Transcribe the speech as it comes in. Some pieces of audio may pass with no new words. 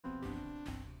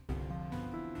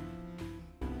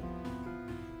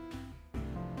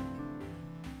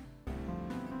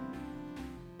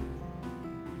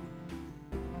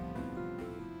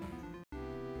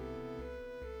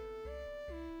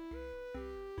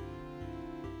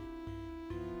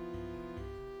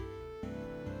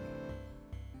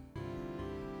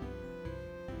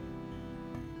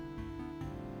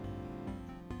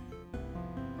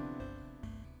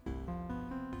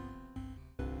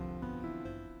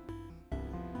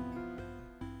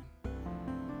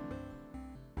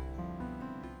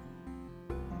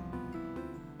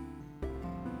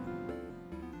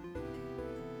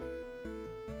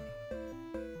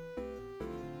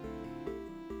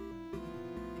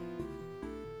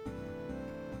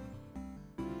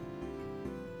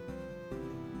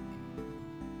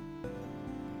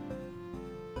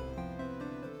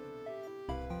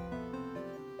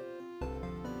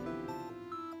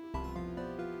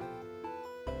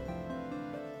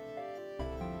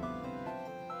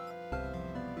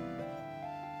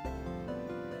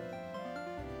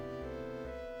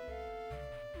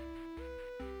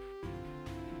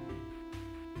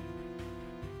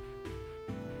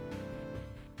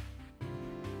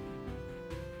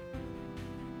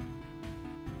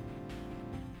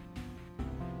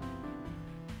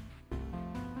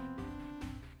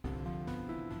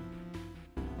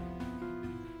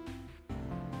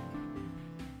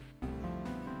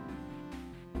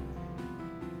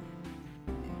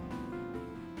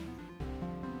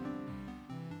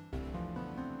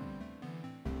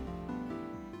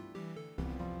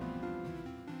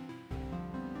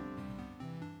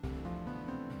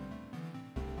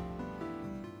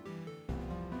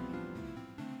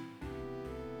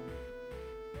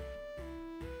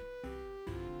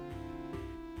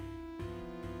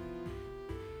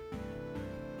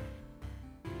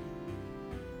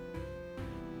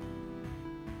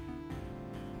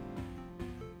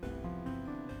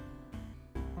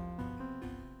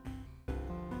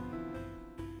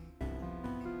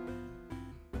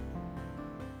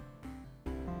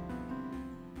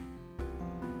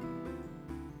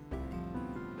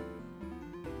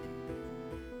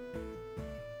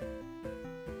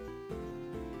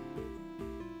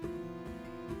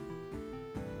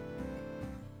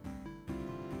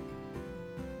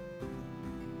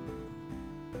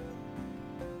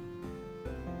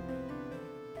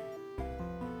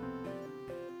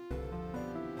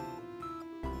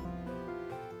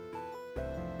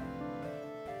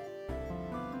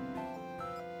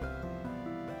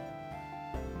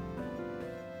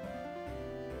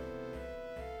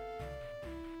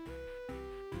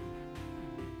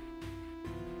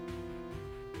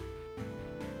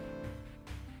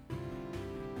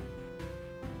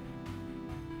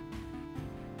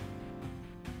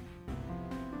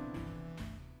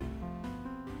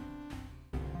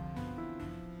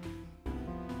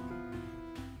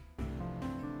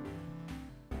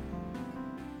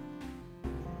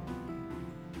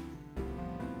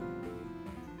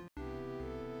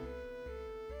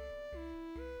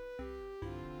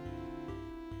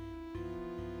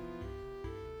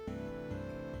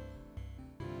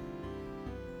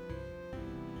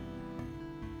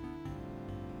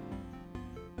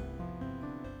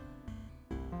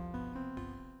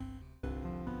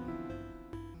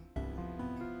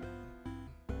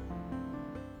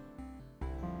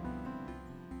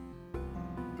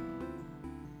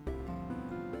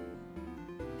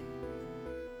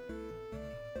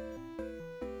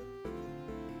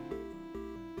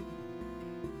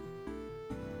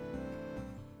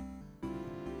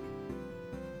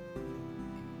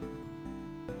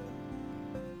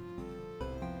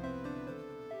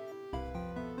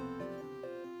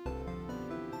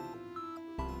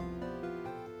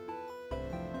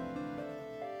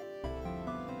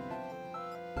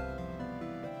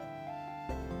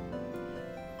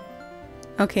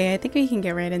Okay, I think we can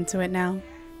get right into it now.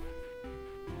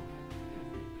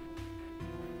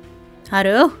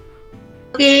 Haru?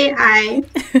 Okay, hi.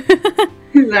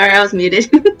 Sorry, I was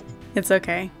muted. It's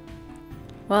okay.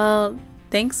 Well,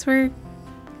 thanks for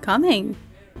coming.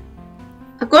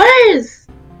 Of course!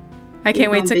 I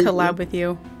can't wait to busy. collab with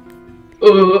you.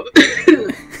 Oh.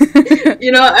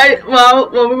 While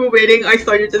we were waiting, I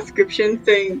saw your description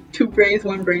saying 2 brains,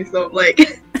 1 brain, so I'm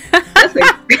like, that's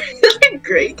a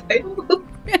great title.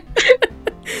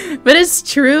 But it's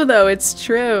true though, it's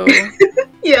true.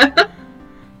 Yeah.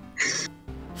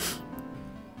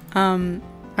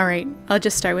 Alright, I'll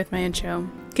just start with my intro.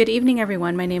 Good evening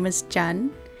everyone, my name is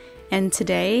Jen, and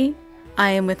today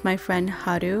I am with my friend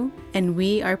Haru, and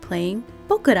we are playing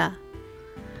Bokura.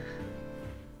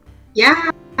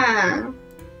 Yeah.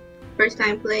 First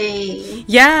time play.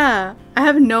 Yeah! I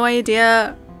have no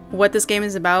idea what this game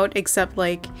is about, except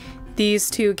like these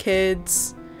 2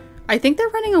 kids, I think they're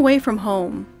running away from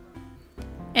home.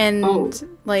 And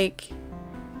like,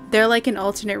 they're like in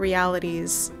alternate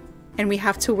realities, and we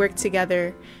have to work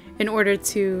together in order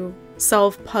to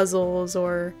solve puzzles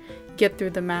or get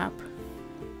through the map.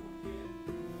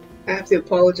 I have to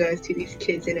apologize to these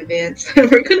kids in advance.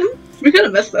 we're gonna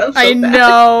mess up so I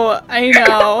know.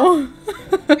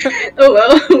 Oh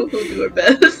well, we'll do our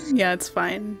best. Yeah, it's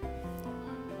fine.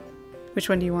 Which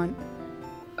one do you want?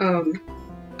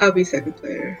 I'll be second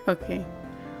player. Okay.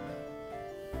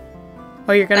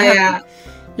 Oh, you're gonna have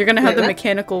the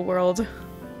mechanical world.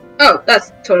 Oh,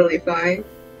 that's totally fine.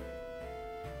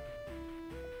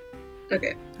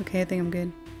 Okay. Okay, I think I'm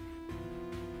good.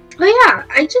 Oh yeah,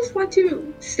 I just want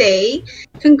to say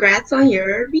congrats on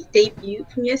your debut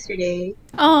from yesterday.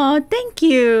 Oh, thank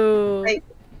you.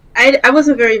 I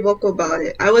wasn't very vocal about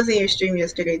it. I wasn't in your stream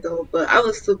yesterday though, but I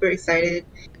was super excited.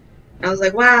 I was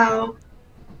like, wow,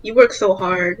 you worked so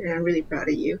hard, and I'm really proud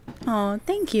of you. Oh,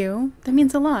 thank you. That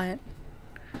means a lot.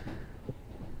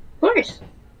 Of course.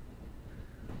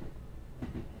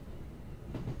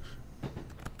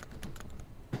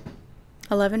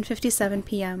 "11:57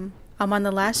 p.m. I'm on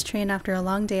the last train after a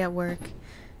long day at work.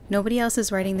 Nobody else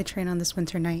is riding the train on this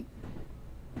winter night."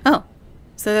 Oh,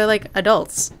 so they're like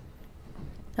adults.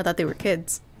 I thought they were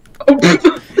kids.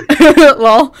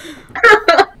 Lol.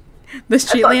 The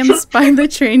street lamps by the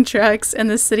train tracks and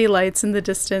the city lights in the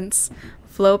distance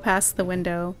flow past the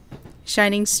window,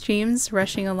 shining streams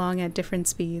rushing along at different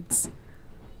speeds.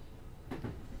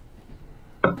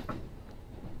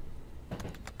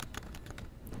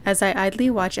 As I idly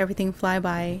watch everything fly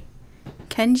by,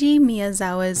 Kenji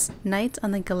Miyazawa's Night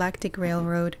on the Galactic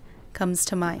Railroad comes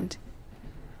to mind.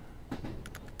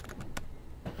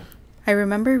 I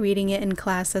remember reading it in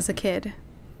class as a kid.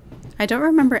 I don't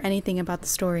remember anything about the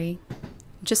story,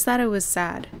 just that it was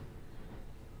sad.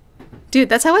 Dude,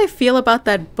 that's how I feel about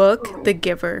that book, The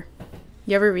Giver.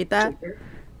 You ever read that?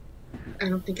 I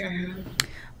don't think I have.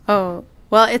 Oh,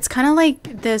 well, it's kind of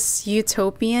like this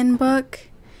utopian book,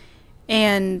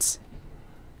 and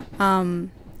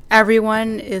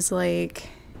everyone is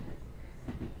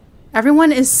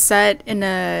set in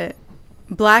a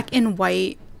black and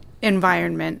white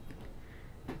environment.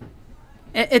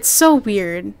 It's so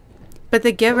weird, but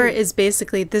the giver is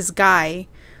basically this guy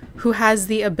who has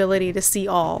the ability to see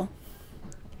all,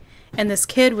 and this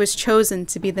kid was chosen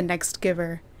to be the next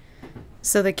giver.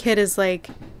 So the kid is like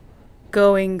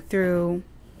going through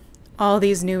all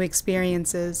these new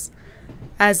experiences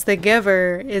as the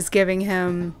giver is giving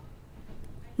him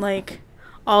like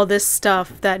all this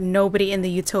stuff that nobody in the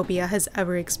utopia has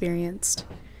ever experienced.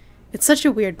 It's such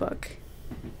a weird book.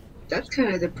 That's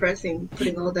kind of depressing,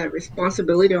 putting all that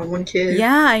responsibility on one kid.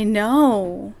 Yeah, I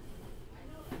know.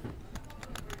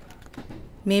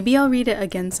 Maybe I'll read it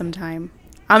again sometime.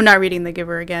 I'm not reading The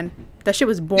Giver again. That shit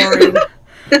was boring.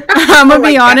 I'm gonna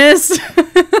be honest.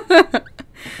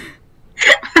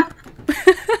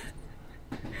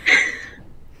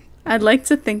 I'd like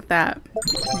to think that,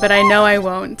 but I know I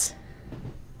won't.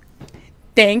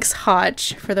 Thanks,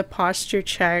 Hotch, for the posture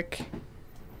check.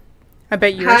 I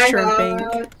bet you were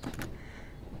shrimping.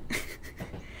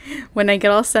 When I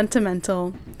get all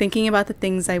sentimental, thinking about the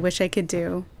things I wish I could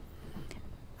do,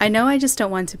 I know I just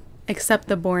don't want to accept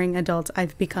the boring adult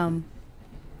I've become.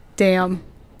 Damn.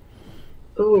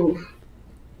 Ooh.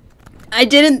 I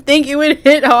didn't think it would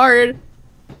hit hard.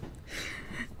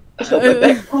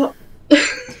 I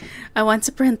want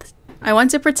to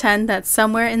pretend that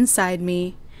somewhere inside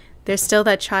me, there's still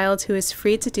that child who is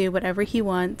free to do whatever he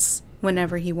wants,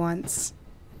 whenever he wants.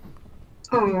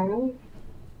 Aww.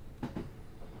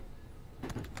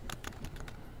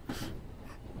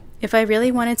 If I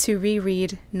really wanted to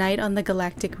reread Night on the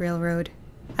Galactic Railroad,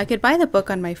 I could buy the book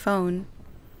on my phone.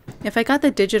 If I got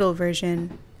the digital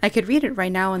version, I could read it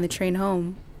right now on the train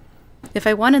home. If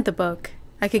I wanted the book,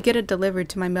 I could get it delivered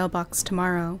to my mailbox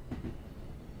tomorrow.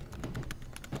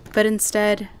 But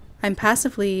instead, I'm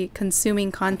passively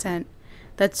consuming content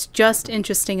that's just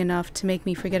interesting enough to make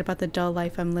me forget about the dull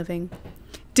life I'm living.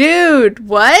 Dude,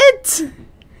 what?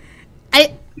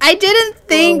 I didn't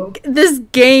think this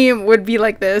game would be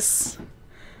like this.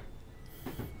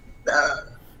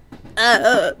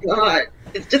 God,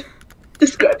 it's just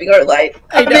describing our life.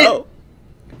 I know.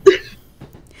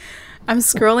 I'm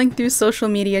scrolling through social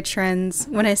media trends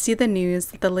when I see the news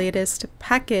that the latest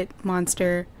packet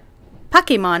monster,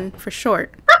 Pokemon for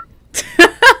short,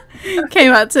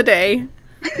 came out today.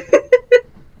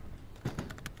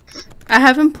 I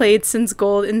haven't played since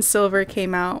Gold and Silver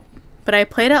came out, but I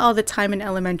played it all the time in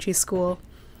elementary school.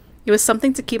 It was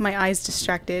something to keep my eyes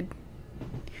distracted.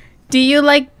 Do you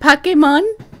like Pokemon,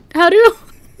 Haru?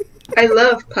 I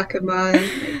love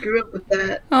Pokemon. I grew up with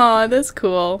that. Aw, that's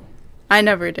cool. I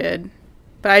never did,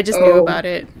 but I just knew about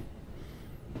it.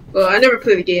 Well, I never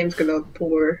played the games because I was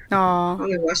poor. Aw. I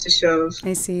only watched the shows.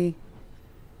 I see.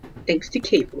 Thanks to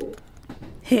cable.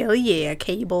 Hell yeah,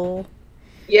 cable.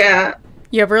 Yeah.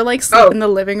 You ever like sleep in the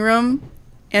living room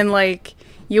and like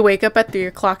you wake up at 3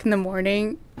 o'clock in the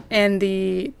morning and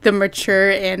the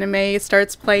mature anime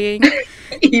starts playing?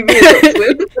 You mean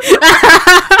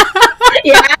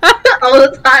yeah, all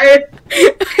the time.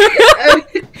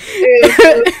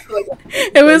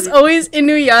 It was always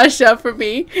Inuyasha for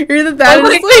me. Either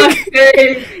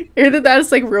that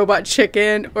is like Robot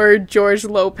Chicken or George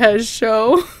Lopez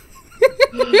show.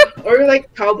 Or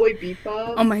like Cowboy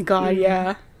Bebop. Oh my god,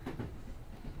 yeah.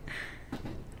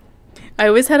 I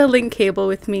always had a link cable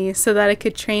with me so that I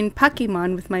could train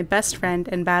Pokemon with my best friend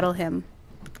and battle him.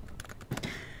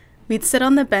 We'd sit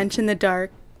on the bench in the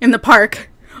park,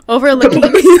 overlooking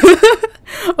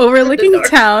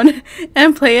town,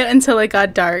 and play it until it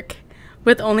got dark,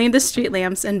 with only the street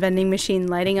lamps and vending machine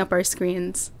lighting up our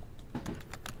screens.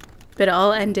 But it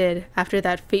all ended after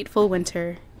that fateful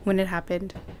winter when it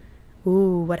happened.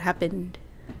 Ooh, what happened?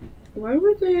 Why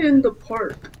were they in the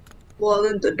park? Well,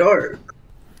 in the dark.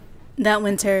 That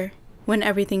winter, when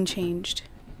everything changed.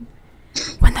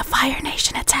 When the Fire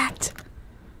Nation attacked.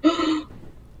 The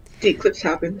eclipse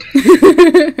happened.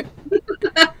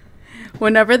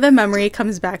 Whenever the memory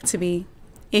comes back to me,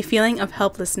 a feeling of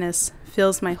helplessness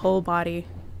fills my whole body.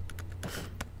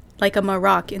 Like I'm a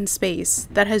rock in space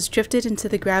that has drifted into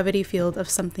the gravity field of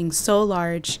something so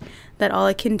large that all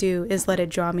I can do is let it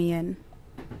draw me in.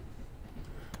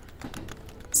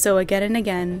 So again and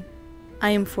again,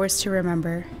 I am forced to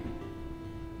remember.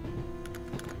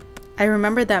 I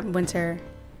remember that winter,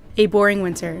 a boring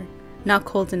winter, not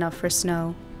cold enough for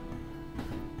snow.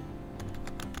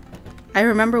 I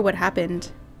remember what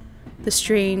happened, the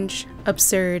strange,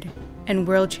 absurd, and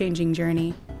world-changing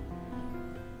journey.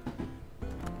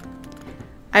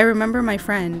 I remember my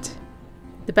friend,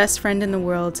 the best friend in the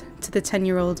world to the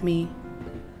 10-year-old me.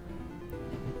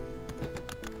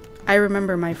 I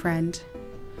remember my friend,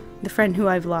 the friend who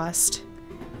I've lost.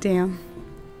 Damn.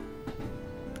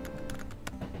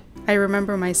 I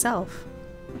remember myself.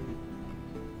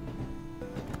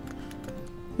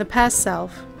 The past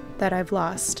self that I've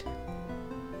lost.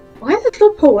 Why is it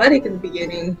so poetic in the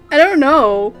beginning? I don't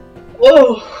know.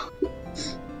 Oh,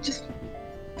 just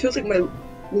feels like my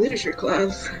literature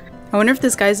class. I wonder if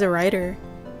this guy's a writer.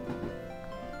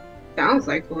 Sounds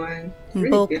like one. Really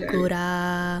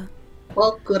Bokura.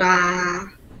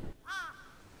 Bokura.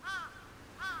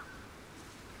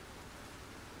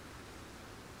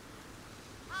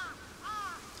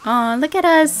 Aw, look at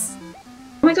us. Oh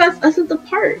my god, it's us at the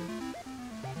park.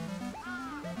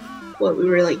 What, we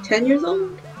were like 10 years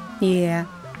old? Yeah.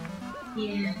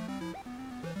 Yeah.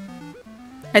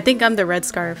 I think I'm the red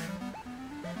scarf.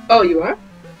 Oh, you are?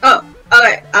 Oh,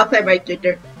 okay. I'll play my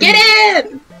ginger. Get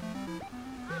in!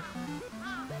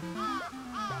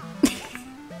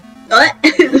 What?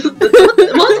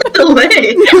 What's the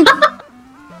delay?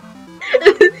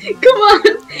 Come on!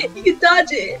 You can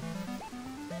dodge it!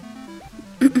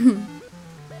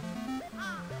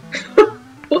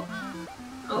 Oh,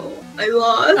 I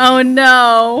lost. Oh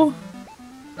no.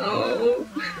 Oh.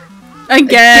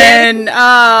 Again.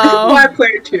 Oh. Why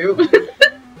player 2?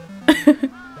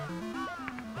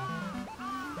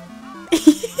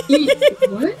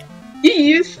 What? You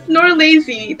use snore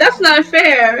lazy. That's not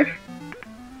fair.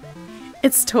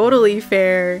 It's totally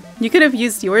fair. You could have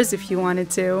used yours if you wanted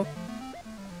to.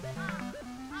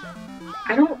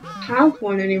 I don't have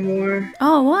one anymore.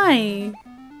 Oh, why?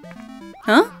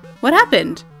 Huh? What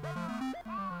happened?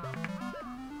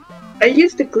 I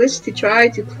used the glitch to try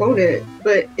to clone it,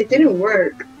 but it didn't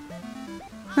work.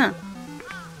 Huh.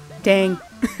 Dang.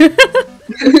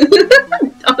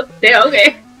 Oh, yeah,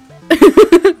 okay.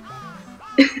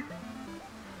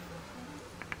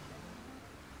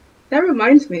 That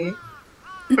reminds me.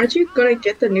 Aren't you gonna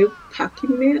get the new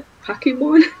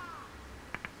Pokemon?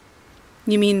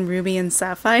 You mean Ruby and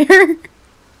Sapphire?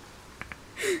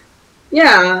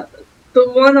 Yeah, the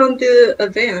one on the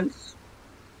Advance.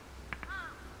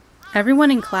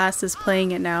 Everyone in class is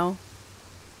playing it now.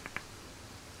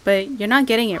 But you're not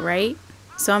getting it, right?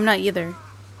 So I'm not either.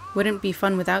 Wouldn't be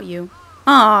fun without you.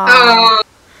 Aww.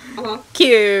 Oh,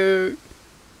 Cute.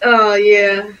 oh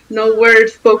yeah, no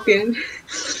words spoken.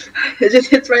 It just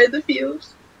hits right in the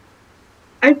feels.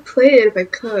 I'd play it if I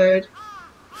could.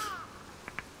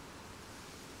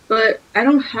 But I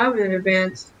don't have an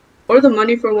Advance. Or the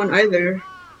money for one either.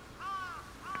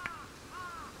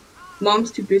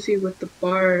 Mom's too busy with the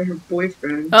bar and her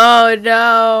boyfriend. Oh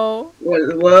no.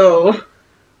 Whoa.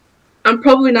 I'm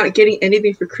probably not getting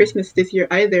anything for Christmas this year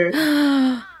either.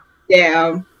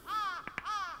 Damn.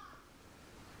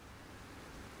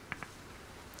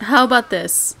 How about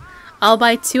this? I'll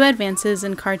buy 2 advances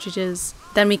and cartridges,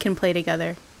 then we can play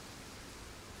together.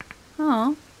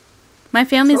 Oh. My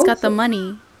family's got the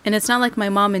money, and it's not like my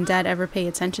mom and dad ever pay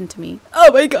attention to me.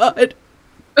 Oh my god.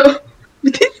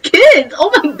 These kids!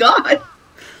 Oh my god!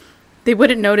 They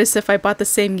wouldn't notice if I bought the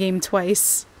same game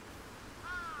twice.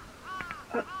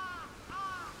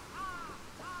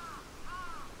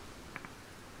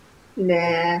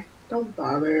 Nah, don't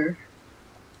bother.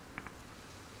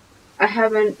 I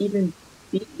haven't even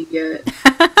beat you yet.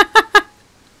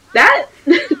 That...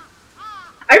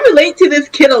 I relate to this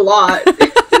kid a lot.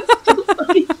 It's so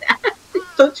fucking sad.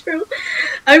 It's so true.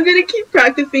 I'm gonna keep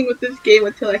practicing with this game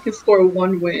until I can score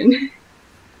 1 win.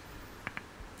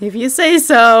 If you say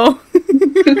so.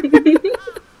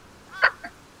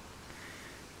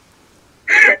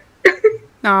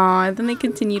 Aw, then they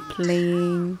continued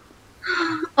playing.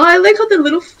 Oh, I like how the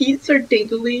little feet are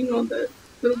dangling on the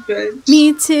little bench.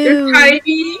 Me too. They're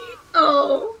tiny.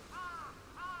 Oh.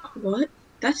 What?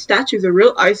 That statue's a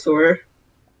real eyesore.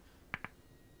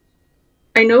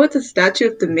 I know it's a statue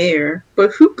of the mayor,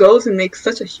 but who goes and makes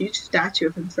such a huge statue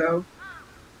of himself?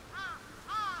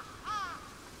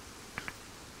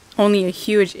 Only a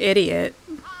huge idiot.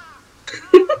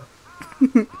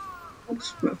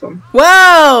 Oops, my phone.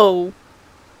 Whoa!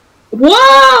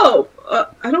 Whoa!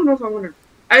 I don't know if I want to.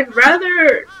 I'd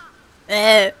rather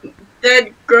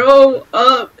than grow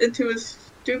up into a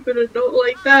stupid adult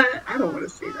like that. I don't want to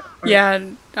see that. Yeah,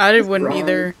 I That's wouldn't wrong.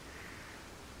 either.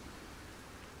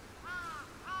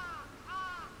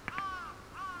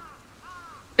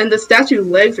 And the statue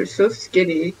legs are so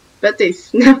skinny. Bet they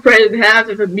snap right in half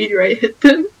if a meteorite hit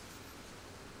them.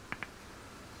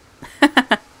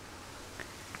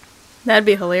 That'd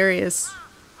be hilarious.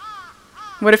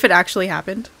 What if it actually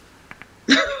happened?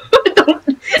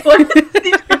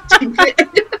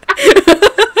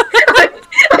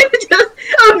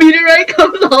 A meteorite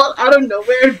comes all out of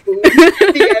nowhere and boom.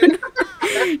 The end.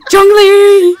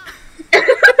 Zhongli!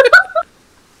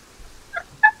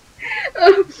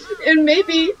 And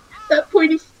maybe that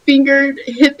pointy finger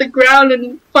hit the ground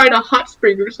and find a hot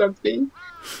spring or something.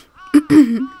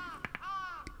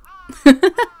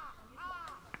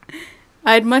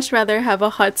 I'd much rather have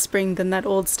a hot spring than that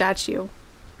old statue.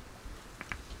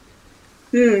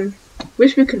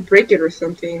 Wish we could break it or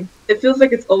something. It feels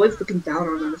like it's always looking down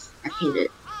on us. I hate it.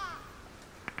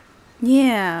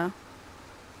 Yeah.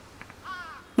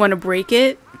 Want to break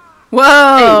it?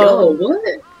 Whoa! Hey, yo,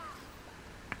 what?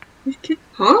 This kid,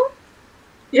 huh?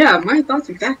 Yeah, my thoughts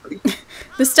exactly.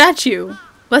 The statue.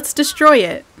 Let's destroy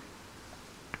it.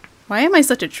 Why am I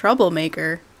such a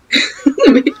troublemaker?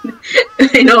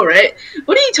 I know, right?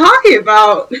 What are you talking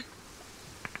about?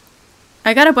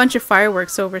 I got a bunch of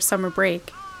fireworks over summer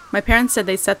break. My parents said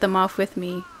they set them off with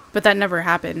me, but that never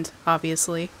happened,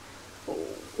 obviously.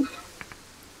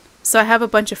 So I have a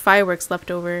bunch of fireworks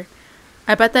left over.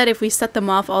 I bet that if we set them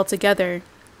off all together,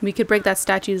 we could break that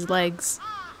statue's legs.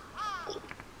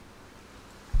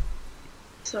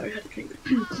 Sorry, I had to drink.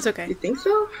 It's okay. You think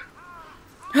so?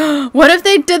 What if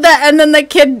they did that and then the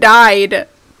kid died?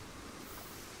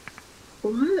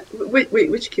 What?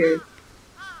 Wait, which kid?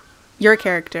 Your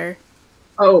character.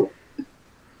 Oh.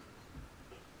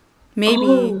 Maybe.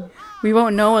 Oh. We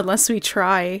won't know unless we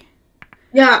try.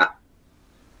 Yeah.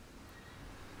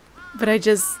 But I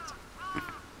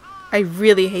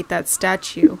really hate that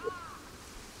statue.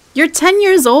 You're 10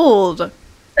 years old!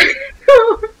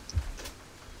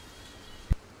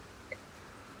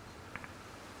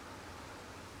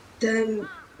 Then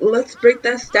let's break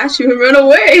that statue and run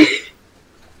away.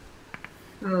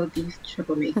 Oh, these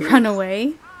troublemakers. Run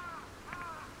away?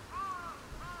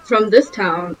 from this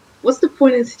town. What's the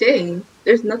point in staying?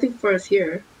 There's nothing for us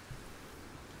here.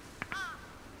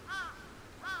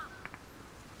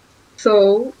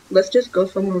 So, let's just go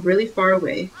somewhere really far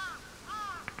away.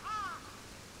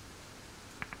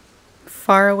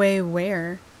 Far away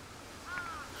where?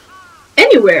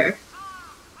 Anywhere!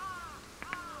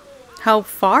 How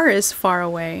far is far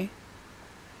away?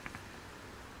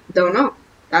 Don't know.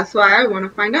 That's why I want to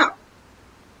find out.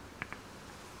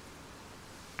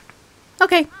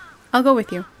 Okay, I'll go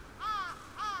with you.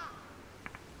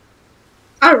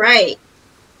 Alright.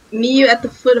 Meet you at the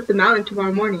foot of the mountain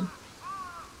tomorrow morning.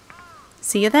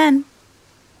 See you then.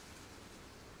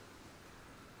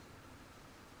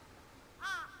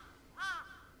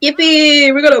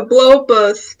 Yippee! We're gonna blow up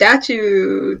a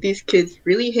statue these kids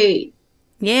really hate.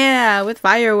 Yeah, with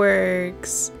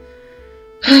fireworks.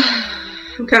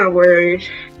 I'm kind of worried.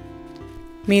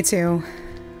 Me too.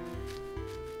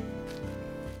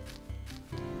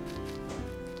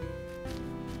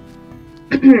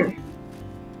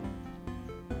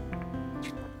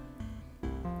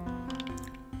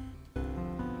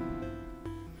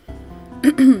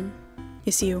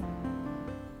 It's you.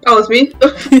 Oh, it's me?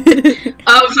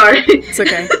 Oh, I'm sorry. It's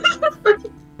okay.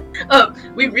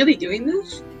 We really doing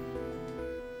this?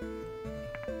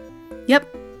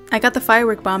 Yep, I got the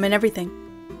firework bomb and everything.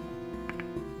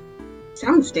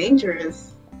 Sounds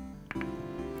dangerous.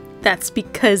 That's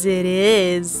because it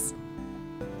is.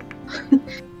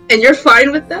 And you're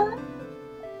fine with that?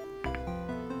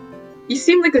 You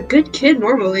seem like a good kid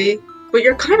normally, but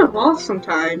you're kind of off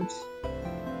sometimes.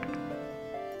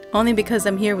 Only because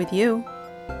I'm here with you.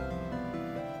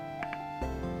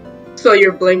 So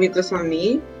you're blaming this on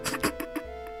me?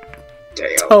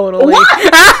 Damn. Totally.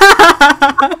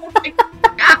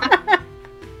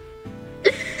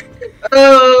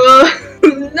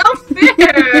 Not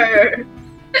fair!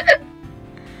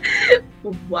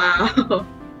 Wow.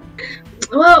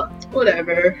 Well,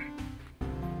 whatever.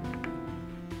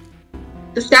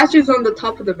 The statue's on the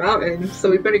top of the mountain, so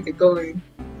we better get going.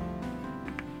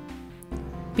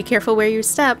 Be careful where you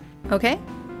step, okay?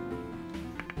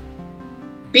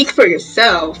 Speak for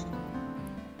yourself.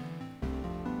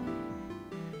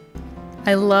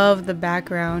 I love the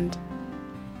background.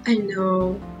 I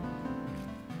know.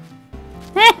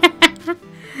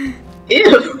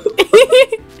 Ew.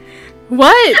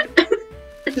 What?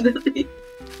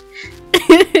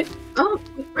 Oh,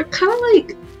 we're kind of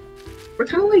like,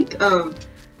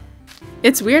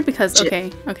 It's weird because,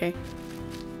 okay.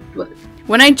 What?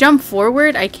 When I jump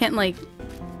forward, I can't, like,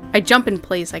 I jump in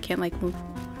place, I can't, like, move.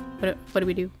 What do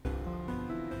we do?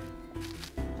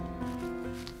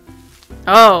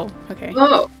 Oh, okay.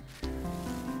 Oh.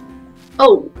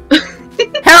 Oh.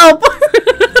 Help!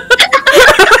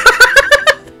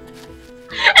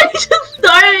 I just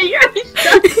started, you already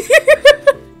started.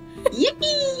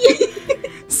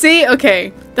 Yippee! See,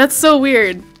 okay. That's so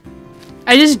weird.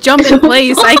 I just jump in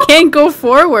place, I can't go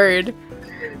forward.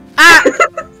 Ah!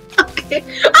 Okay.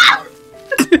 Ah!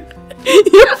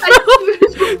 You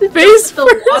fell face the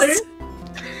first. water.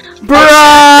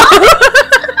 Bruh!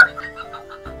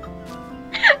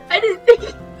 I didn't think.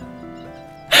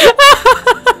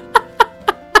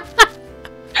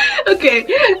 Okay,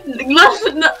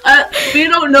 we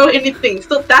don't know anything,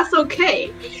 so that's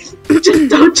okay. Just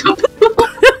don't jump in the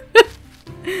water.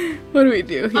 What do we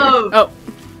do here? Oh.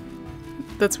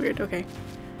 That's weird, okay.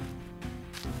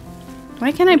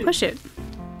 Why can't I push it?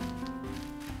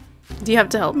 Do you have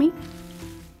to help me?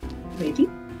 Maybe.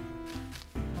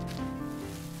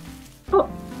 Oh.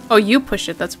 Oh, you push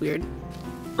it, that's weird.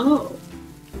 Oh.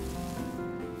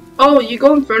 Oh, you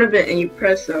go in front of it and you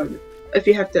press, if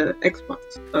you have the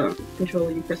Xbox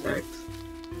controller, you press X.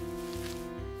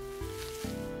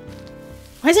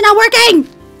 Why is it not working?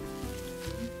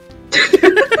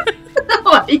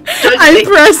 I'm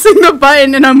pressing the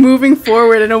button and I'm moving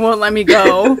forward and it won't let me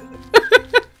go.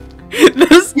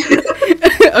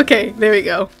 Okay, there we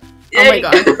go. Oh my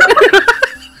god.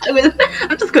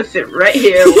 I'm just gonna sit right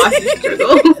here and watch you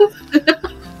struggle.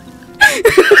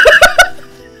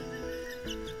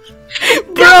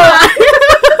 Bro!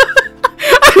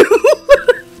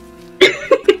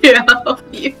 Yeah, I'll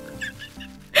help you.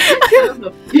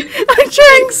 I'm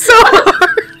trying so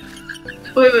hard.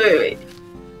 Wait.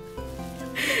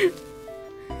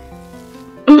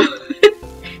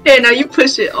 Hey, now you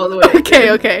push it all the way.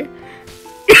 Okay. Okay.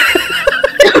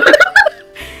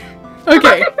 I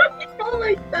don't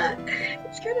like that.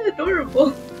 It's kind of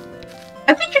adorable.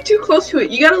 I think you're too close to it.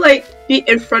 You gotta like be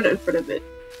in front of it,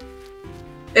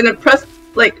 and then press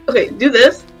like okay. Do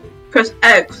this. Press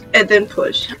X and then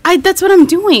push. That's what I'm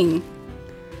doing.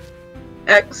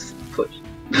 X push.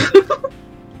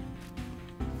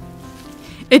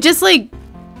 It just like...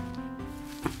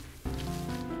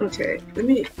 Okay, let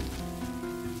me...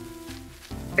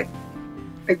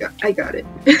 I got it.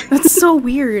 That's so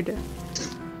weird.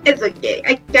 It's okay,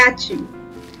 I got you.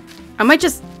 I might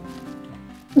just...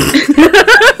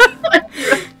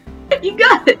 You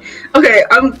got it! Okay,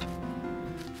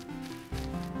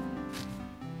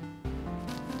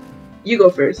 you go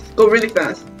first. Go really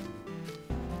fast.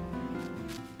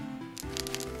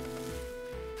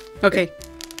 Okay.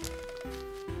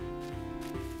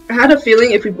 I had a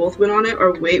feeling if we both went on it,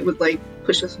 our weight would like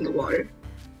push us in the water.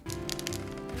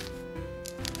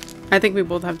 I think we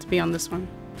both have to be on this one.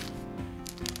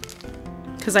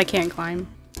 Because I can't climb.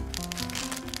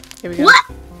 Here we go. What?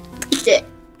 Shit.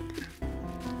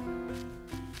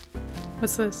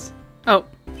 What's this? Oh.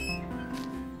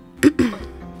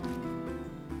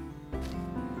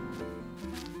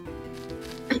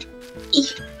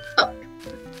 Oh.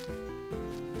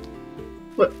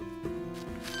 What?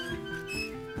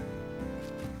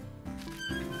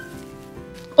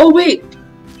 Oh wait.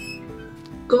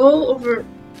 Go over.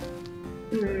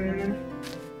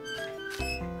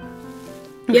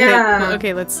 Okay, Yeah. well,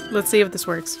 okay, let's see if this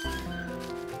works.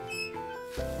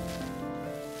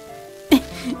 I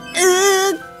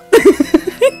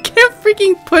can't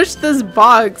freaking push this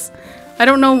box. I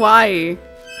don't know why.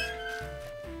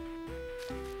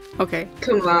 Okay.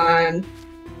 Come on.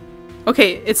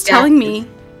 Okay, it's telling me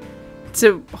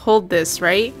to hold this,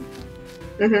 right?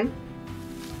 Mm-hmm.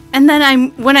 And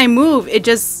then when I move, it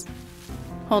just...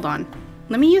 Hold on.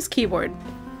 Let me use keyboard.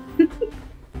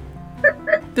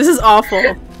 This is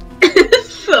awful.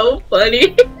 It's so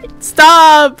funny.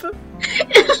 Stop!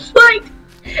 It's like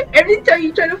every time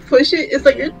you try to push it, it's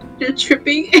like you're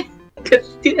tripping because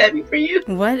it's too heavy for you.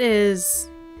 What is...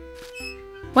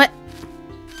 What?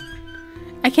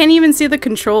 I can't even see the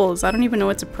controls. I don't even know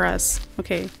what to press.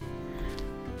 Okay.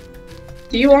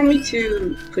 Do you want me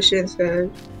to push it instead?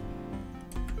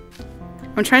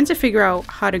 I'm trying to figure out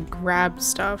how to grab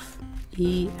stuff.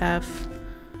 E, F...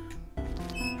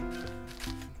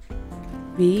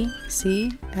 V,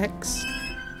 C, X...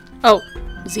 Oh,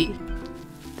 Z.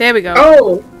 There we go.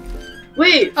 Oh!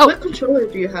 Wait, Oh. what controller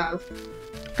do you have?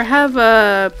 I have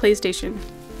a PlayStation.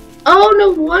 Oh,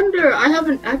 no wonder! I have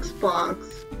an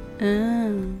Xbox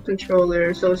Oh.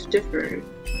 controller, so it's different.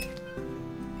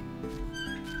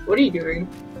 What are you doing?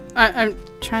 I'm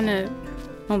trying to...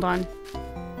 Hold on.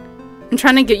 I'm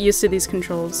trying to get used to these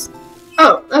controls.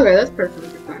 Oh, okay, that's perfectly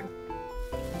fine.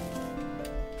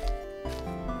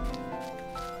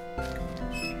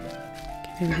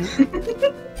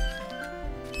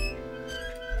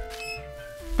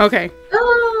 Okay.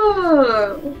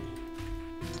 Oh!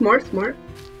 Smart, smart.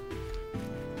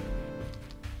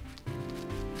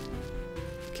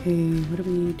 Okay, what do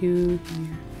we do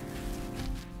here?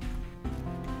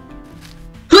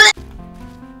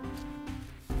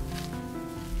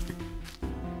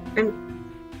 I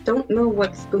don't know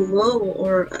what's below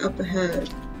or up ahead.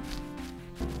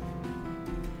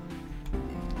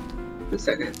 1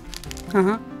 second.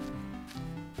 Uh-huh.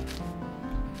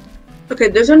 Okay,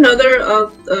 there's another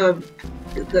of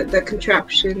the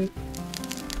contraption.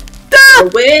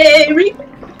 Away!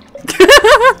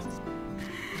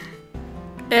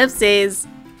 Oopsies.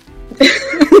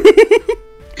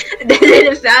 That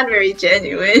didn't sound very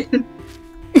genuine.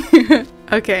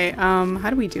 Okay, how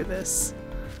do we do this?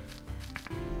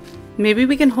 Maybe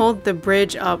we can hold the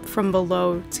bridge up from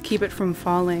below to keep it from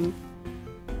falling.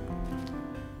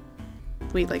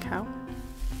 Wait, like how?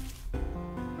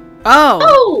 Oh!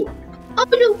 Oh! Oh,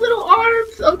 your little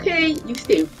arms! Okay, you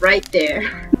stay right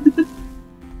there.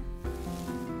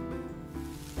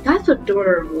 That's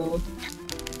adorable.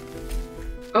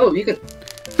 Oh, you can...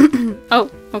 Oh,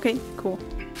 okay, cool.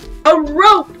 A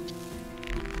rope!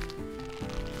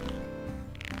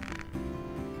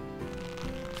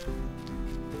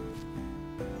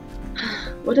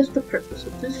 What is the purpose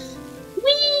of this?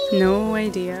 Whee! No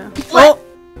idea. What? Oh!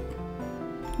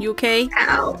 You okay?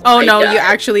 Ow. Oh I no, died. you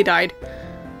actually died.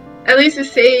 At least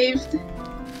it's saved.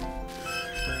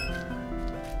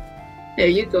 There,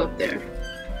 you go up there.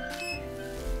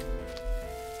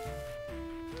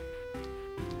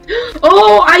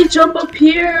 Oh, I jump up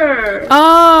here!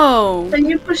 Oh! And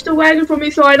you push the wagon for me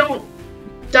so I don't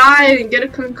die and get a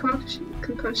concussion.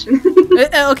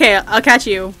 Okay, I'll catch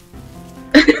you.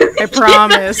 I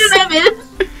promise. Did I miss?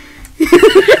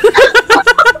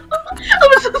 I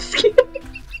was so scared.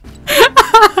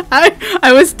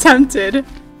 I was tempted.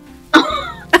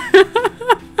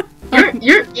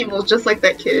 You're evil just like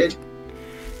that kid.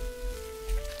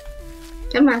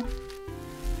 Come on.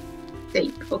 There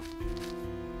you go.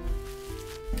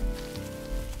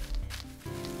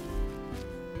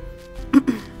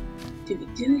 do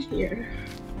we do here?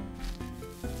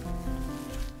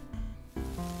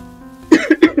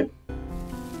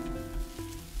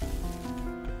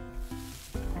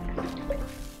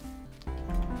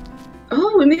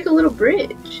 Oh, we make a little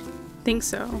bridge. Think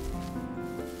so.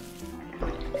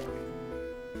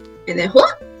 And then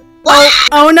what?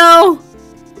 Oh no!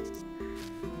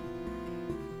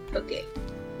 Okay.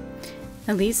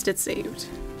 At least it's saved.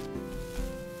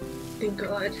 Thank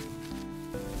God.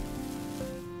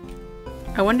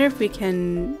 I wonder if we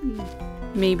can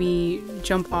maybe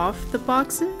jump off the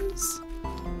boxes?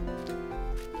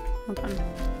 Hold on.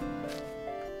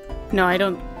 No, I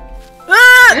don't.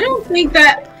 I don't think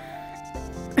that.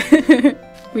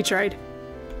 We tried.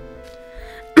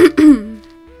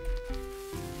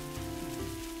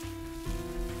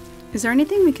 Is there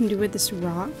anything we can do with this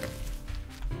rock?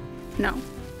 No.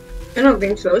 I don't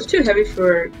think so. It's too heavy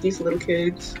for these little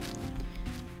kids.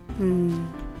 Hmm.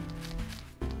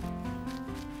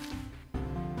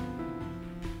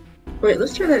 Wait,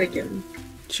 let's try that again.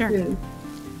 Sure. No.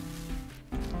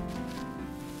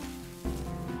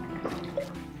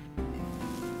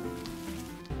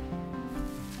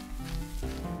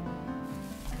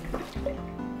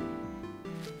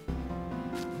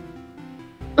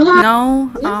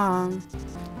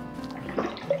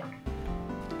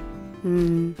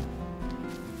 Hmm.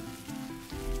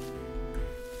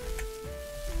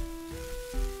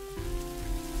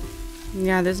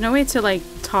 Yeah, there's no way to like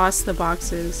toss the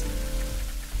boxes.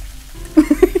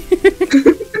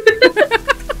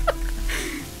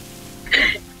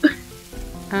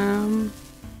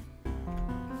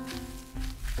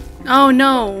 Oh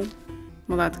no.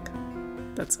 Well, that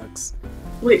sucks.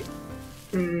 Wait.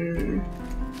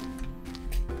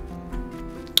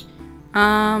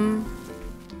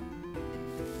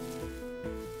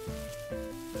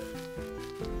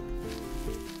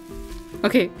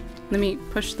 Okay, let me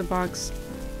push the box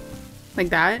like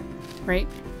that, right?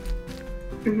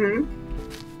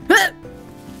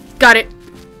 Got it.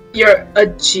 You're a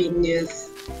genius.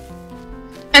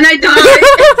 And I died.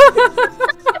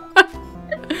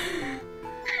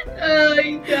 Oh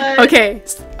my God.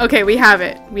 Okay, we have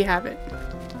it. We have it.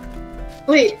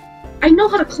 Wait, I know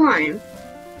how to climb.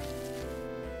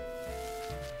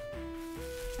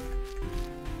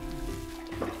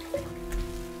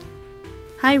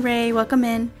 Hi Ray, welcome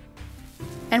in.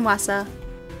 And Wasa.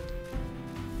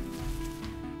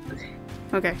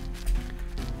 Okay.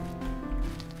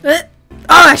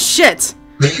 Oh shit!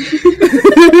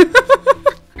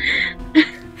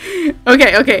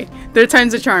 Okay. Third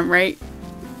time's a charm, right?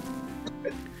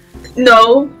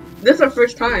 No, this is our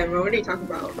first time. What are you talking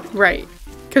about? Right.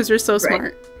 Because we're so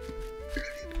smart.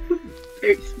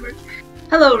 Very smart.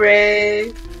 Hello,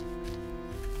 Ray.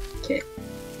 Okay.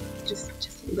 Just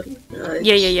a little nudge.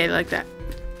 Yeah, like that.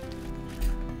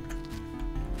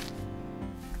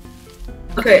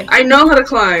 Okay, I know how to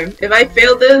climb. If I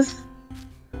fail this...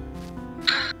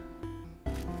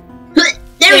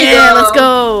 There we go! Let's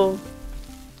go!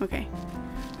 Okay.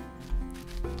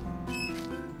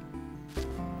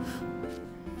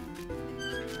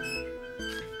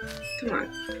 Come on.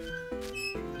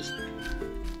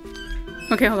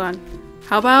 Okay, hold on.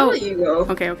 How about... I'll let you go.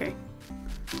 Okay.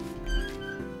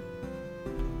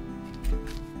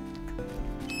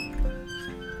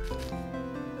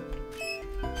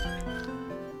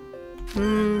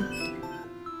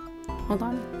 Hold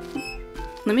on.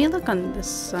 Let me look on this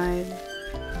side.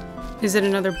 Is it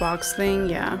another box thing?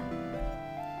 Yeah.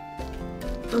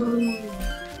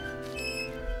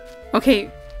 Okay.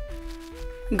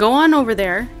 Go on over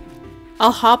there.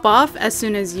 I'll hop off as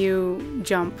soon as you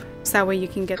jump. So that way you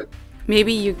can get...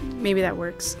 Maybe that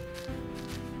works.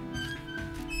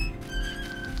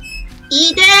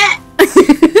 Eat it!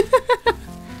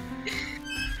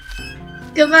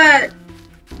 Come on.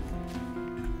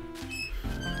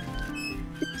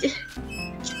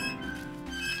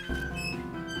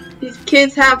 These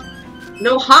kids have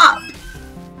no hop.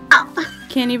 Ow.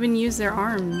 Can't even use their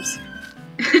arms.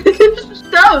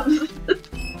 Stubs.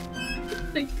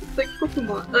 like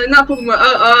Pokemon. Not Pokemon.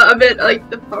 I meant like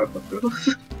the Powerpuff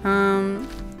Girls.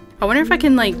 I wonder if I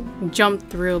can like jump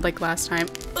through like last time.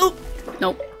 Oh,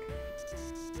 nope.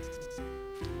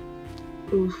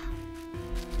 Oof.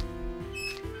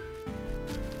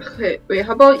 Okay, wait.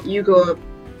 How about you go up,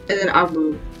 and then I'll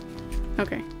move.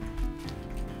 Okay.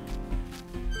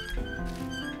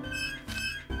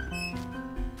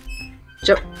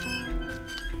 Jump.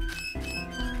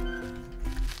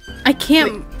 I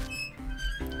can't.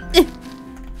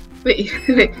 Wait.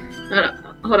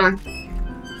 Hold on.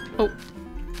 Oh.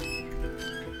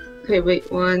 Okay,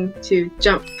 wait. 1, 2,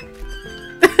 jump.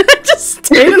 Just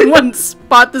stay in one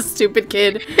spot, the stupid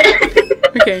kid.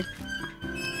 Okay.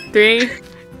 3,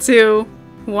 2,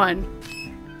 1.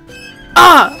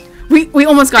 Ah! We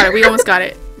almost got it. We almost got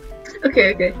it.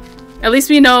 Okay, okay. At least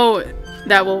we know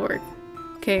that will work.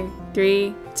 Okay.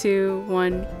 3, 2,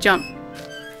 1. Jump.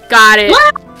 Got it.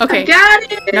 What? Okay. I got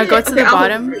it. Now go to the I'll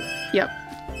bottom. go first. Yep.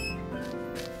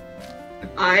 If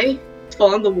I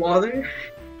fall in the water.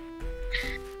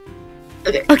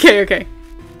 Okay. Okay, okay.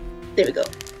 There we go.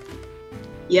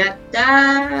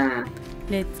 Yatta!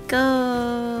 Let's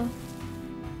go.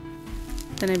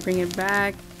 Then I bring it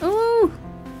back. Ooh!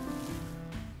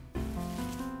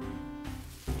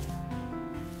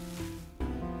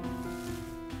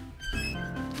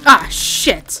 Ah,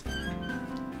 shit!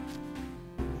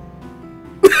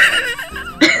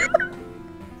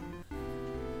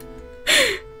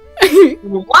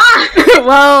 What?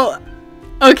 Well,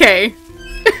 okay.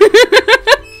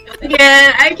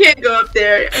 Again, I can't go up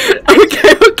there.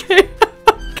 Okay, okay,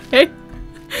 okay.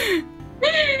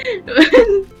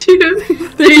 1, 2,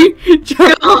 3,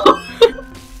 jump. go!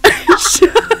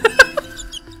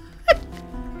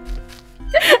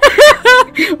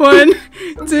 One,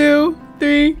 2,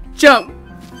 3, jump.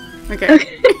 Okay.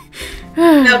 Okay.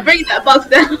 Now bring that box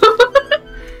down.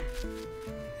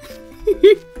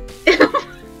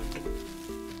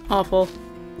 Awful.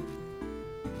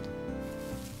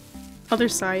 Other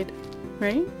side,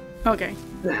 right? Okay.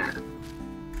 Nah.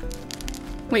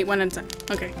 Wait, one at a time.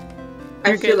 Okay. I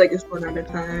You're feel good. like it's one at a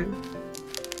time.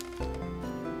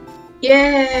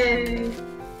 Yay!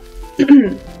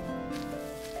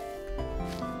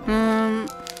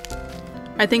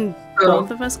 I think Oh.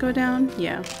 both of us go down.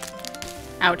 Yeah.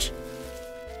 Ouch.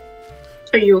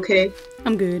 Are you okay?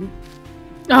 I'm good.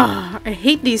 Ah, I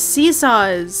hate these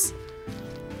seesaws.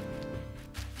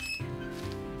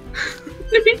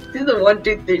 Let me do the 1,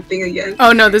 2, 3 thing again.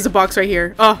 Oh no, there's a box right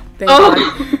here. Oh, thank Oh!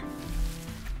 God.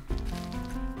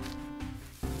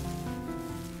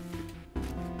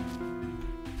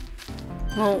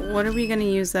 Well, what are we gonna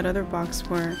use that other box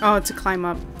for? Oh, to climb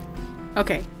up.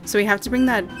 Okay, so we have to bring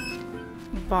that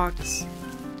box.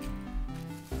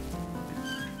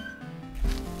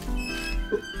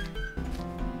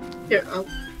 Here, oh.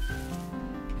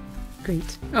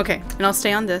 Great. Okay, and I'll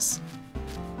stay on this.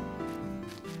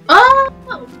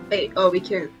 Oh! Wait, oh, we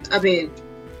can't. I mean,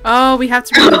 Oh, we have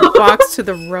to bring the box to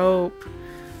the rope.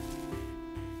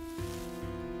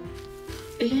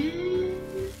 are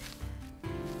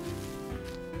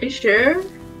you sure?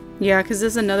 Yeah, because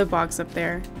there's another box up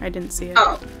there. I didn't see it.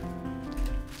 Oh.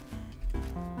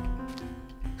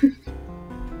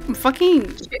 Fucking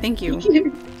thank you.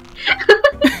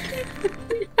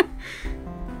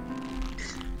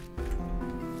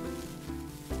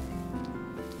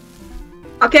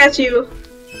 I'll catch you.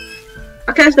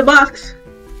 I'll catch the box.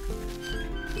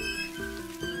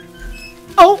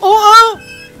 Oh, oh,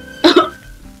 oh!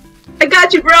 I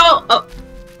got you, bro. Oh.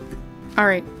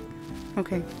 Alright.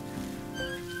 Okay.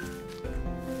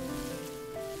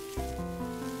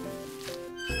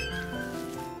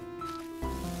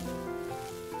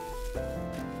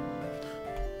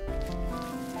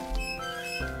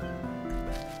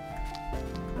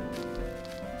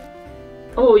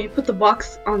 Oh, you put the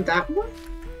box on that one?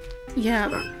 Yeah.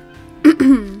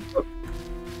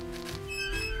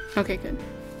 Okay, good.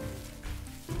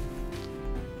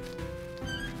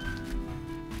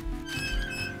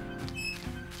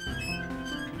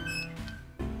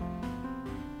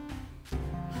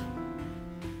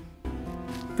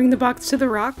 Bring the box to the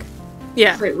rock?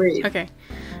 Yeah. Wait. Okay.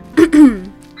 I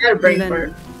had a brain And then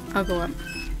fart. I'll go up.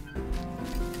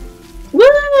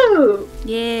 Woo!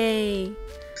 Yay.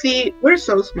 See, we're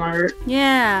so smart.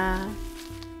 Yeah.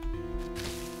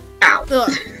 Ow.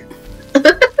 Ugh.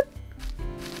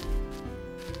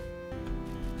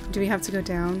 Do we have to go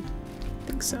down? I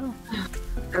think so.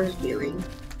 I was feeling.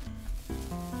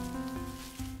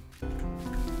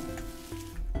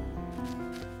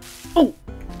 Oh!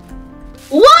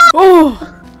 What?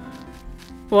 Oh!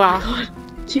 Wow. God.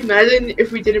 Can you imagine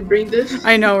if we didn't bring this?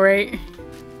 I know, right?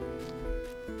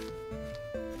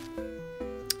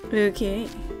 Okay.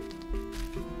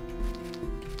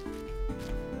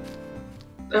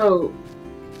 Oh.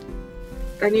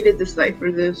 I needed to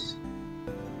decipher this.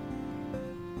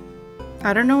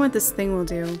 I don't know what this thing will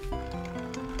do.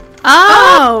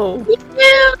 Oh!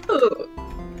 Ew!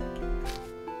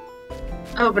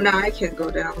 Oh, but now I can't go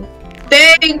down.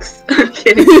 Thanks! I'm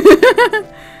kidding.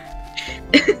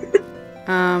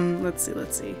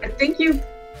 Let's see. I think you...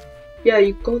 Yeah,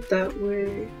 you go that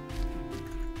way.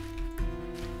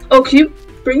 Oh, can you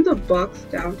bring the box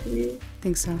down to me?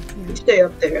 Think so, You yeah. stay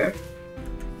up there.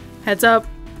 Heads up.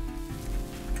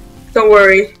 Don't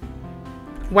worry.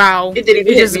 Wow. It didn't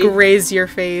You hit just me. grazed your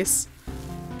face.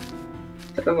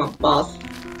 Come on, boss.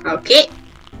 Okay.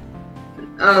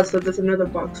 So there's another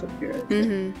box up here.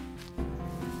 Mm-hmm.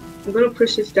 I'm gonna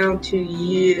push this down to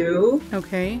you.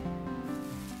 Okay.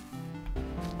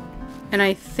 And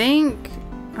I think,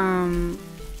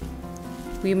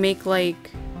 we make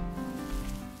like...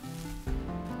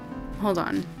 Hold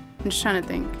on. I'm just trying to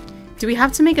think. Do we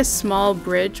have to make a small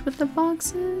bridge with the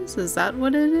boxes? Is that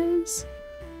what it is?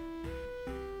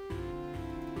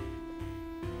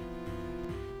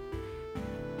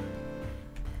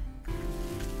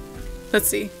 Let's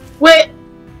see. Wait!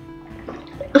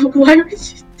 Why would you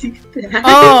do that?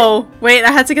 Oh! Wait,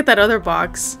 I had to get that other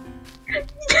box.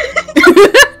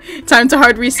 Time to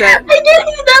hard reset. I didn't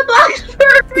need that box for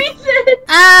a reason!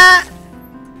 Ah!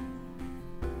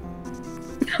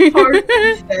 Hard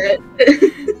reset.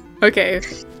 Okay,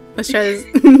 let's try this.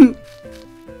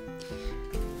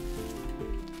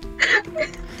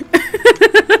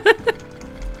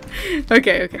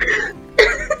 Okay, okay.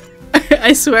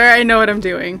 I swear I know what I'm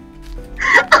doing.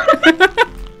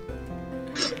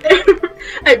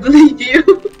 I believe you.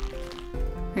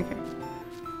 Okay.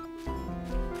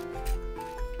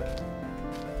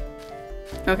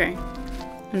 Okay.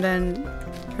 And then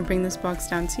I bring this box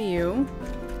down to you.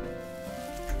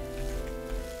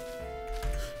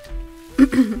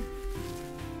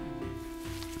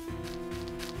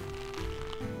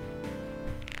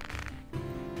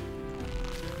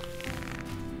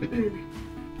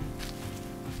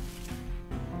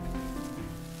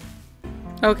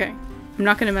 Okay. I'm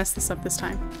not gonna mess this up this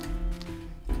time.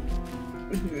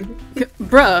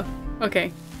 Bruh!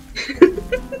 Okay.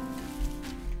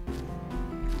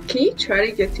 Can you try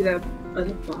to get to that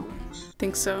other box?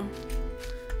 Think so.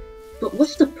 But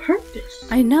what's the purpose?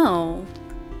 I know.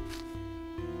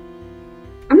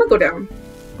 I'm gonna go down.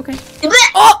 Okay.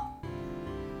 Oh!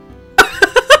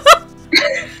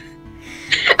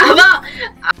 How about...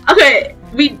 Okay,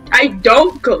 I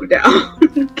don't go down,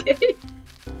 okay?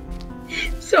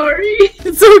 Sorry.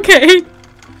 It's okay.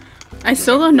 I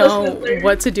still don't know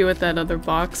what to do with that other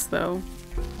box, though.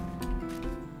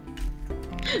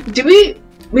 Do we...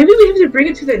 Maybe we have to bring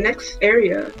it to the next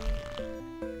area.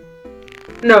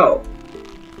 No.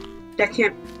 That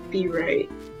can't be right.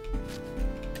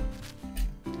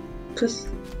 Because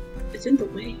it's in the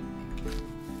way.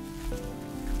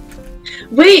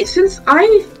 Wait, since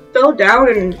I fell down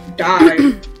and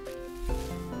died,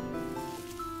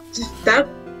 is that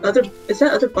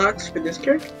other box for this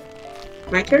character?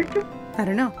 My character? I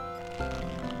don't know.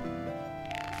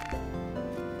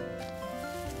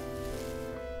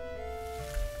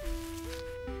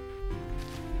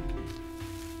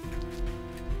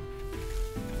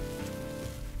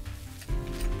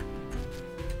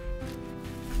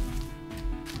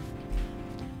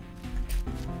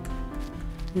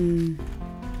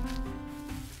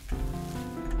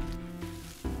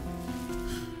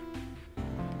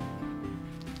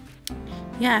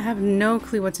 Yeah, I have no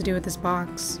clue what to do with this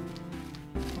box.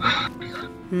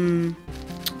 Ooh.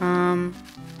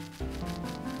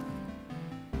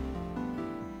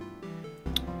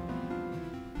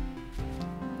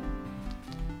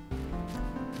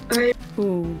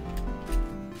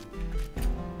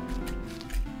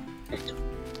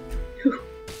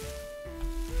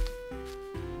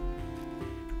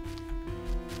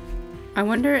 I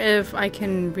wonder if I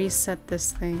can reset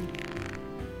this thing.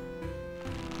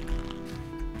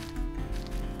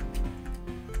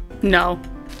 No.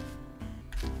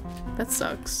 That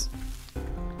sucks.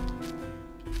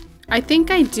 I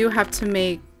think I do have to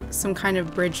make some kind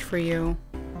of bridge for you.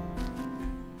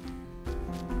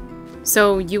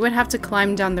 So you would have to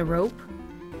climb down the rope,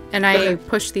 and I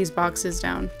push these boxes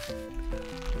down.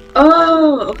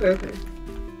 Oh, okay.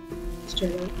 Let's try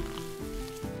that.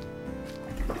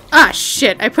 Ah,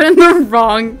 shit! I put in the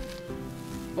wrong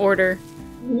order.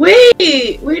 Wait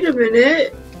a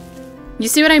minute. You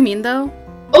see what I mean, though?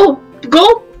 Oh,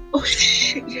 go! Oh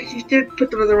shit! Yeah, you did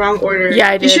put them in the wrong order. Yeah,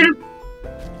 I did. You should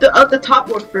have the top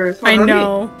one first. I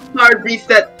know. Hard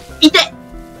reset. Eat it.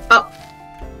 Oh.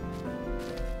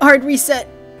 Hard reset.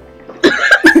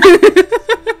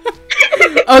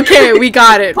 Okay, we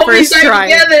got it. First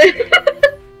try.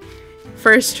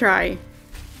 First try.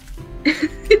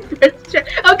 First try.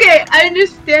 Okay, I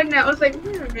understand now. I was like,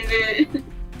 wait a minute.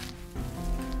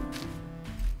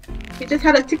 We just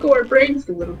had to tickle our brains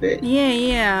a little bit.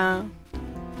 Yeah.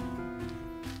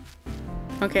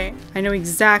 Okay, I know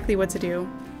exactly what to do.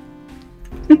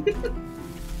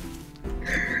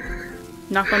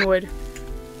 Knock on wood.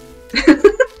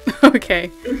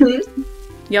 Okay. Mm-hmm.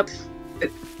 Yep.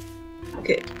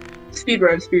 Okay. Speed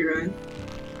run.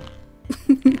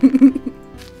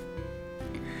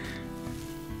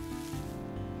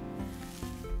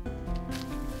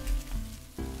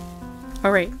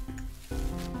 Alright.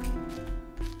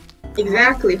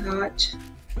 Exactly, Hotch.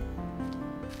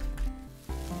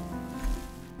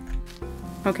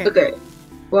 Okay. Okay.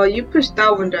 Well, you push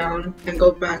that one down and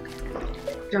go back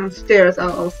downstairs.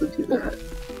 I'll also do that.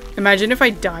 Imagine if I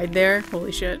died there.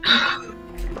 Holy shit.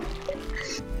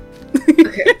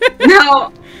 Okay.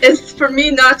 Now, it's for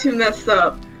me not to mess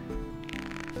up.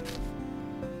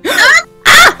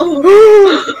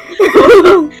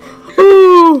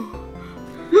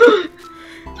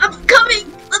 I'm coming!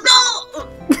 Let's go!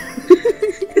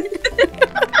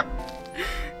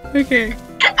 Okay.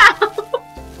 Ow.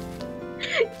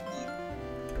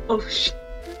 Oh shit.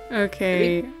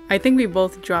 Okay. I think we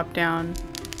both dropped down.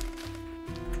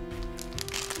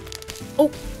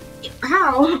 Oh!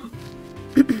 How?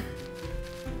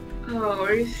 Oh,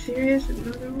 are you serious?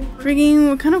 Another one? Frigging,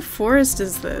 what kind of forest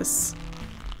is this?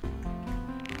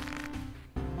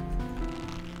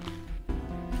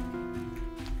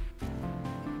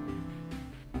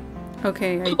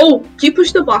 Okay, Oh, can you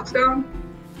push the box down?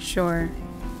 Sure.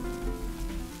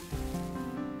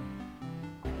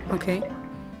 Okay.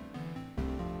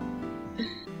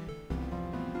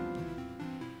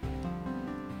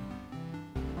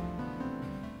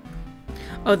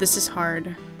 Oh, this is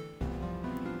hard.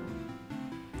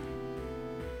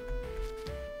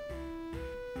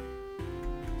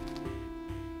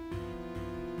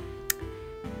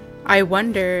 I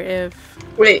wonder if...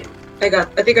 Wait, I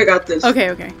think I got this. Okay,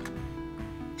 okay.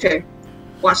 Okay,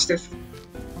 watch this.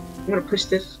 I'm gonna push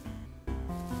this.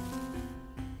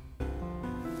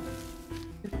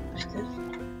 Push this.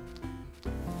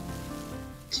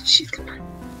 She's coming.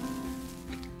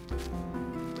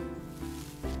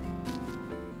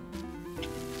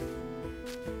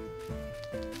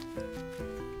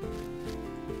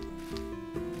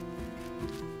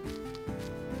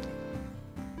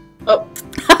 Oh.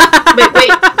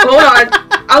 Wait, hold on.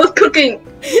 I was cooking.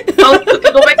 Go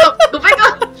back up. Go back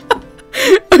up.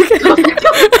 Okay. Go back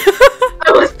up.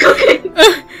 I was cooking.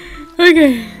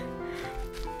 Okay.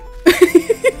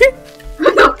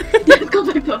 No, yes, go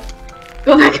back up.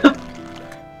 Go back up.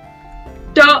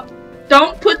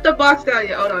 Don't put the box down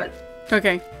yet. Hold on.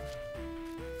 Okay.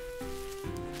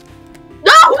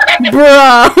 No!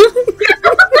 Bruh!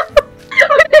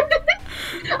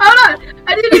 Hold on. I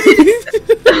didn't even.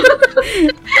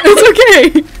 It's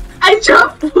okay. I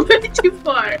jumped way too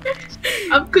far.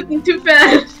 I'm cooking too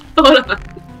fast. Hold on.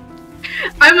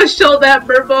 I must show that,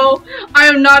 Burbo. I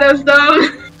am not as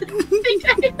dumb.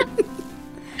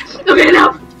 Okay,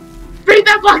 now bring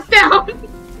that box down.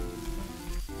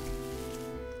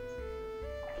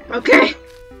 Okay.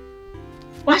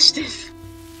 Watch this.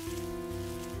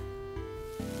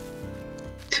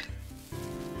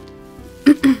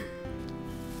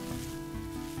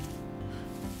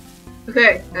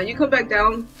 Okay, now you come back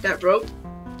down that rope.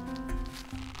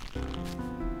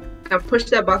 Now push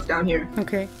that box down here.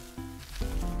 Okay.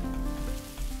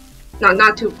 No,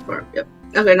 not too far. Yep.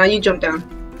 Okay, now you jump down.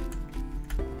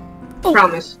 Oh.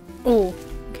 Promise. Oh,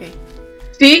 okay.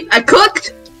 See? I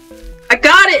cooked! I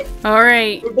got it!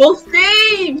 Alright. We're both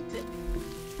saved!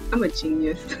 I'm a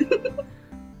genius.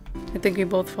 I think we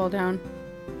both fall down.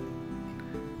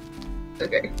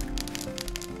 Okay.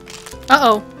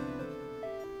 Uh-oh.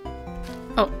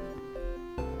 Oh.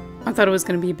 I thought it was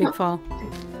gonna be a big fall.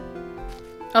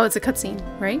 Oh, it's a cutscene,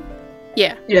 right?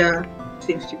 Yeah. Yeah,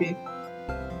 seems to be.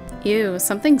 Ew,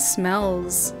 something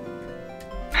smells.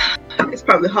 It's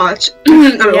probably hot.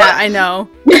 Yeah, I know.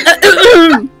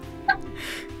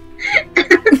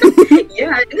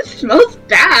 Yeah, it smells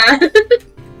bad.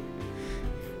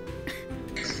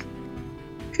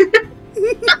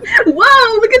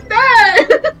 Whoa, look at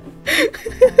that!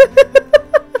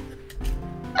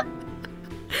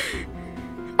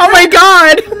 Oh my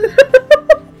god!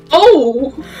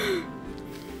 Oh!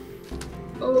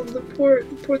 Oh, the poor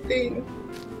thing.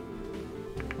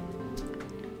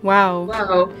 Wow.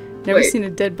 Wow. Never Wait. seen a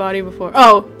dead body before.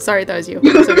 Oh, sorry, that was you.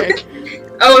 It's okay.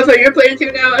 Oh, so you're playing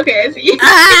too now? Okay, I see.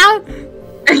 Ah!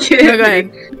 I get No, it. go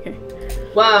ahead. Okay.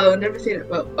 Wow, never seen it.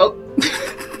 Well, oh.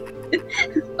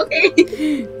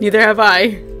 Okay. Neither have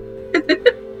I.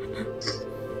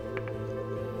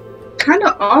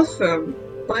 Kinda awesome,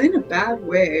 but in a bad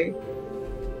way.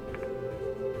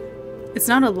 It's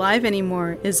not alive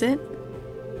anymore, is it?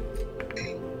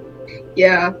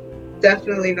 Yeah,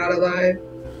 definitely not alive.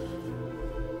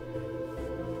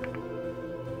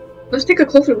 Let's take a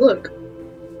closer look.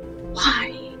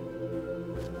 Why?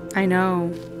 I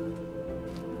know.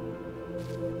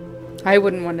 I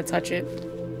wouldn't want to touch it.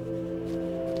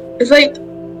 It's like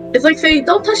saying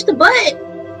don't touch the butt,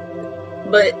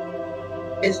 but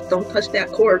it's don't touch that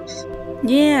corpse.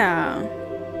 Yeah.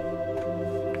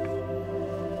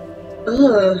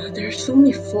 Ugh, there's so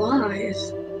many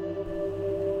flies.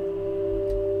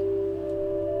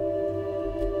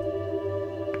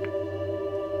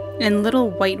 And little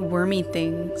white wormy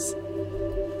things.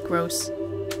 Gross.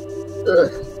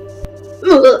 Ugh.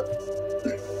 Ugh.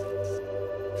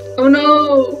 Oh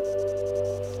no!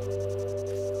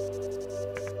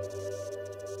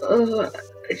 Ugh,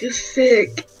 I feel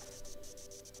sick.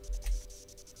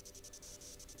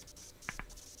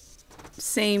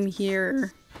 Same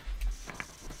here.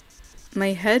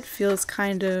 My head feels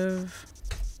kind of...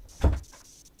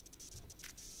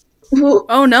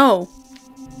 Oh no!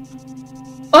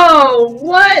 Oh,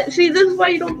 what? See, this is why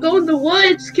you don't go in the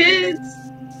woods, kids!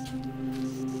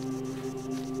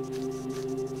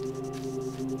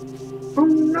 Oh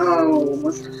no,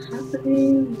 what's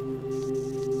happening?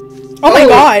 Oh my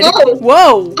god! Oh.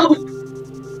 Whoa! Oh!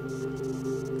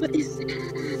 What is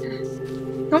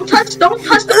that? Don't touch those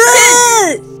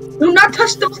kids! Do not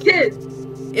touch those kids!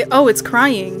 Oh, it's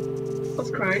crying.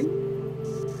 What's crying?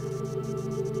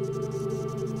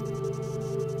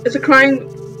 Is it crying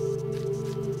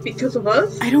because of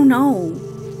us? I don't know.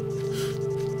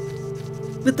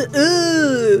 With the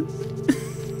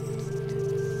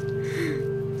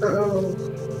Oh.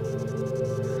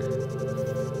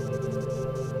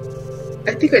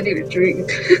 I think I need a drink.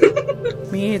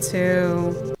 Me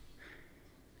too.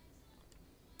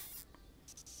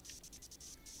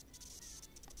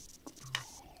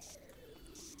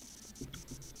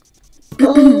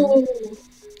 Oh.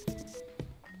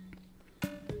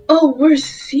 Oh, we're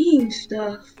seeing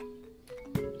stuff.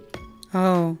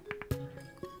 Oh.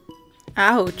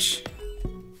 Ouch.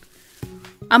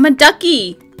 I'm a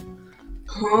ducky.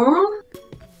 Huh?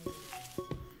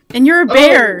 And you're a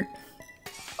bear.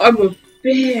 Oh, I'm a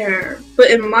bear.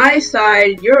 But in my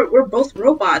side, we're both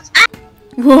robots. Ah!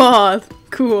 Whoa,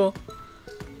 cool.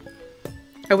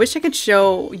 I wish I could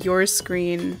show your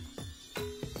screen.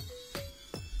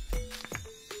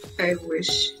 I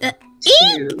wish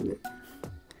too.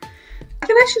 I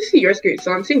can actually see your screen,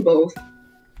 so I'm seeing both.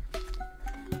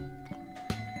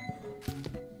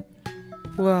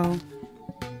 Whoa.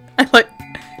 I like...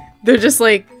 They're just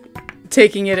like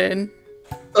taking it in.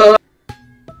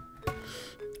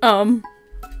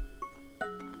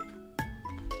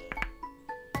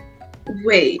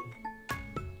 Wait.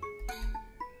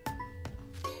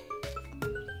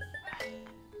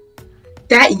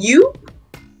 That you?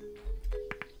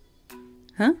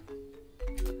 Huh?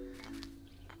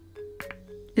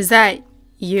 Is that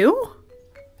you?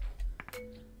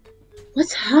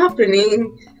 What's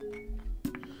happening?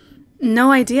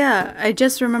 No idea. I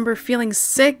just remember feeling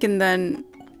sick and then...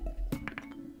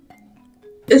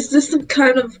 Is this some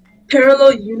kind of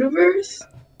parallel universe?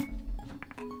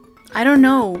 I don't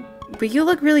know, but you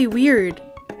look really weird.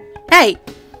 Hey!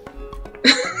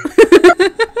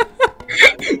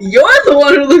 You're the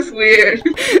one who looks weird.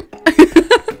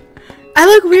 I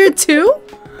look weird too?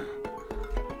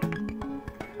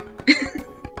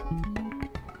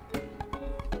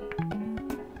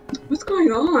 What's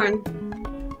going on?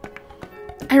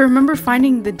 I remember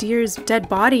finding the deer's dead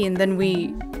body and then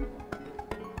we...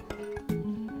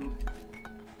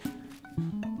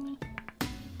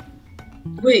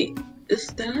 Wait, is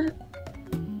that?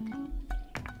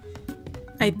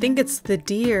 I think it's the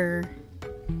deer.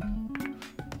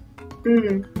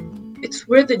 It's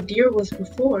where the deer was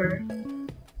before.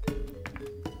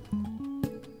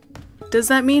 Does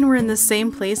that mean we're in the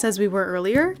same place as we were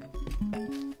earlier?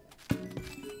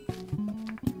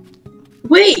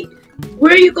 Wait,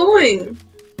 where are you going?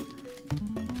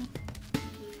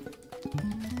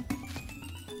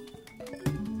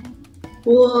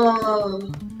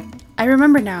 Whoa. I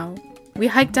remember now. We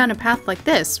hiked down a path like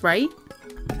this, right?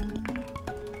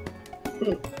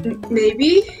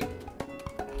 Maybe?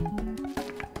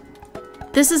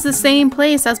 This is the same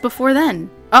place as before then.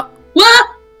 Oh! What?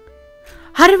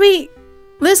 How did we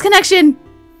lose connection?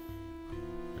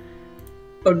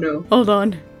 Oh no. Hold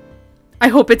on. I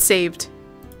hope it's saved.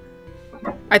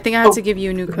 I think I have to give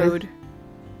you a new code.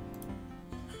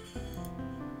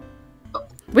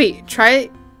 Wait, try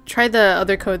the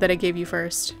other code that I gave you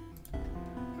first.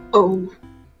 Oh.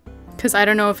 Because I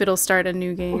don't know if it'll start a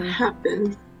new game. What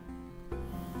happened?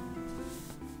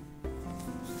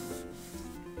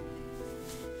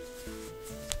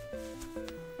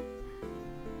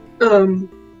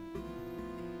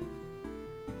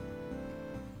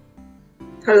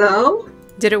 Hello?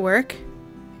 Did it work?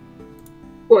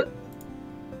 What?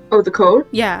 Oh, the code?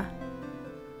 Yeah.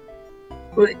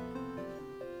 Wait.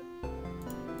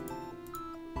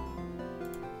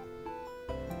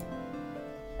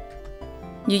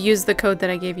 You used the code that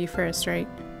I gave you first, right?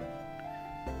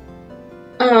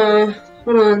 Hold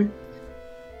on.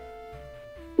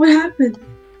 happened?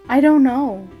 I don't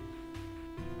know.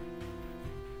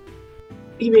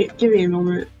 Give me a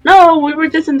moment. No, we were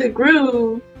just in the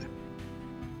groove.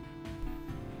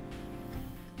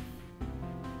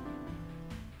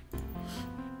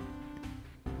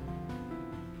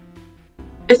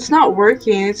 It's not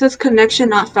working. It says connection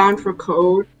not found for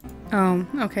code. Oh,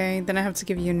 okay. Then I have to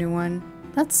give you a new one.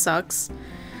 That sucks.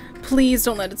 Please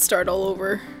don't let it start all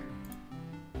over.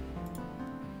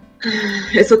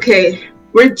 It's okay.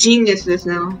 We're geniuses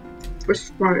now. We're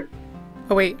smart.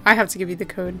 Oh wait, I have to give you the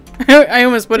code. I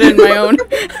almost put it in my own.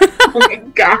 Oh my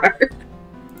god.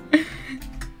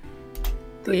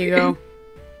 There you go.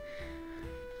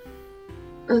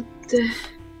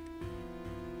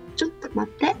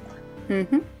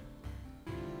 Mm-hmm.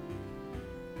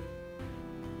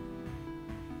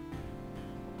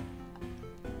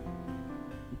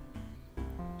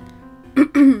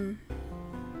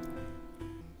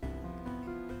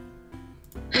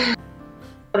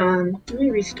 Hold on, let me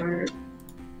restart.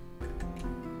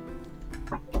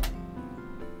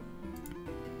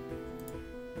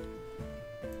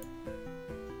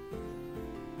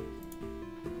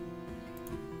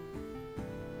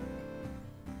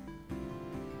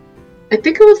 I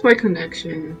think it was my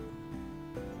connection.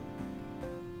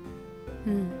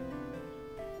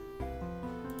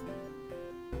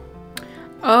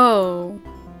 Oh.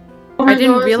 Oh I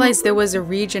didn't God, realize there was a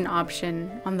region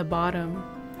option on the bottom.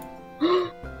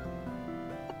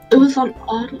 It was on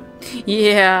auto.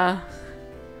 Yeah.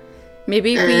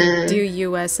 Maybe if we do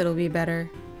US, it'll be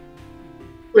better.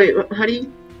 Wait, how do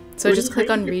you? So just click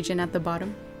on region at the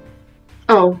bottom.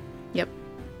 Oh. Yep.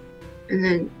 And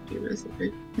then US,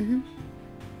 okay. Mm-hmm.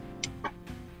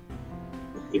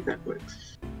 Let's see if that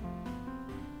works.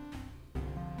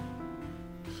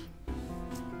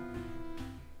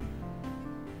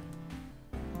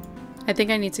 I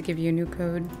think I need to give you a new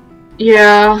code.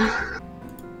 Yeah.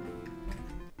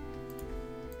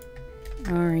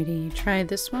 Alrighty, try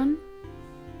this one.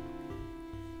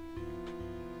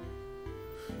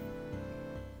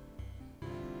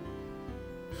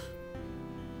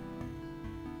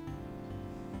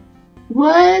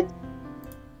 What?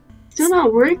 Still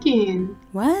not working.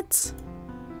 What?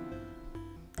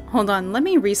 Hold on, let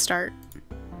me restart.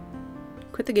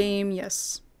 Quit the game,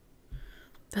 yes.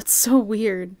 That's so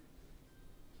weird.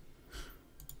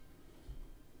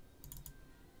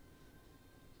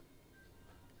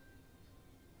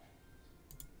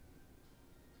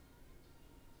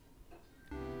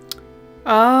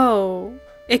 Oh,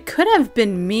 it could have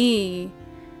been me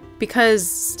because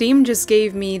Steam just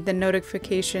gave me the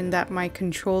notification that my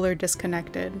controller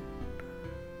disconnected.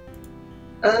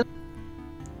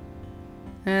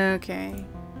 Okay.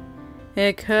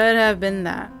 It could have been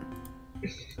that.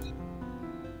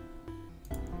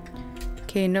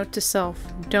 Okay, note to self.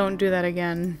 Don't do that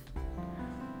again.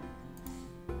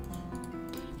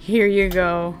 Here you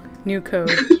go. New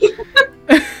code.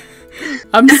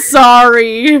 I'm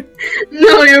sorry.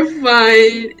 No, you're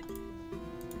fine.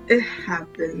 It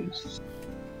happens.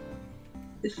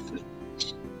 It's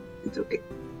okay.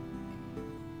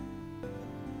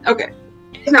 Okay.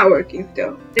 It's not working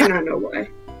still. I don't know why.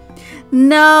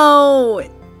 No.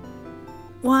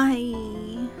 Why?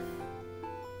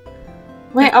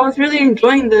 Wait, I was really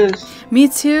enjoying this. Me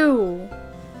too.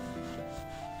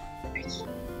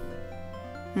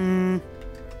 Hmm.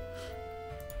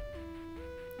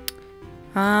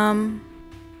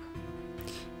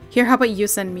 Here, how about you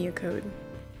send me a code?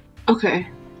 Okay.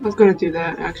 I was gonna do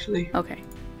that, actually. Okay.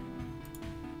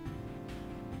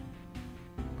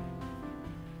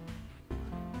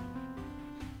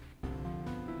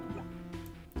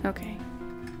 Okay.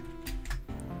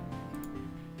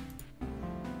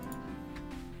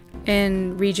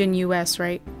 In region US,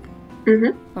 right?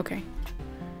 Mm-hmm. Okay.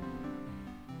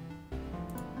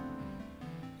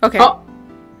 Okay. Oh!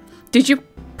 Did you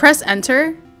press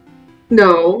enter?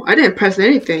 No, I didn't press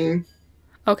anything.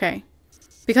 Okay.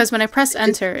 Because when I pressed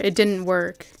enter, it didn't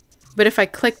work. But if I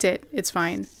clicked it, it's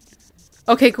fine.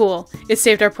 Okay, cool. It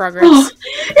saved our progress. Oh,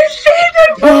 it saved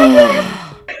our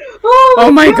progress!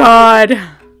 Oh my god!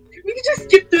 We can just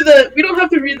skip through the... We don't have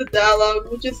to read the dialogue.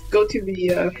 We'll just go to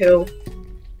the hill.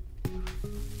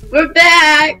 We're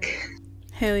back!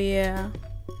 Hell yeah.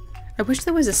 I wish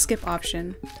there was a skip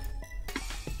option.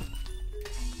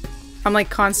 I'm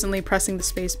like constantly pressing the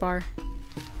space bar.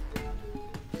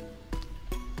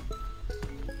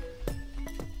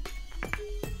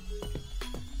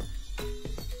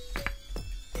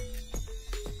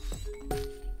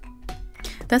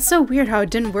 That's so weird how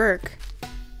it didn't work.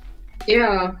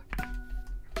 Yeah.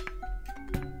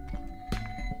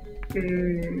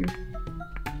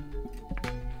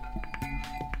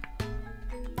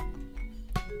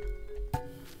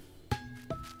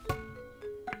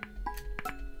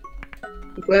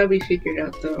 I'm glad we figured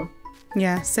out though.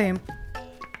 Yeah, same.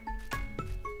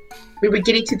 We were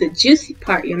getting to the juicy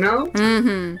part, you know?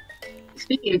 Mm-hmm.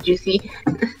 Speaking of juicy,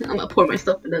 I'm gonna pour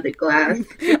myself another glass.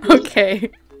 Okay.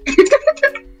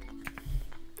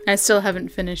 I still haven't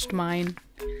finished mine.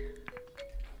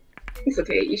 It's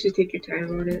okay, you should take your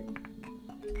time on it.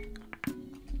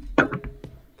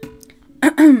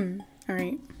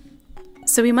 Alright.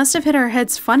 So we must have hit our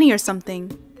heads funny or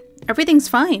something. Everything's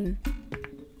fine.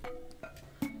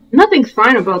 Nothing's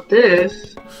fine about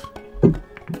this.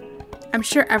 I'm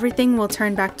sure everything will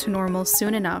turn back to normal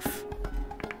soon enough.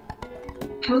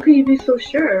 How can you be so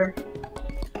sure?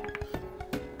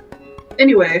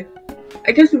 Anyway,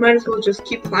 I guess we might as well just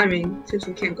keep climbing since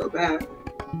we can't go back.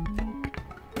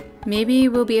 Maybe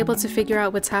we'll be able to figure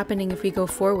out what's happening if we go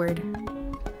forward.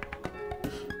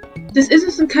 This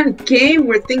isn't some kind of game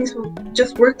where things will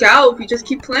just work out if we just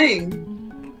keep playing.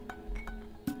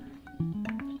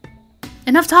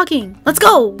 Enough talking! Let's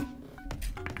go!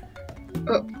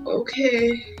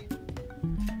 Okay.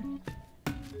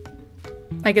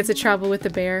 I get to travel with the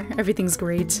bear. Everything's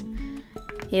great.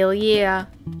 Hell yeah.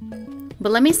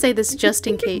 But let me say this just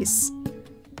in case.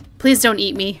 Please don't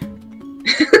eat me.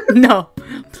 No.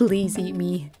 Please eat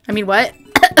me. I mean, what?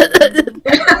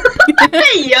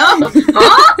 Hey, yo!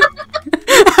 Huh?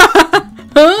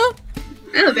 Huh?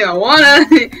 I don't think I wanna.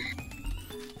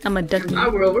 I'm a ducky. In my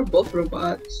world, we're both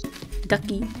robots.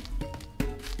 Ducky.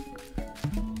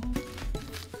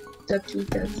 Ducky.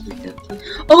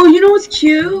 Oh, you know what's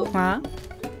cute? What?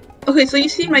 Okay, so you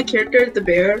see my character, the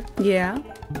bear? Yeah.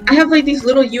 I have like these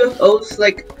little UFOs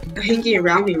like hanging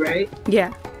around me, right?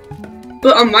 Yeah.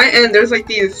 But on my end, there's like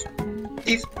these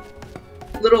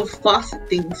little faucet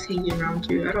things hanging around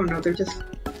you. I don't know, they're just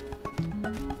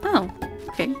Oh.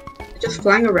 Okay.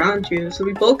 flying around you. So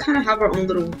we both kind of have our own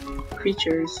little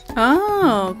creatures.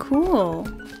 Oh, cool.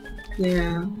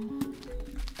 Yeah.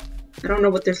 I don't know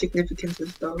what their significance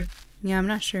is though. Yeah, I'm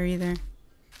not sure either.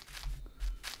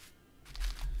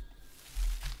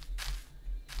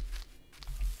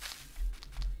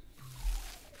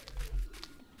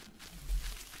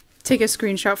 Take a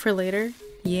screenshot for later?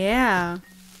 Yeah.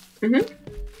 We'll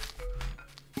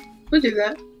do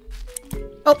that.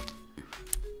 Oh.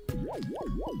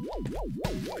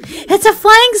 It's a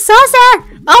flying saucer!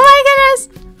 Oh my goodness!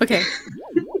 Okay.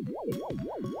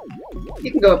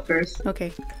 You can go up first.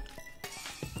 Okay.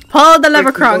 Pull the lever,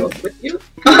 I can go Crunk. up with you.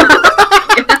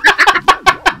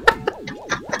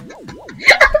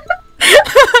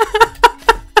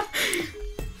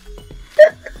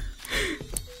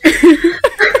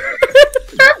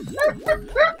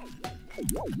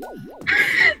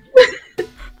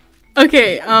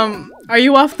 Okay, are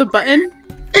you off the button?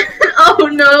 Oh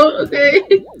no, okay.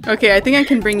 Okay, I think I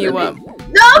can bring you up.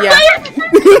 No! Yeah.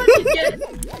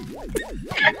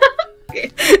 Okay.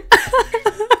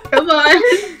 Come on.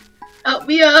 Help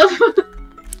me up.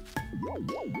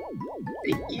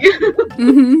 Thank you.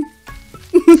 Mm-hmm.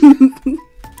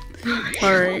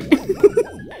 Alright.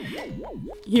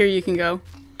 Here, you can go.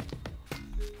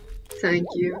 Thank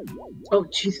you. Oh,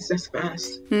 Jesus, that's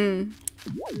fast.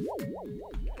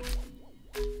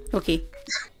 Okay.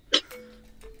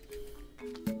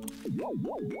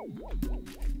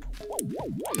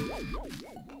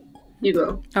 You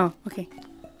go. Oh, okay.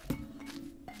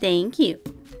 Thank you.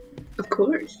 Of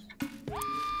course.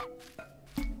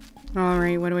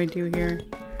 Alright, what do I do here?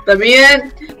 Let me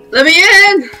in! Let me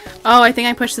in! Oh, I think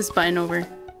I pushed this button over.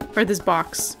 Or this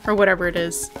box. Or whatever it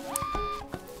is.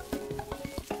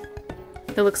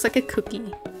 It looks like a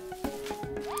cookie.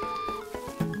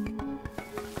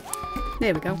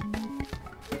 There we go.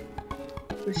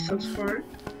 We're so smart.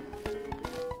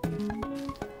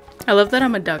 I love that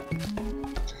I'm a duck.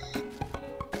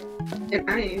 And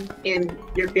I am. And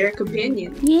your bear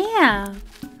companion. Yeah.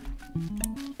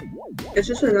 It's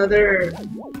just another...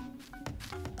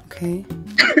 Okay.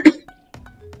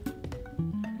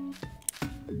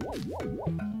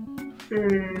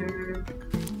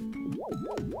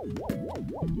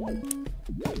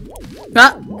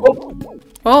 Ah!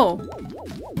 Oh!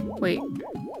 Wait.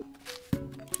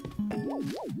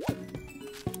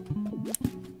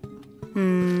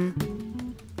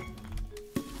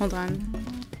 Hold on.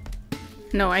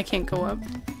 No, I can't go up.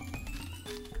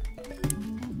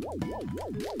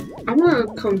 I'm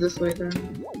gonna come this way then.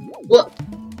 What?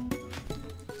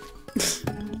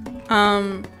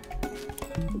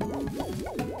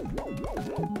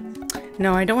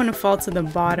 No, I don't want to fall to the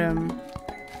bottom.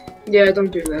 Yeah,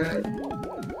 don't do that.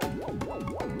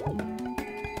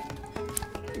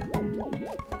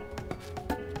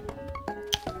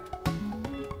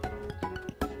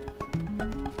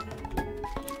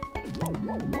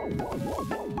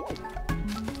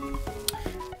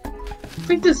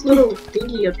 like this little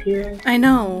thingy up here. I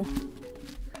know.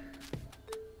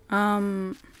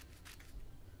 Ugh.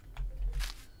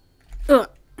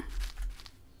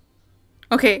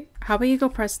 Okay, how about you go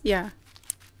press... Yeah.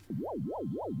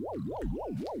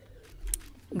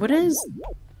 What is...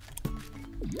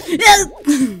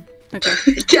 Okay.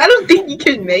 I don't think you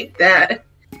can make that.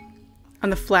 On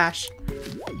the flash.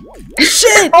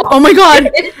 Shit! Oh my god!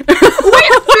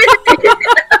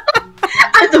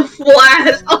 At the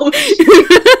flash! Oh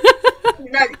shit!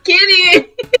 I'm not kidding!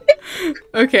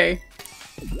 Okay.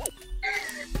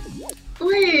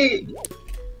 Wait.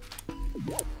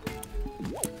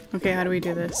 Okay, how do we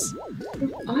do this?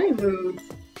 I move.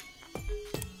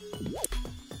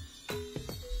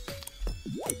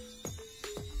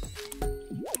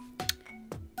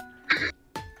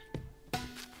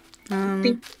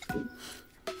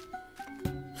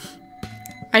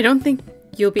 I don't think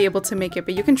you'll be able to make it,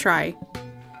 but you can try.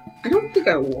 I don't think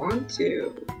I want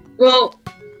to. Well,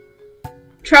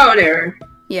 trial and error.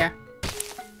 Yeah.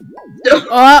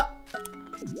 Oh!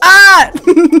 Ah!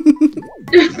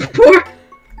 Poor.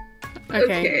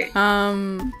 Okay.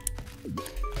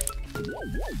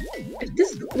 If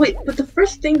this wait, but the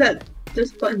first thing that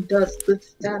this button does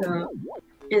lifts that up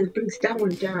and brings that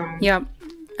one down. Yep.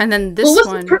 And then this well, what's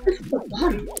one. the purpose of the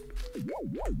bottom?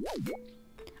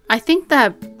 I think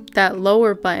that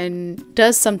lower button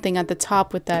does something at the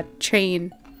top with that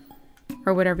chain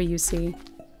or whatever you see.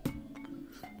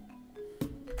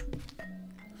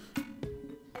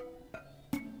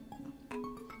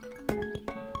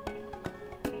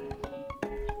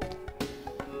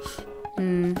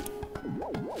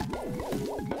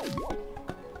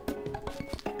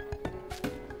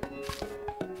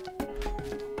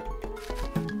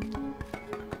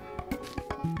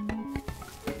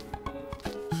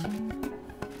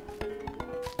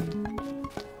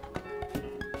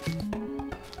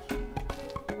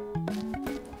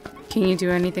 Can you do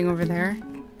anything over there?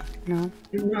 No?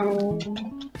 No.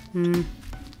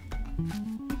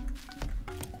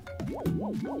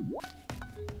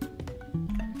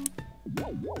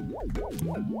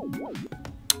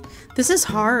 This is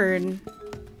hard.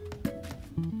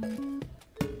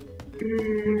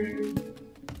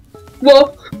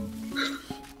 Well.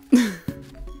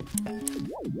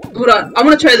 Hold on. I'm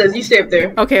gonna try this. You stay up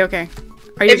there. Okay, okay.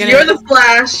 Are you if you're the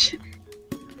Flash,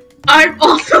 I'm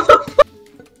also the Flash.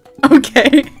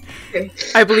 Okay. Okay.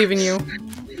 I believe in you.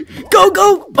 Go,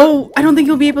 go! Oh, I don't think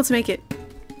you'll be able to make it.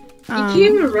 You can't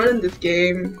even run in this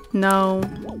game. No.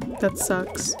 That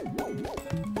sucks.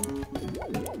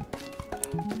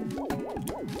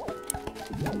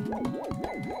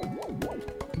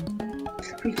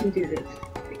 We can do this.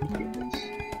 We can do this.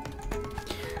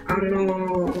 I don't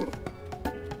know.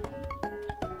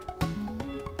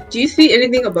 Do you see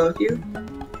anything above you?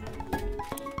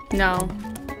 No.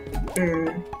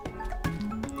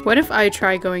 What if I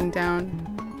try going down?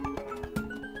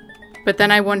 But then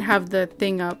I won't have the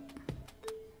thing up.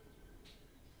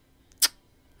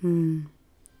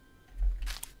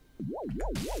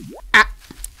 Ah.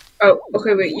 Oh,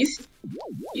 okay, wait, you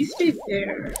stay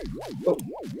there.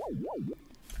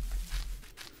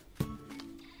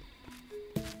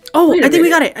 Oh, Wait a I think we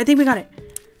minute. got it. I think we got it.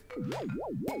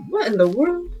 What in the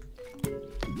world?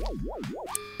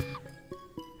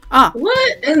 Ah.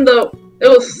 What in the... It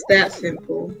was that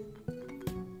simple.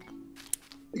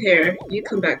 Here, you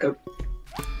come back up.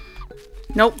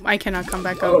 Nope, I cannot come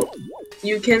back up. Oh,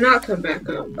 you cannot come back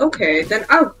up. Okay, then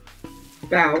I'll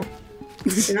bow.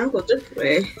 Then I'll go this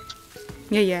way.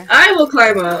 Yeah, yeah. I will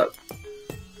climb up.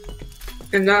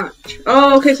 And not...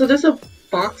 Oh, okay, so there's a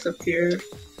box up here.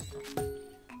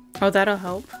 Oh, that'll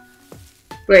help.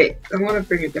 Wait, I want to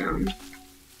bring it down.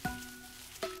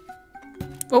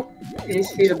 Oh. Can you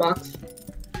see the box?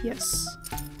 Yes.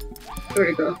 Where'd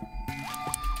it go?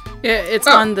 Yeah, it's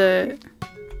on the...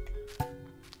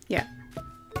 Yeah.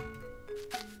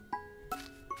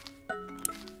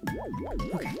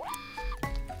 Okay.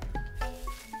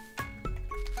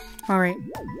 Alright.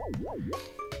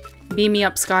 Beam me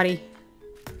up, Scotty.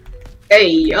 Hey,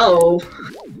 yo!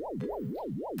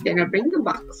 Then I bring the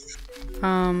box.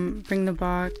 Bring the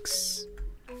box...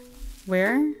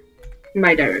 Where?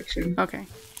 My direction. Okay.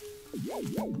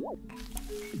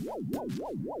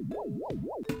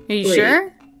 Are you Wait.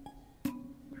 sure?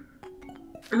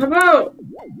 How about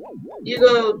you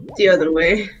go the other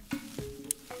way?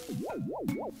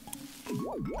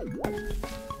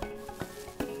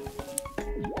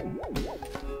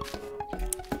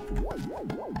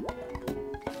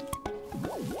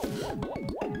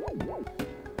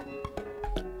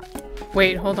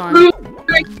 Wait, hold on.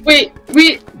 Wait,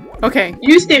 Okay.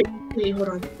 you stay. Wait, hold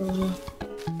on.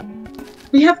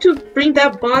 We have to bring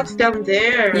that box down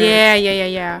there.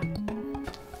 Yeah.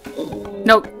 Oh.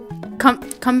 No,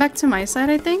 come back to my side,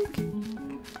 I think.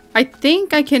 I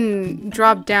think I can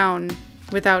drop down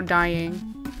without dying.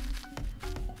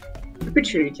 I'm pretty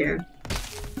sure you can.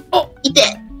 Oh! Eat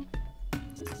it!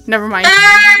 Never mind.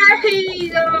 Ah,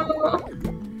 no.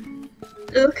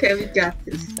 Okay, we got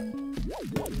this.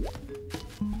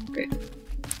 Okay.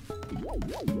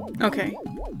 Okay.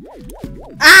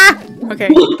 Ah! Okay.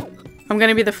 I'm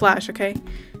gonna be the Flash, okay?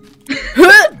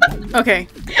 Okay.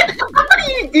 How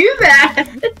do you do that?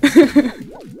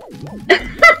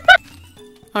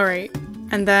 Alright.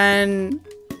 And then...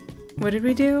 What did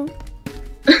we do?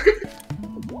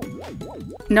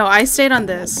 No, I stayed on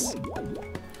this.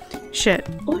 Shit.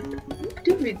 What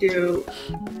did we do?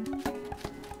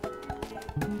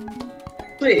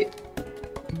 Wait.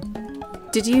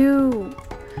 Did you...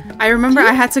 I remember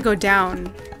I had to go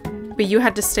down, but you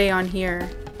had to stay on here.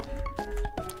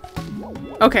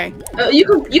 Okay.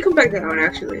 You come back down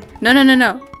actually.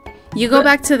 No. You go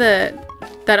back to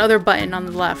that other button on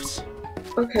the left.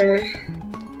 Okay.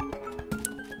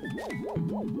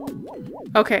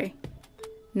 Okay.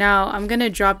 Now I'm gonna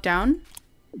drop down.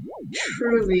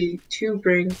 Truly, two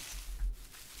brains.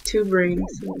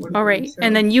 All right,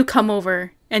 and then you come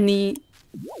over and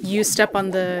you step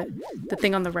on the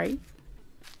thing on the right.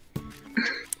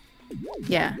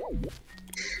 Yeah.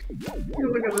 I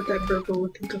wonder what that purple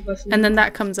would think of us. And then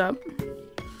that comes up.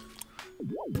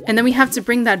 And then we have to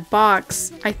bring that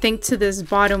box, I think, to this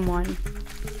bottom one.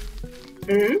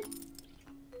 Mm-hmm.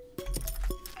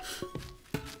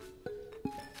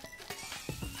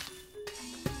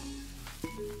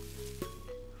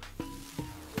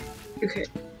 Okay.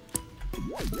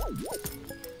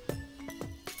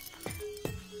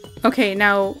 Okay,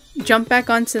 now jump back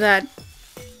onto that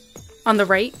on the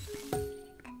right.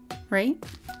 Right?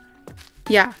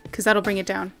 Yeah, because that'll bring it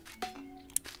down.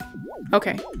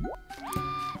 Okay.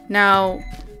 Now...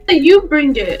 Hey, you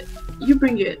bring it.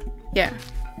 Yeah.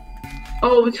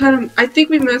 Oh, we kind of... I think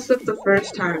we messed up the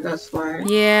first time, that's why.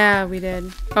 Yeah, we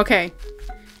did. Okay.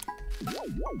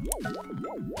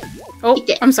 Oh,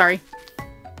 I'm sorry.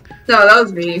 No, that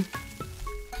was me.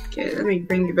 Okay, let me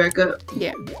bring you back up.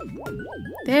 Yeah.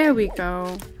 There we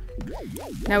go.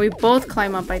 Now we both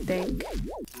climb up, I think.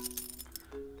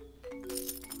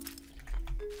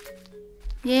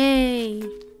 Yay!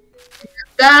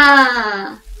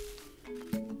 Ah!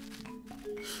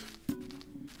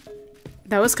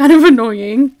 That was kind of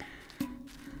annoying.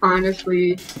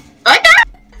 Honestly. Oh,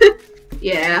 no!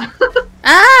 Yeah.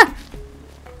 Ah!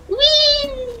 Whee!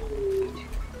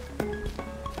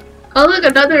 Oh, look,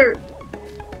 another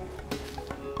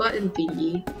button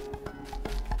thingy.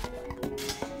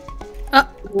 Oh.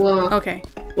 Whoa. Okay.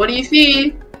 What do you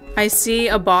see? I see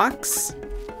a box.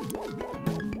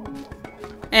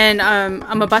 And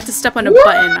I'm about to step on a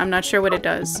button. I'm not sure what it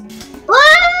does.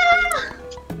 Ah!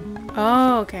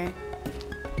 Oh, okay.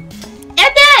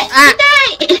 Ah!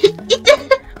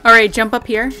 Alright, jump up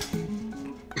here.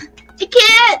 I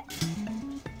can't!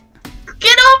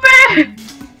 Get over!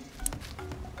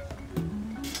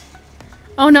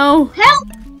 Oh no! Help!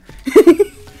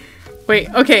 Wait,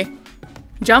 okay.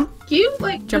 Jump. Can you,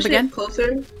 like, Jump push again? it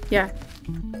closer? Yeah.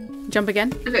 Jump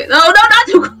again. Okay, no, not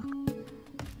too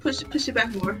push it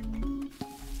back more.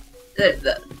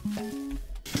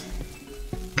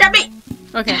 Grab me!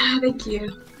 Okay. Thank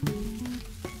you.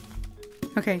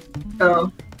 Okay.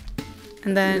 Oh.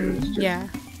 And then, yeah.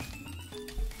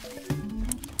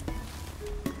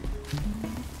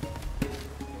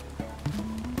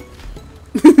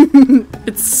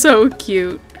 It's so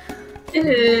cute. It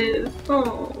is.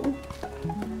 Oh.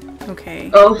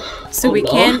 Okay. Oh. So we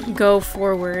can't go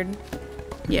forward.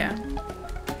 Yeah.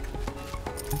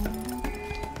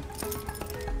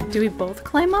 Do we both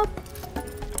climb up?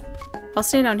 I'll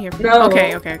stay down here. No. Okay.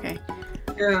 Yeah,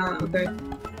 okay.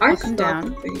 I'll come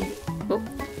down. Oh.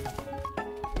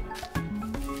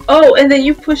 Oh, and then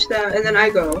you push that, and then I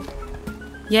go.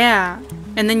 Yeah.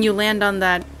 And then you land on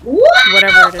that What?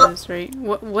 whatever it is, right?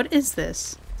 What is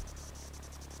this?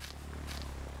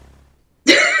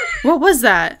 What was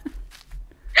that?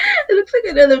 It looks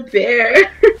like another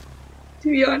bear. To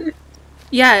be honest.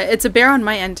 Yeah, it's a bear on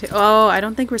my end too. Oh, I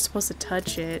don't think we're supposed to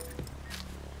touch it.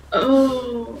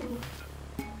 Oh.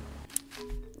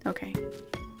 Okay.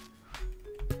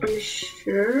 Are you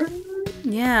sure?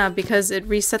 Yeah, because it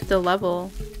reset the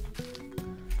level.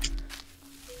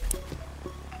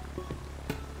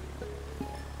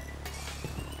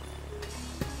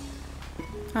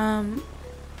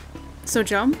 So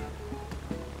jump.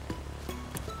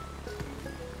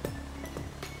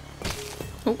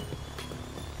 Oh.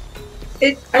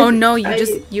 Oh no,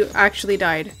 you actually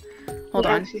died. Hold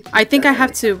on. I think I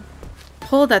have to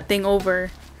pull that thing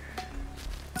over.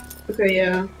 Okay,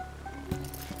 yeah.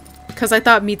 Because I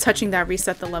thought me touching that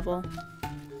reset the level.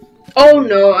 Oh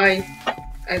no, I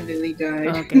literally died.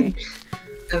 Okay.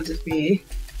 That was just me.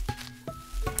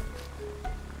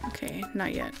 Okay,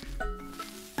 not yet.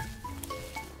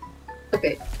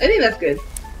 Okay, I think that's good.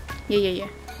 Yeah.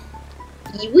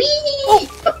 Wee!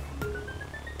 Oh!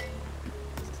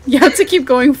 You have to keep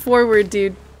going forward,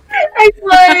 dude. I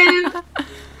won!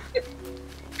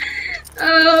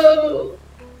 Oh,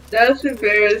 that's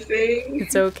embarrassing.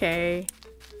 It's okay.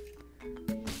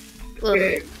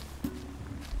 Okay.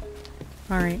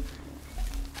 Alright.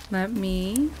 Let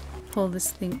me pull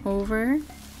this thing over.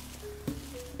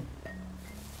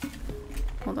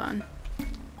 Hold on.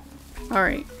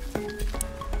 Alright.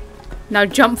 Now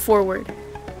jump forward.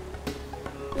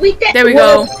 There we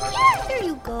go. Yeah, there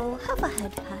you go. Have a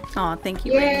head pat. Aw, thank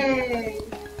you, Ray. Yay!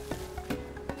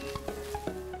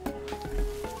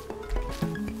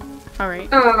 Alright.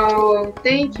 Oh,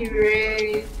 thank you,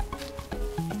 Ray.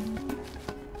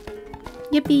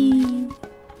 Yippee!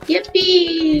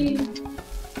 Yippee!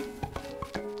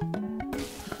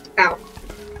 Ow.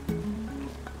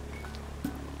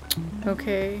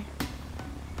 Okay.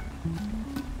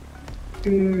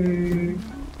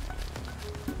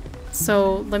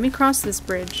 So, let me cross this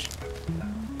bridge.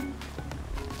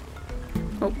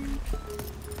 Oh.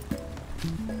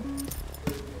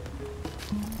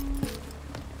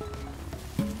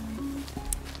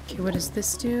 Okay, what does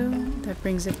this do? That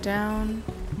brings it down.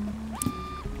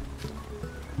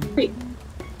 Wait.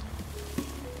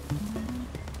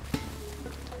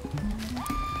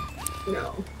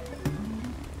 No.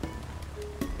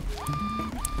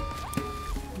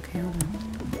 Okay, hold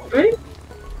on. Right?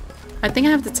 I think I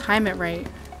have to time it right.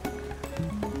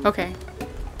 Okay.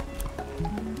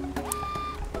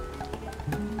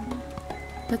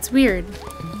 That's weird.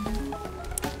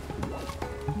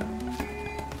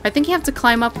 I think you have to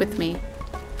climb up with me.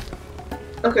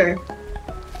 Okay.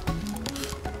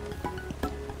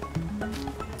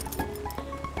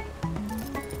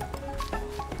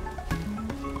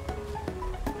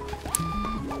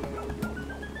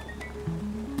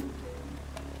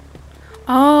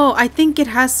 Oh, I think it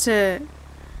has to,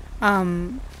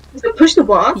 Does it push the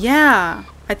box? yeah.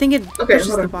 I think it Okay, pushes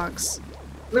hold the on. box.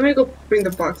 Let me go bring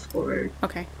the box forward.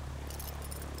 Okay.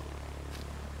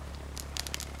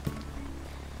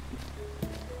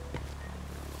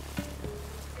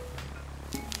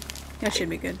 That should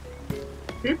be good.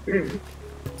 Mm-hmm.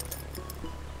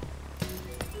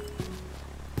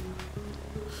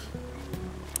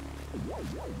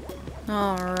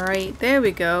 Alright, there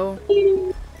we go.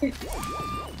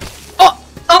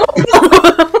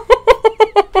 Oh!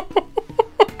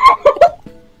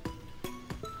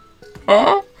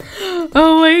 Oh!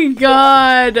 Oh my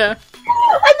god! I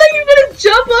thought you were gonna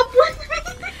jump up with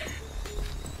me!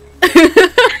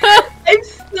 I'm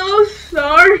so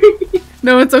sorry!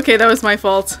 No, it's okay, that was my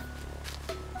fault.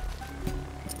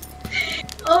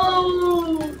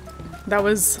 Oh! That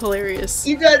was hilarious.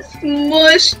 You got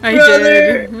smushed, I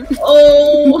brother! did.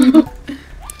 Oh!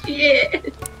 Yeah!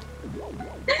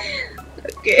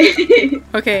 Okay.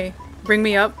 Okay, bring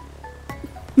me up.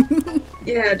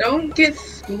 Yeah, don't get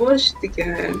smushed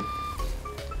again.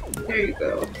 There you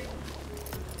go.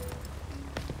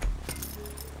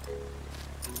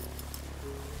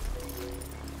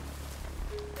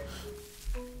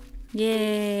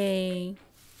 Yay.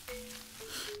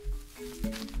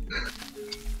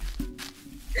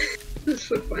 That's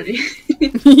so funny.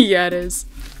 Yeah, it is.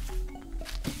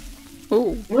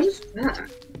 Oh, What is that?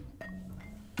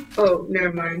 Oh,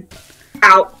 never mind.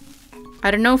 Ow!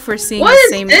 I don't know if we're seeing What the is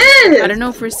same. this? I don't know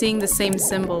if we're seeing the same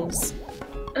symbols.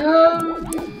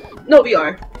 No, we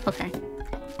are. Okay.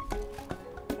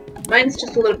 Mine's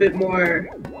just a little bit more,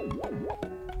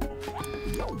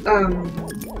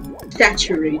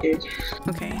 saturated.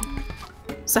 Okay.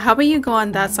 So how about you go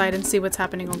on that side and see what's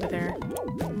happening over there?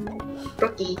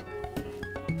 Rocky.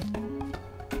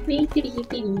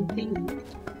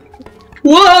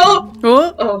 Whoa!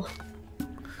 Oh! Oh.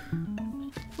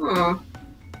 Aw.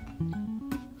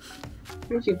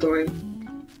 I'll keep going.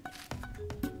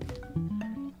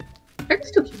 I can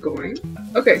still keep going.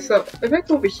 Okay, so if I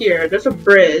go over here, there's a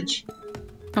bridge.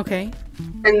 Okay.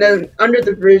 And then under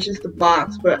the bridge is the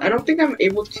box, but I don't think I'm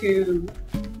able to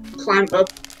climb up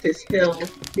this hill.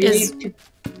 We Is- need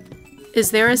to.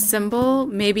 Is there a symbol?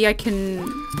 Maybe I can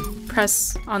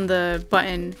press on the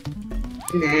button.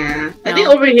 Nah. I No. think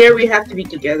over here we have to be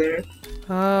together.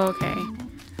 Oh, okay.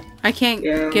 I can't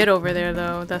Yeah. get over there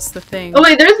though, that's the thing. Oh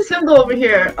wait, there's a symbol over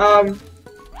here.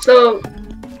 So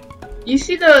Do you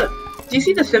see the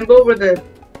symbol where the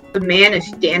man is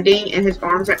standing and his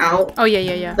arms are out? Oh,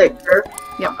 yeah. Like her?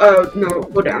 Yep. No,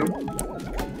 go down.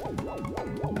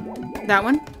 That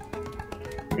one?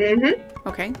 Mm-hmm.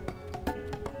 Okay.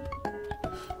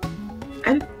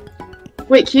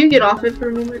 Wait, can you get off it for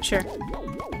a moment? Sure.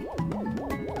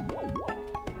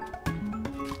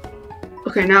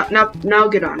 Okay, now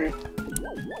get on it.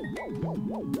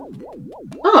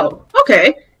 Oh,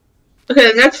 okay.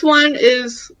 Okay, the next one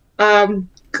is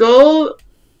go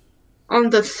on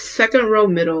the second row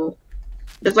middle.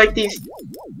 There's like these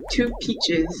 2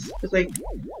 peaches. There's like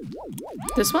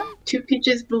This one? 2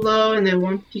 peaches below and then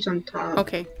 1 peach on top.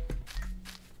 Okay.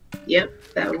 Yep,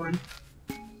 that one.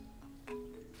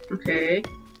 Okay.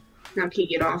 Now can you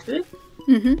get off it?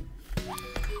 Mm-hmm.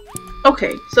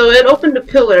 Okay, so it opened a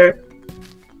pillar.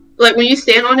 Like when you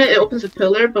stand on it, it opens a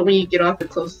pillar, but when you get off, it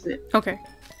closes it. Okay.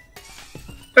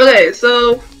 Okay,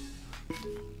 so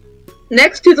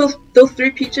next to those 3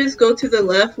 peaches, go to the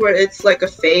left where it's like a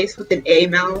face with an A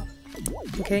mouth.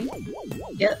 Okay.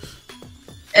 Yep.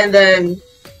 And then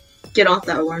get off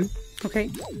that one. Okay.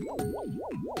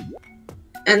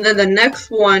 And then the next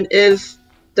one is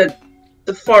the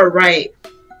far right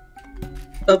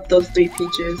of those 3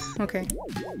 peaches. Okay.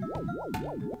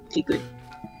 Okay, good.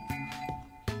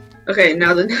 Okay,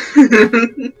 now the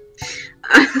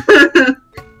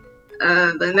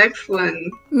the next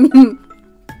one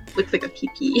looks like a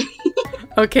pee-pee.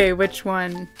 Okay, which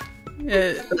one?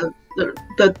 The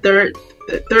third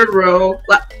row.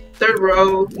 Third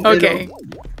row. Okay.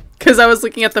 Because I was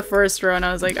looking at the first row and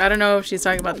I was like, I don't know if she's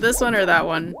talking about this one or that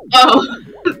one. Oh.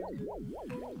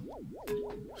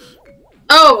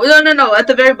 Oh, no, at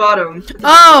the very bottom.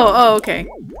 Oh, okay.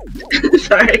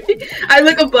 Sorry. I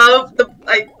look above the,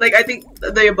 I think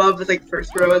the above is like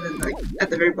first row and then like at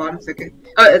the very bottom second.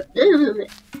 Okay.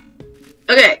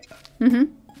 Mm-hmm.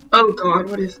 Oh god,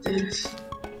 what is this?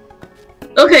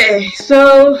 Okay,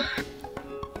 so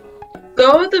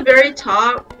go at the very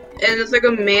top and it's like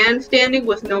a man standing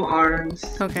with no arms.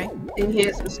 Okay. And he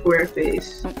has a square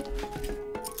face. Oh.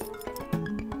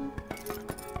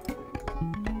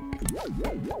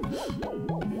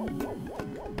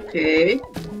 Okay.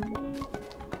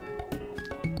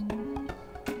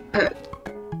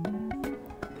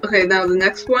 Okay, now the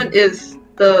next one is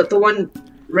the one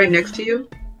right next to you.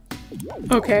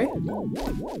 Okay.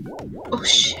 Oh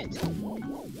shit.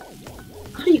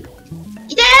 How do you...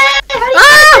 Yeah! How do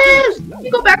you do this?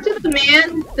 You go back to the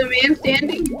man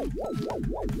standing.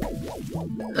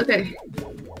 Okay.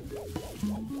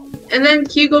 And then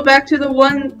can you go back to the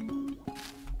one...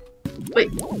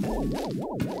 Wait.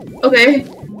 Okay.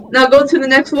 Now go to the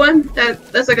next one.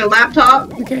 That's like a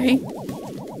laptop. Okay.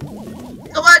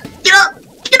 Come on, get up!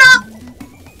 Get up!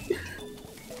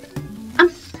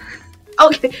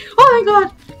 Okay. Oh my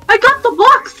god! I got the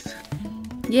box!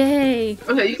 Yay!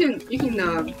 Okay, you can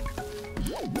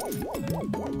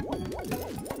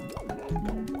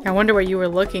I wonder what you were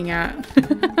looking at.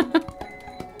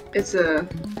 it's a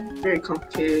very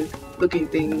complicated looking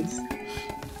things.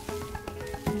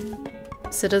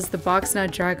 So does the box now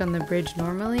drag on the bridge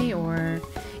normally, or?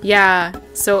 Yeah,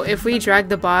 so if we drag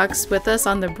the box with us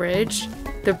on the bridge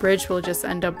will just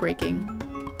end up breaking.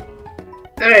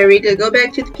 Alright, Rika, go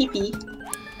back to the pee-pee.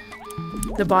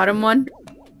 The bottom one?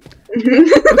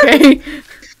 Okay.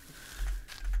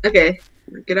 Okay,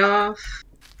 get off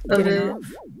of Get it it.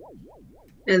 off.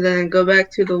 And then go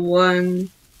back to the one...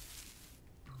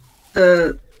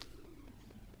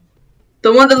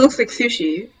 The one that looks like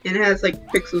sushi, and it has like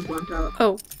pixels on top.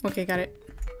 Oh, okay, got it.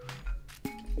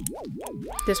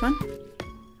 This one?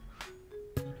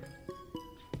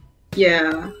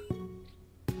 Yeah.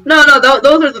 No,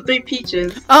 those are the 3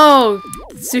 peaches. Oh,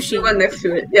 The sushi. one next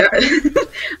to it, yeah.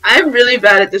 I'm really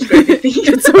bad at describing things.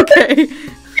 It's okay.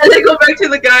 And then go back to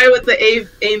the guy with the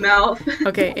A mouth.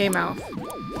 Okay, A mouth.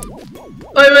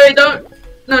 Wait, don't.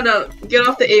 No, get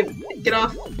off the A. Get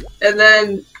off, and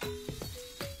then.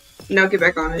 Now get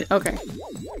back on it. Okay.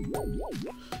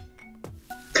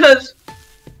 Cause.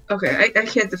 Okay, I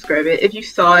can't describe it. If you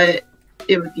saw it,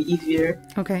 it would be easier.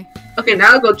 Okay. Okay,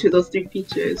 now go to those 3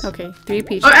 peaches. Okay, 3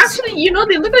 peaches. Oh, actually, you know,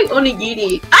 they look like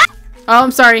onigiri. Ah! Oh,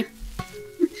 I'm sorry.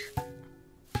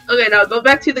 Okay, now go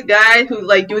back to the guy who's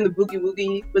like doing the boogie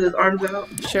woogie with his arms out.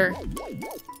 Sure.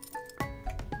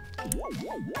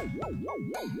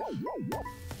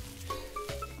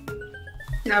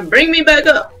 Now bring me back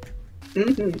up.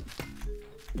 Mm-hmm.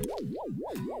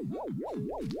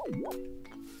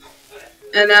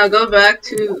 And now go back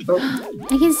to. Oh.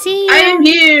 I can see you. I am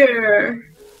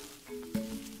here.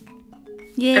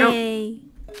 Yay. I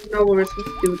don't know what we're supposed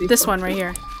to do with these. This one right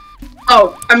here.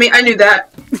 Oh, I mean, I knew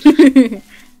that.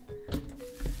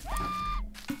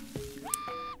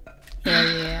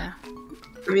 Hell yeah.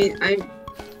 I mean,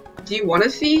 do you want to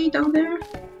see down there?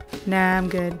 Nah, I'm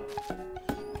good.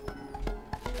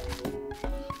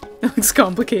 It looks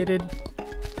complicated.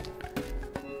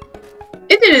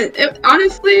 It didn't.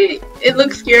 Honestly, it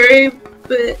looks scary,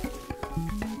 but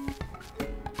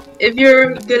if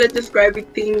you're good at describing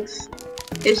things,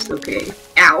 it's okay.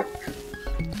 Ow.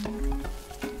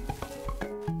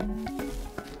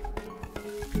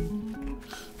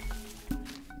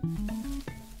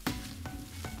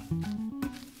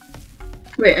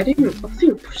 Wait, I didn't even. I think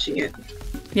you're pushing it.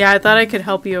 Yeah, I thought I could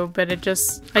help you, but I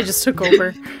just took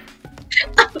over.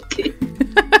 Okay.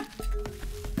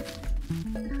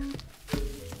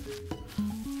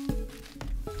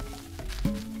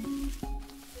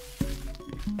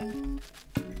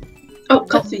 Oh,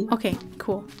 coffee. Okay,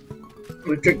 cool. I'm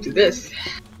gonna drink to this.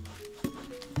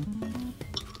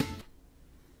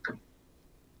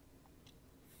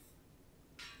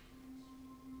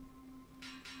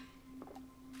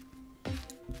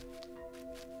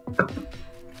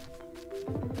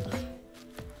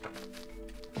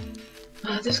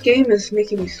 This game is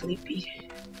making me sleepy.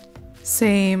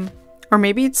 Same. Or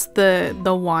maybe it's the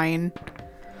wine.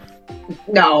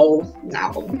 No.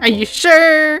 Are you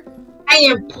sure? I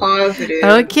am positive.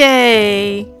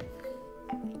 Okay.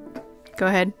 Go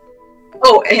ahead.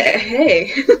 Oh,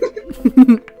 hey.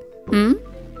 Hmm?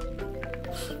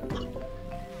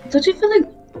 Don't you feel like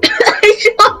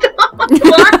shut up?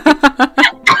 What?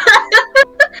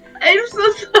 I'm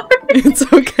so sorry. It's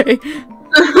okay.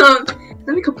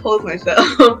 Let me compose myself.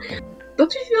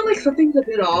 Don't you feel like something's a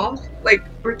bit off? Like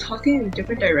we're talking in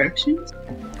different directions?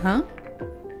 Huh?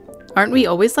 Aren't we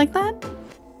always like that?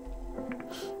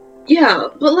 Yeah,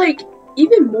 but like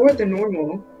even more than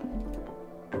normal.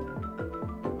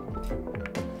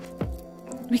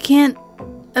 We can't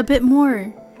a bit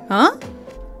more. Huh?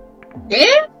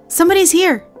 Yeah? Somebody's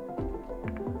here.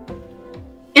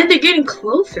 And they're getting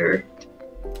closer.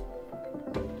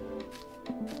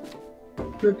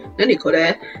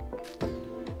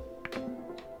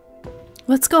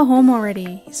 Let's go home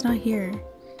already. He's not here.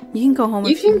 You can go home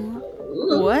if you want.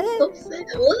 What?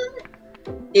 What?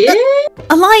 Yeah?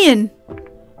 A lion!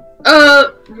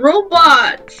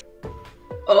 Robot.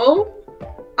 Oh?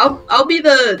 I'll be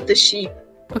the sheep.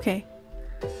 Okay.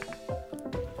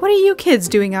 What are you kids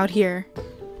doing out here?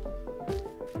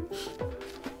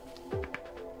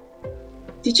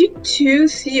 Did you two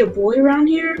see a boy around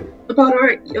here? About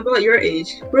your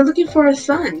age. We're looking for a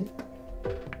son.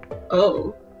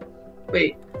 Oh.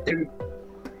 Wait, there.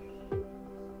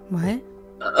 What?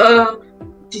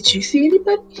 Did you see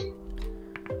anybody?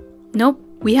 Nope,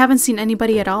 we haven't seen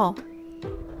anybody at all.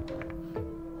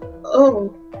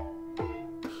 Oh.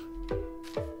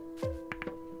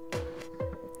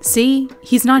 See?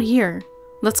 He's not here.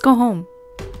 Let's go home.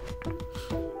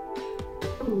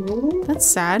 Oh. That's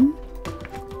sad.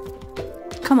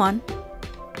 Come on.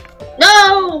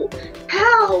 No!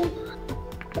 How?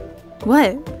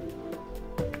 What?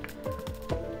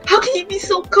 How can you be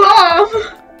so calm?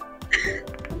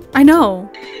 I know.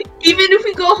 Even if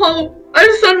we go home,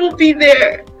 our son will be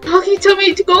there. How can you tell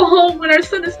me to go home when our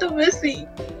son is still missing?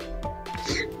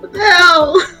 What the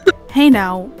hell? Hey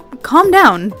now, calm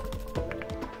down.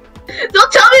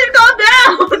 Don't tell me to calm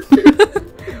down!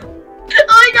 Oh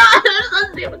my god, our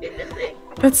son's still missing.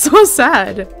 That's so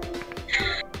sad.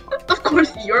 Of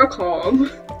course you're calm.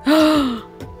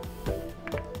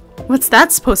 What's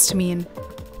that supposed to mean?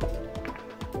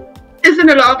 Isn't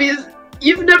it obvious?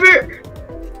 You've never...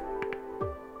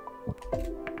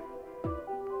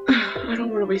 I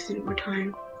don't want to waste any more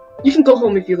time. You can go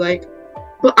home if you like,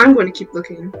 but I'm going to keep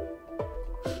looking.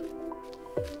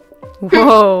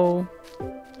 Whoa.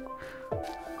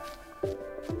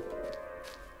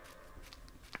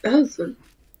 That was a...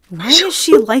 Why is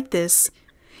she like this?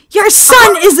 Your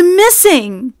son is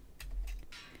missing!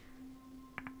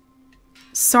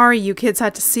 Sorry you kids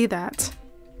had to see that.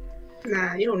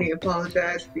 Nah, you don't need to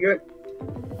apologize.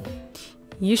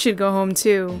 You should go home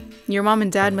too. Your mom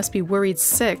and dad must be worried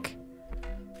sick.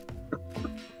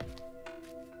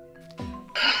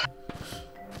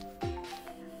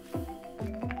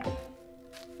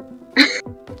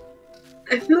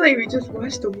 I feel like we just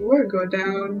watched the war go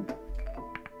down.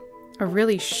 A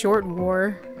really short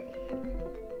war.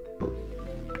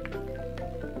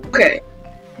 Okay,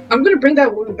 I'm gonna bring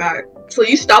that woman back. So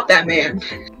you stop that man.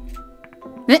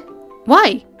 Eh?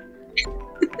 Why?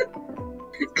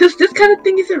 Cause this kind of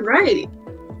thing isn't right.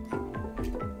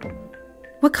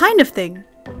 What kind of thing?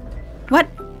 What?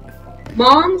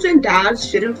 Moms and dads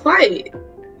shouldn't fight.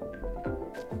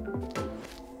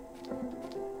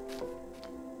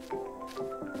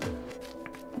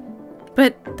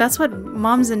 But that's what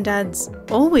moms and dads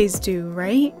always do,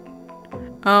 right?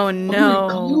 Oh no.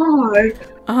 Oh my god.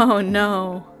 Oh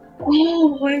no.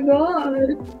 Oh my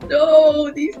god. No,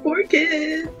 these poor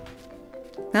kids.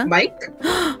 Huh? Mike?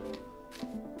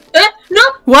 No!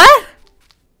 What?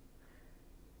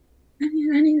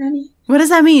 Nani. What does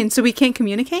that mean? So we can't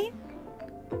communicate?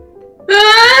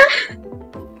 Ah!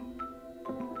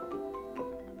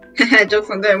 Jokes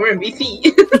on them, we're in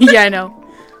BC. Yeah, I know.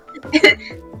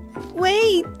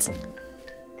 Wait.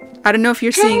 I don't know if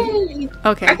you're seeing... Hey!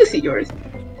 Okay. I can see yours.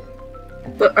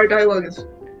 But our dialogue is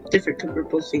different because we're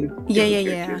both seeing different Yeah.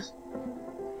 characters.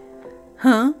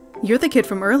 Huh? You're the kid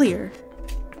from earlier.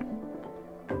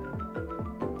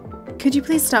 Could you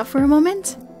please stop for a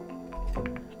moment?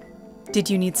 Did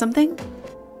you need something?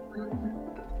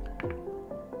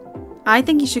 I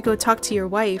think you should go talk to your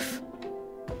wife.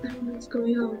 I don't know what's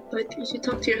going on, but you should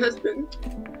talk to your husband.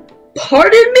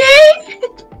 Pardon me?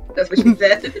 That's what she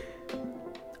said.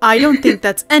 I don't think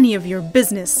that's any of your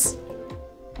business.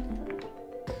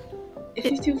 If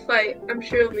you two fight, I'm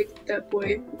sure it'll make that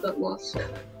boy who got lost.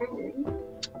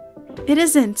 It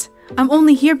isn't. I'm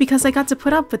only here because I got to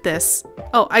put up with this.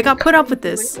 Oh, I got put up with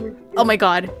this. Oh my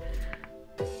god.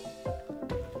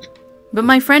 But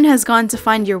my friend has gone to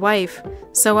find your wife,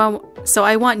 so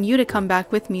I want you to come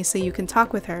back with me so you can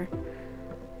talk with her.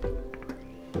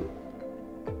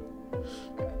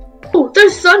 Oh, their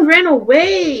son ran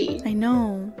away! I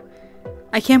know.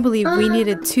 I can't believe we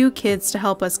needed 2 kids to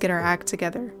help us get our act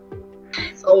together.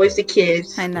 It's always the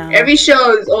kids. I know. Every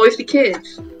show is always the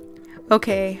kids.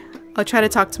 Okay, I'll try to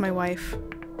talk to my wife.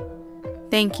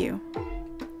 Thank you.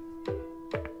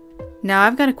 Now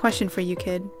I've got a question for you,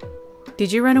 kid.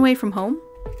 Did you run away from home?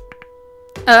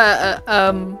 I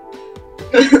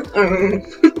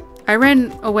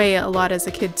ran away a lot as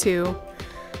a kid too.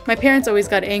 My parents always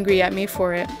got angry at me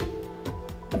for it.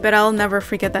 But I'll never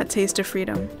forget that taste of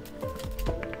freedom.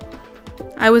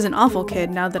 I was an awful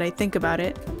kid now that I think about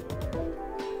it.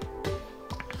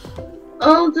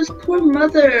 Oh, this poor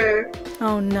mother.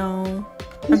 Oh no.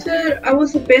 She said I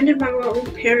was abandoned by my own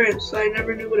parents, so I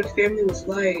never knew what a family was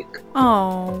like.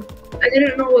 Oh. I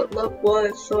didn't know what love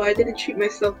was, so I didn't treat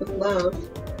myself with love.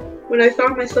 When I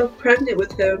found myself pregnant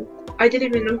with him, I didn't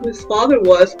even know who his father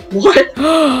was. What?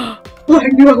 Oh, I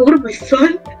knew I wanted my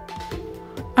son?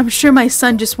 I'm sure my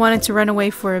son just wanted to run away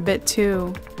for a bit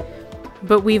too.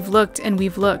 But we've looked and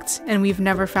we've looked and we've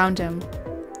never found him.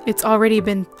 It's already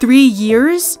been 3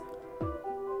 years?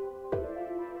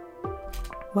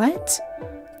 What?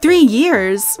 3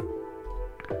 years?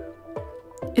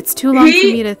 It's too long for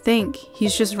me to think.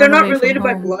 He's just run away from home. They're not related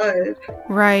by blood.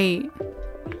 Right.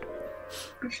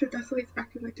 I'm sure that's why he's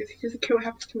acting like this. He doesn't care what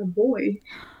happens to my boy.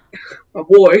 My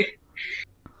boy.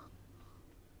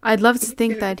 I'd love to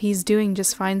think that he's doing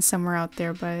just fine somewhere out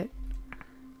there, but...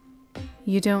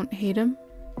 You don't hate him?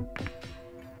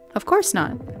 Of course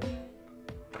not.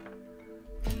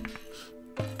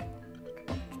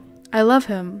 I love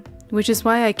him, which is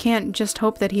why I can't just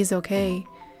hope that he's okay.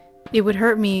 It would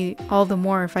hurt me all the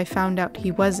more if I found out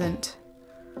he wasn't.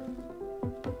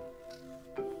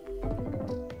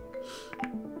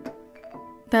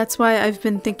 That's why I've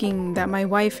been thinking that my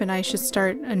wife and I should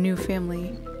start a new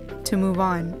family, to move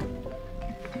on.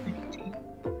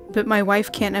 But my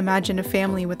wife can't imagine a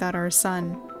family without our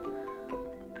son.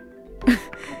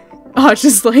 Oh,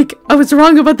 just like, I was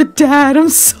wrong about the dad, I'm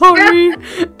sorry!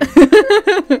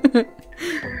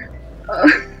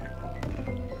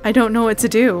 I don't know what to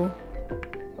do.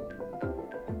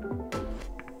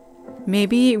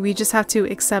 Maybe we just have to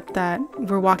accept that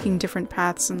we're walking different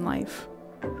paths in life.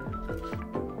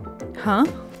 Huh?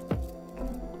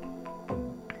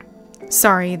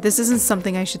 Sorry, this isn't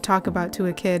something I should talk about to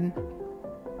a kid.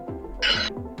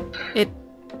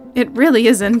 It really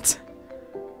isn't.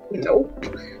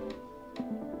 Nope.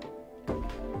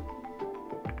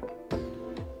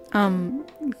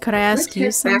 Could I ask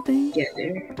you something?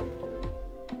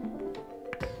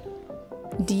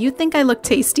 Do you think I look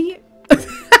tasty? What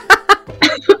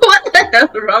the hell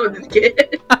is wrong with this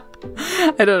kid?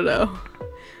 I don't know.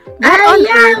 What on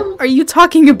earth are you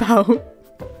talking about?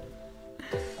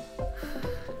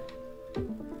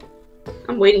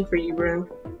 I'm waiting for you, bro.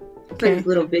 It's Okay. like this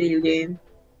little video game.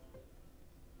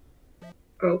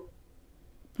 Oh.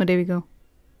 Oh, there we go.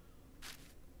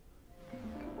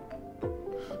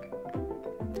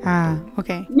 Ah,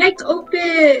 okay. Neck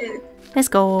open! Let's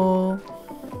go.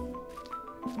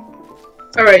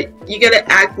 Alright, you gotta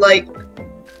act like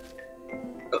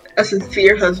a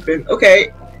sincere husband.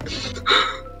 Okay.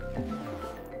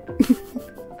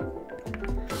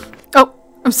 Oh,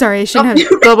 I'm sorry. I shouldn't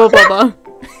have. Blah blah blah blah.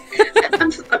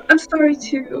 I'm sorry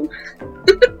too.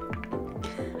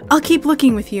 I'll keep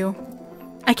looking with you.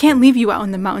 I can't leave you out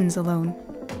in the mountains alone.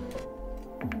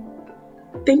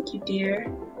 Thank you, dear.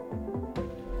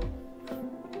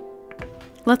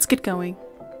 Let's get going.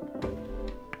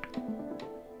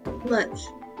 Let's.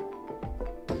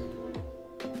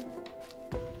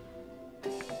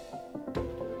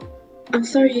 I'm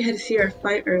sorry you had to see our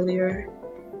fight earlier.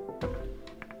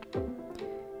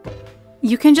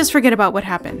 You can just forget about what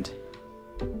happened.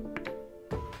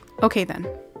 Okay then.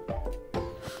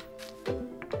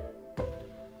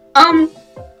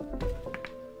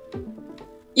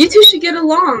 You two should get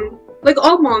along, like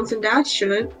all moms and dads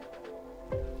should.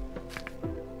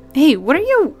 Hey, what are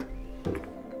you?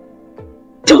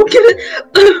 Don't get it.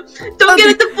 Don't get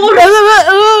it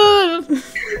divorced.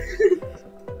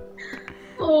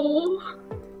 Oh.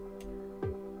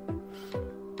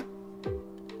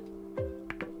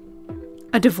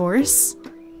 A divorce?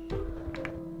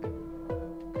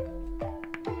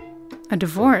 A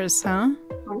divorce, huh?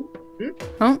 Oh.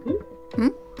 Oh? Hmm?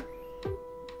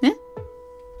 Eh?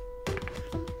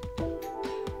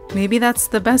 Maybe that's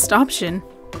the best option.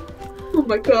 Oh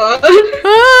my god.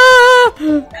 Ah!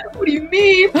 What do you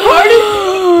mean? Pardon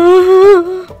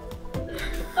me?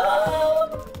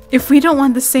 If we don't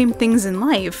want the same things in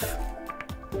life,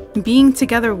 being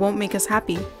together won't make us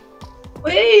happy.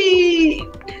 Wait.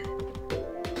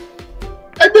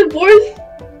 A divorce?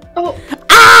 Oh.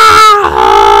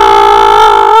 Ah!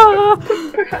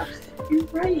 Perhaps you're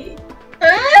right.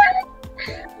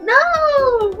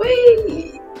 No,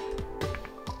 wait.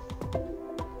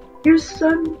 Your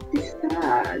son would be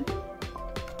sad.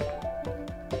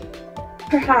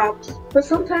 Perhaps, but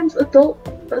sometimes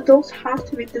adults have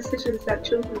to make decisions that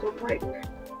children don't like.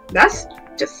 That's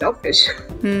just selfish.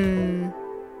 Hmm.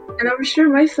 And I'm sure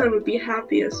my son would be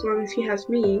happy as long as he has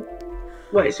me.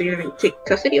 What, so you're gonna take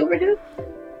custody over him?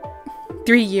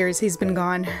 3 years he's been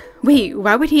gone. Wait,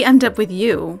 why would he end up with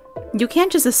you? You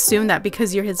can't just assume that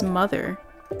because you're his mother.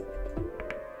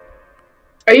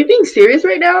 Are you being serious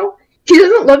right now? He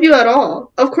doesn't love you at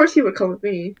all. Of course he would come with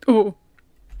me. Oh.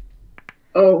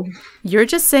 Oh. You're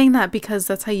just saying that because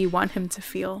that's how you want him to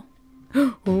feel.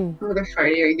 Oh. Oh, they're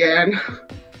fighting again.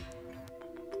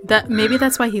 Maybe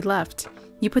that's why he left.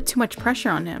 You put too much pressure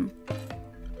on him.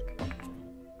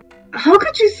 How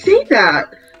could you say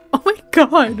that? Oh my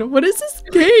god, what is this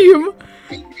game?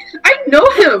 I know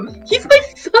him! He's my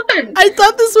son! I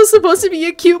thought this was supposed to be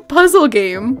a cute puzzle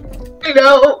game. I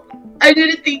know! I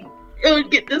didn't think it would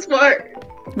get this far.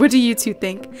 What do you two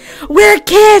think? We're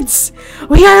kids!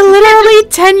 We are literally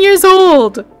 10 years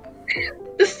old!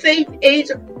 The same age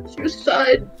as your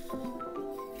son.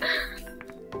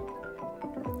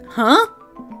 Huh?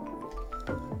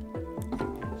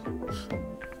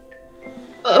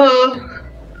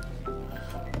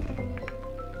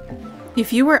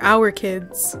 If you were our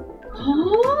kids,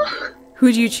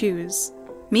 who'd you choose?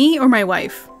 Me or my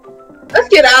wife? Let's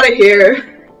get out of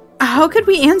here. How could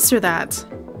we answer that?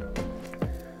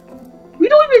 We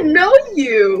don't even know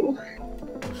you.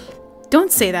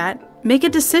 Don't say that. Make a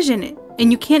decision,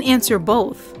 and you can't answer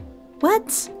both.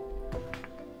 What?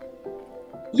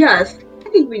 Yes, I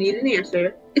think we need an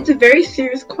answer. It's a very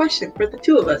serious question for the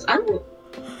two of us.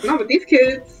 Not with these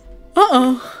kids.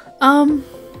 Uh-oh.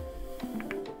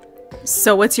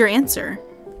 So what's your answer?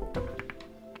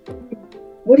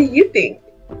 What do you think?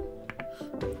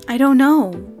 I don't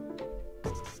know.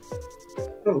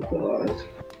 Oh god.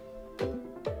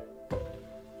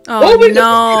 Oh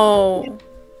no.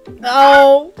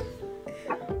 No.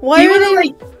 Why are they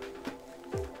like...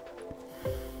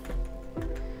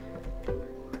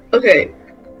 Okay.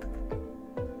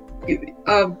 Do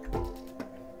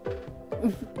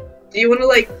you want to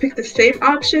like pick the same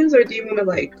options, or do you want to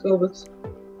like go with?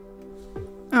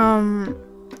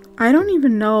 I don't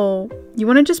even know. You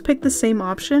want to just pick the same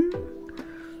option?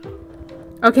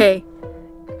 Okay.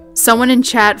 Someone in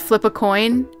chat flip a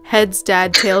coin. Heads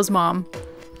dad, tails mom.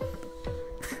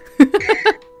 I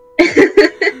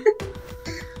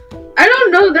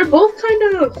don't know. They're both kind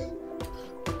of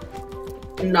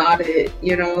nodded,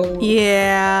 you know?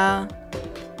 Yeah.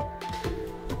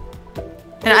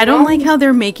 And I don't like how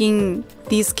they're making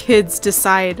these kids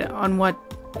decide on what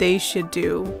they should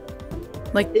do.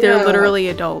 Like, they're literally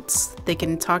adults. They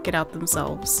can talk it out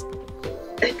themselves.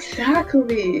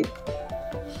 Exactly.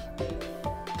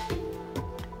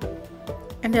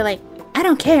 And they're like, I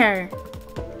don't care.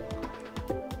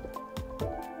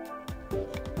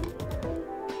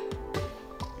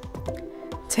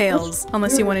 Tails,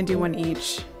 unless you want to do one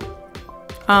each.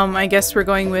 I guess we're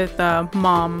going with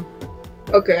mom.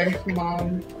 Okay,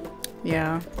 mom.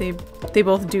 Yeah, they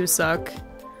both do suck.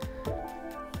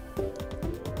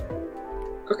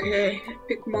 Okay,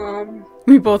 pick mom.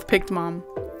 We both picked mom.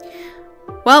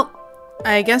 Well,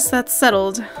 I guess that's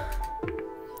settled.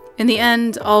 In the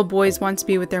end, all boys want to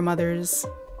be with their mothers.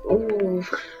 Ooh.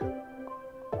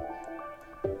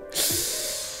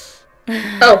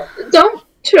 Oh, don't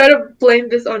try to blame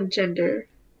this on gender.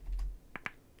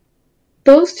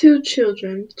 Those two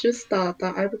children just thought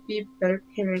that I would be a better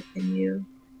parent than you.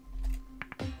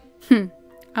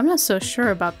 I'm not so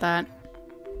sure about that.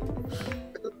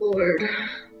 Good lord.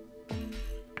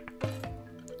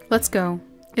 Let's go.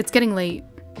 It's getting late.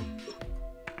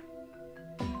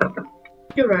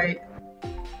 You're right.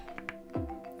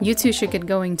 You two should get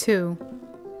going too.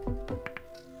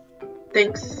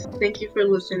 Thanks. Thank you for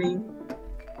listening.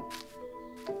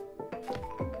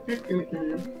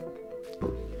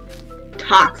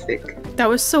 Toxic. That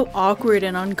was so awkward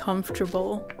and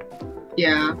uncomfortable.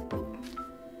 Yeah.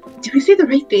 Did we say the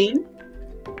right thing?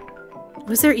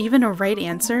 Was there even a right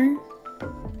answer?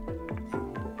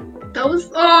 That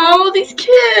was oh these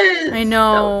kids. I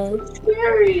know. That was so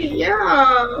scary.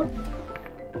 Yeah.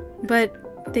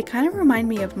 But they kind of remind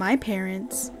me of my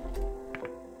parents.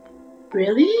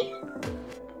 Really?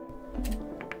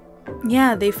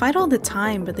 Yeah, they fight all the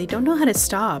time, but they don't know how to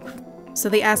stop. So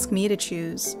they ask me to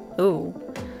choose. Oh.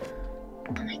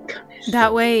 Oh my goodness.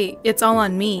 That way, it's all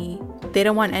on me. They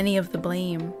don't want any of the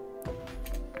blame.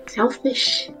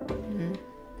 Selfish.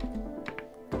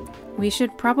 We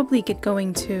should probably get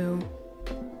going too.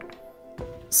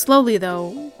 Slowly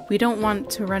though, we don't want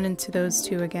to run into those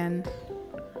two again.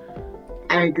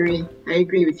 I agree. I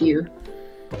agree with you.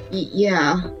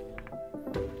 Yeah.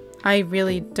 I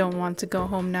really don't want to go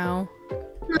home now.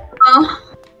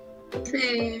 Oh.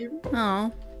 Same.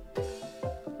 Oh.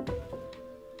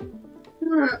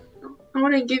 I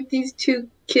want to give these two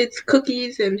kids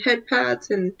cookies and head pads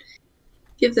and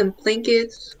give them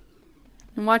blankets.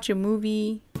 And watch a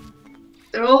movie.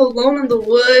 They're all alone in the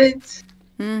woods.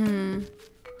 Mm-hmm.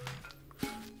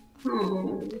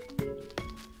 Oh.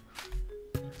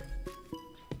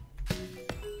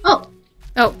 Oh.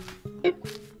 Oh.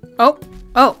 Oh.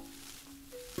 Oh.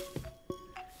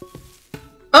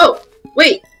 Oh.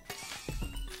 Wait.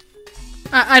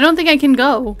 I don't think I can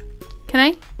go. Can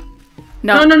I?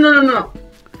 No. No.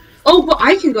 Oh, but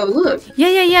I can go. Look.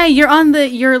 Yeah. You're on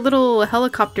your little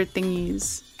helicopter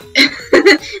thingies.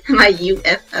 My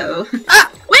UFO.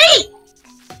 Ah, wait!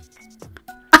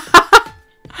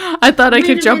 I thought I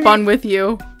could jump on with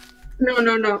you.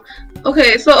 No.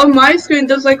 Okay, so on my screen,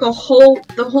 there's like the whole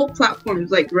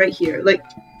platform's like right here. Like,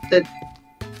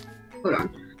 hold on.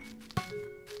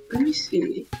 Let me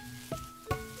see.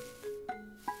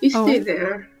 You stay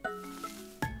there.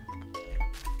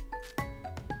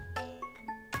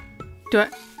 Do I?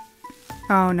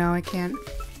 Oh no, I can't.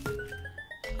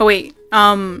 Oh wait,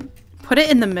 put it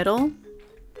in the middle.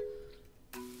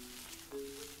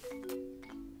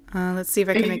 Let's see if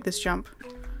I can make this jump.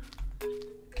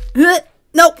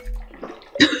 Nope.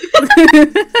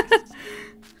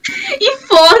 You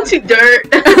fall into dirt.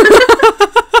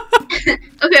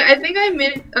 Okay, I think I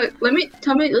made it.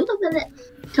 Tell me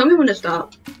when to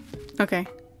stop. Okay.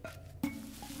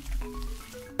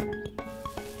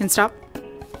 And stop.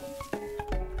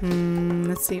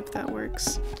 Let's see if that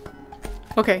works.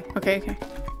 Okay.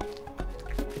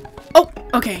 Oh,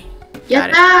 okay. Got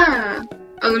it.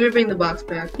 Oh, let me bring the box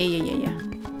back. Yeah.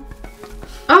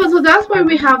 Oh, so that's why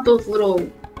we have those little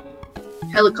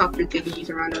helicopter thingies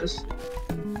around us.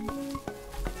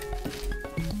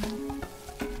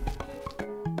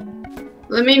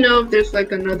 Let me know if there's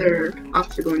like another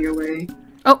obstacle in your way.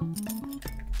 Oh,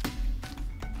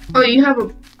 you have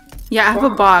a... yeah, I have a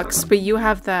box, but you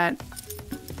have that.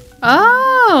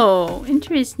 Oh,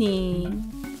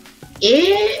 interesting.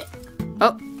 Yeah.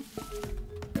 Oh.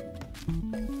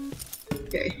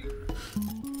 Okay.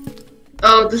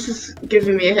 Oh, this is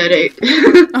giving me a headache.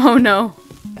 Oh no.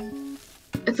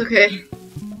 It's okay.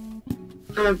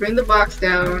 I'm gonna bring the box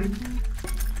down.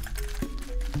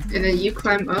 And then you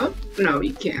climb up? No,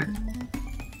 you can't.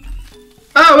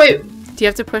 Oh, wait. Do you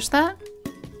have to push that?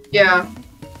 Yeah.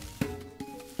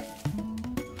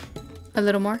 A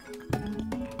little more?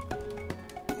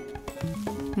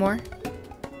 More?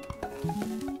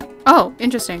 Oh,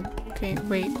 interesting. Okay,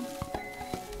 wait.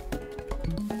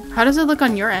 How does it look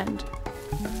on your end?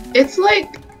 It's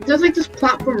like, there's like this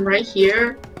platform right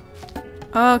here.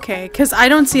 Okay, because I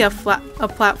don't see a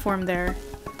platform there.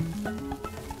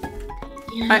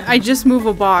 Yeah. I just move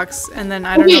a box and then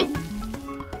I don't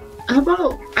know. How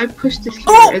about I push this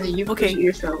here and then you push it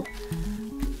yourself?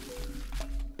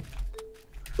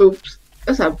 Oops.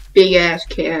 That's a big ass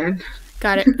can.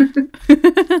 Got it.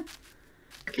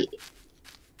 Okay.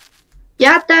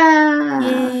 Yatta!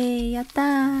 Yay,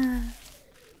 yatta!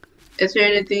 Is there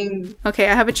anything? Okay,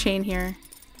 I have a chain here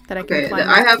that I can Okay, climb.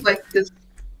 I have like this.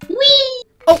 Whee!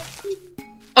 Oh!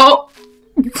 Oh!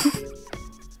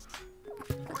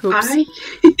 Oops.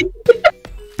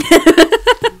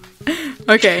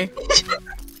 Okay.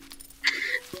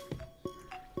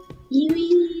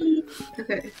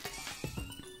 Okay.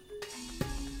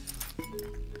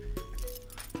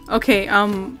 Okay,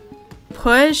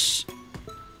 push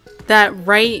that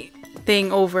right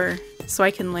thing over so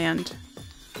I can land.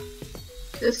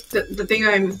 This the thing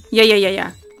I'm.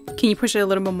 Yeah. Can you push it a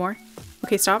little bit more?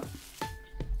 Okay, stop.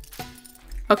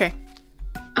 Okay.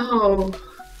 Oh.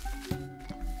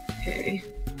 Okay.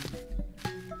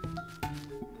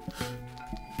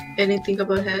 Anything up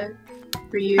ahead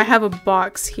for you? I have a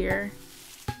box here.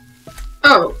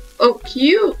 Oh, can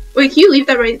you leave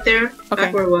that right there? Okay.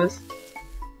 Back where it was.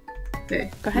 Okay.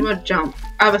 Go ahead. I'm gonna jump.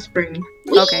 I have a spring.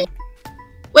 Okay.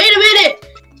 Wait a minute!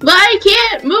 But I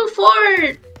can't move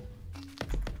forward!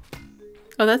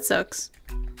 Oh, that sucks.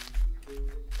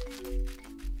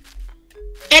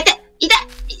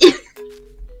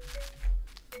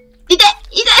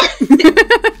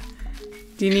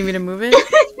 Do you need me to move it?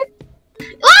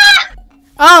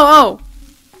 Oh!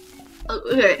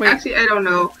 Okay, Wait. actually, I don't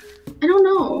know.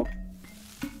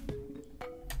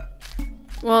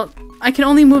 Well, I can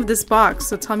only move this box,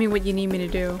 so tell me what you need me to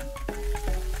do.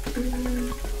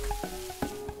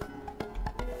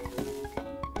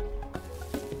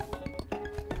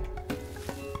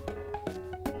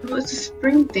 Oh, it's a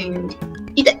spring thing.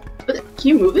 Can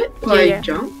you move it while I Yeah.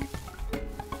 jump?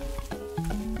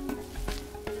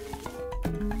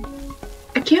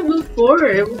 I can't move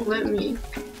forward. It won't let me.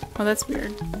 Oh, that's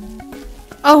weird.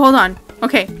 Oh, hold on.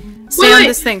 Okay. Stay on Wait.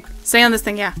 this thing. Stay on this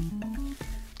thing, yeah.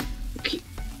 Can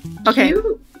Okay.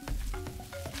 you-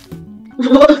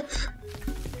 What?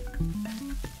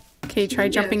 Okay, try Yeah.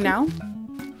 jumping now.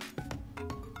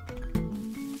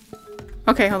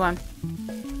 Okay, hold on.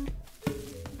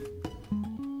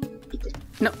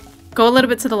 No, go a little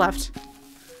bit to the left.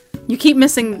 You keep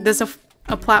missing. There's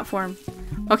a platform.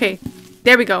 Okay,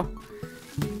 there we go.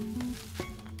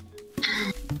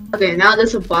 Okay, now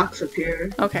there's a box up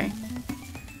here. Okay.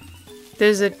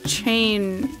 There's a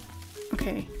chain.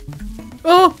 Okay.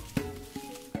 Oh!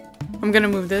 I'm gonna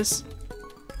move this.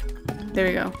 There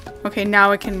we go. Okay,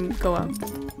 now it can go up.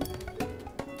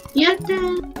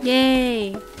 Yatta!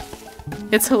 Yay!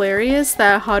 It's hilarious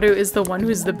that Haru is the one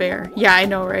who's the bear. Yeah, I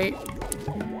know, right?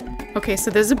 Okay,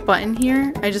 so there's a button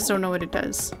here. I just don't know what it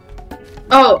does.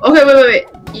 Oh, okay, wait.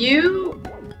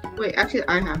 Wait, actually,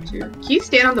 I have to. Can you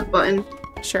stand on the button?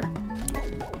 Sure.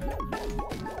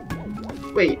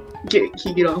 Wait, can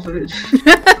you get off of it?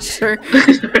 Sure.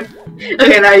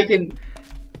 Okay, now you can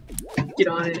get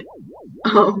on it.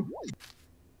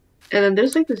 And then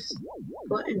there's like this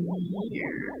button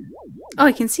here. Oh,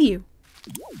 I can see you.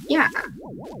 Yeah.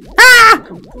 Ah!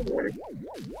 Come forward.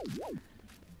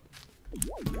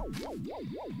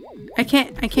 I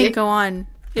can't go on.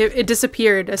 It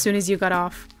disappeared as soon as you got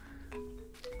off.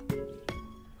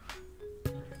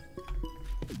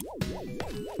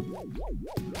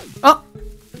 Oh!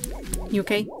 You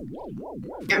okay?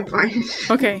 I'm fine.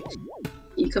 Okay.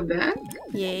 You come back?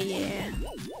 Yeah.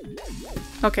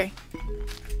 Okay.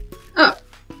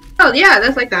 Oh yeah,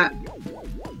 that's like that.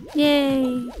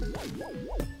 Yay!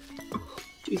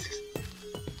 Jesus.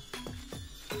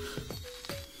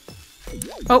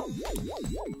 Oh!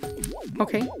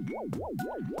 Okay.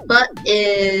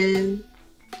 Button.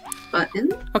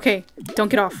 Okay, don't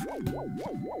get off.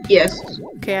 Yes.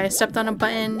 Okay, I stepped on a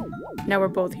button. Now we're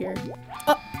both here.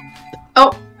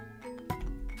 Oh.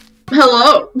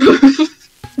 Hello.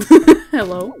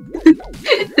 Hello.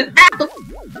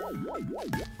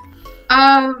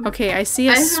 Okay, I see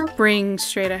a spring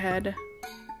straight ahead.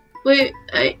 Wait,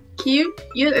 I think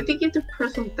you have to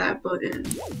press on that button.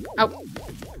 Oh.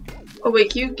 Oh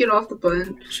wait, can you get off the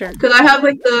button? Sure. Cause I have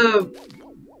like the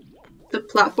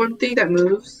platform thing that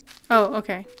moves. Oh,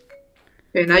 okay.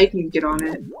 Okay, now you can get on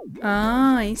it.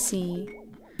 Ah, I see.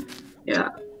 Yeah.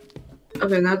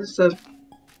 Okay, now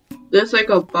there's like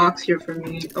a box here for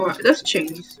me. Oh, that's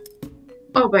chains.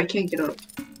 Oh, but I can't get up.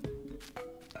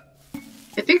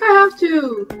 I think I have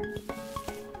to.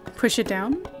 Push it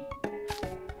down?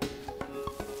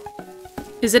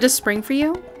 Is it a spring for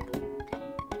you?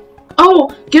 Oh,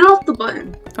 get off the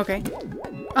button. Okay.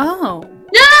 Oh.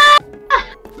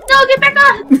 No, get back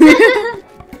on.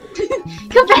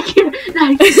 Come back here. No,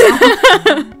 you can get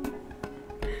off.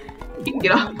 You can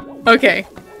get off. Okay.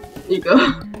 There you go.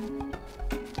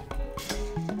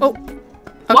 Oh.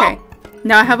 Okay. Whoa.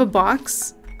 Now I have a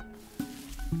box.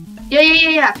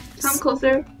 Yeah. Come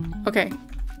closer. Okay.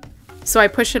 So I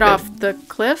push it off the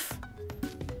cliff?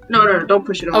 No, don't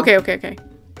push it off. Okay.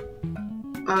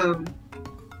 Can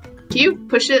you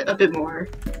push it a bit more?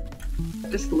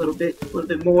 Just a little bit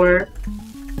more. A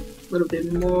little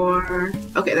bit more.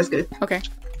 Okay, that's good. Okay.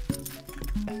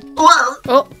 Whoa!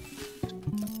 Oh!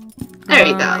 There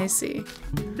you go. I see.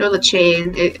 Throw the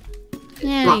chain. It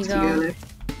There you locks go. together.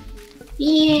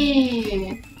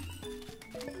 Yeah!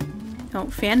 Oh,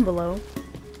 fan below.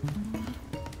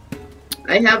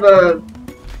 I have a...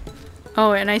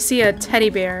 Oh, and I see a teddy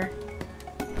bear.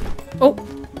 Oh!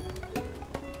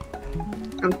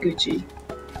 I'm Gucci.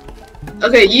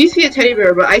 Okay, you see a teddy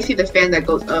bear, but I see the fan that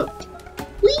goes up.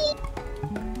 Whee!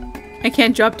 I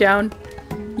can't drop down.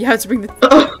 You have to bring the...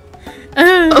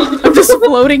 Oh, I'm just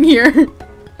floating here.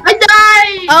 I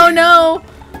died! Oh no!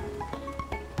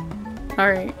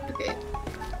 Alright. Okay.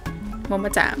 One more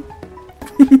time.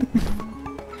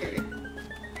 Okay.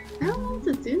 I don't know what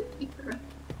to do here.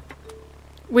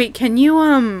 Wait, can you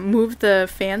move the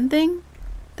fan thing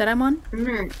that I'm on?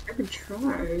 Man, I could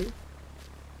try.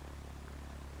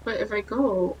 But if I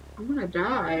go, I'm gonna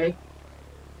die.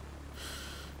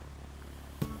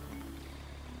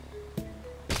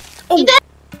 Oh!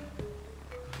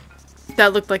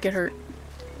 That looked like it hurt.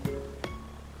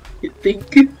 You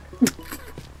think?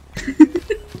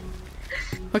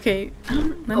 Okay,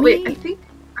 let Oh me... wait, I think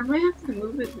I might have to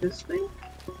move it this way.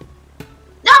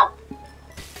 No!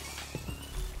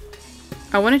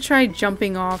 I want to try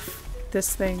jumping off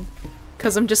this thing.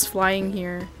 Because I'm just flying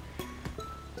here.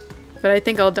 But I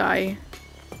think I'll die.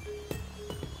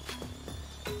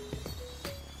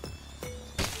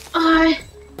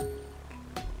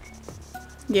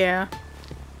 Yeah.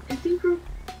 I think we're...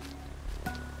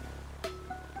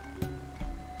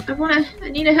 I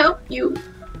need to help you.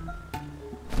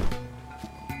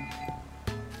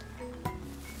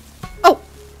 Oh!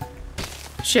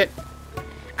 Shit.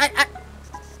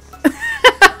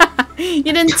 You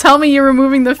didn't tell me you were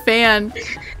moving the fan.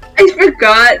 I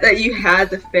forgot that you had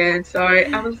the fan, sorry.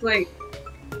 I was like...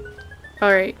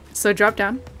 Alright, so drop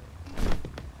down.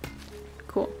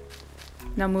 Cool.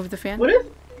 Now move the fan. What if...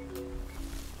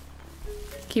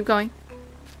 Keep going.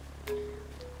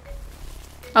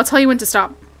 I'll tell you when to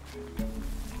stop.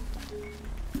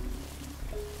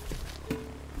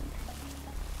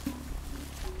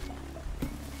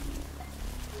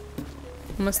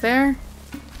 Almost there.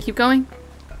 Keep going.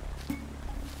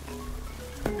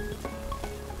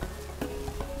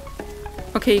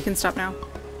 Okay, you can stop now.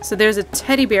 So there's a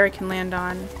teddy bear I can land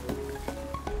on.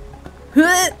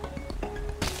 Ugh.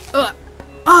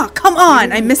 Oh, come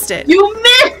on! I missed it. You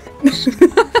missed!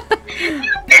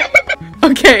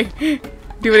 Okay,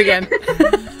 do it again.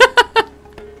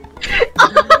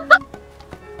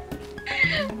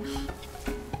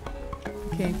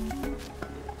 Okay.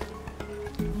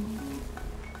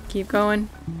 Keep going.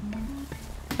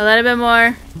 A little bit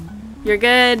more. You're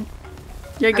good.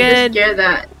 You're I'm just good. scared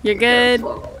that You're good.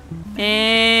 gonna fall.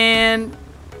 And...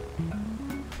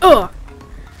 Oh!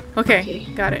 Okay, Okay.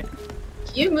 got it.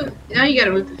 You move... Now you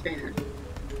gotta move the fan.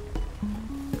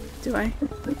 Do I?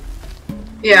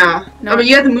 Yeah. No. Oh, but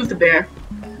you have to move the bear.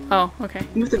 Oh, okay.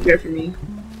 Move the bear for me.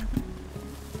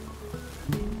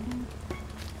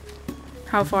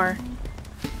 How far?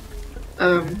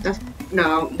 That's...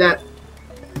 No, that...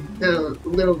 The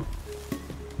little...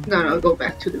 No, go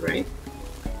back to the right.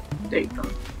 There you go.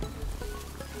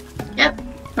 Yep.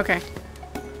 Okay.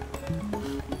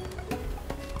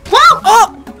 Whoa!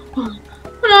 Oh!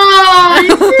 No! Are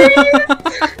you serious?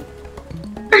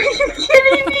 Are you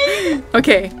kidding me?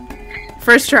 Okay.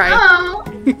 First try. Oh!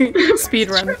 Speed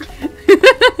run.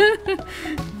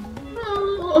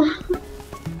 Oh.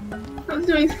 I'm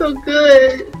doing so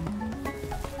good.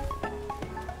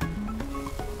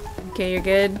 Okay, you're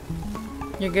good.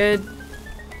 You're good.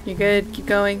 You're good. Keep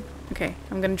going. Okay,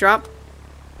 I'm gonna drop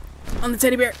on the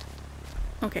teddy bear.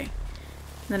 Okay.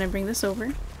 Then I bring this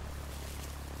over.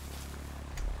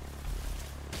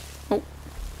 Oh.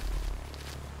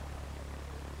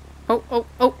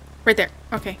 Oh. Right there.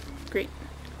 Okay, great.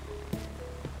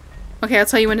 Okay, I'll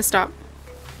tell you when to stop.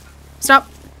 Stop!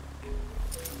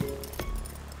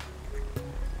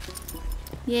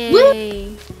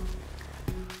 Yay!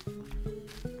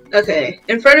 Okay,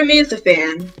 in front of me is the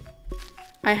fan.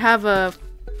 I have a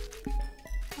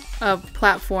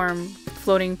platform,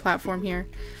 floating platform here.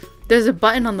 There's a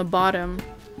button on the bottom.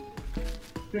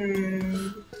 Hmm.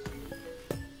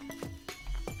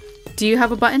 Do you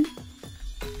have a button?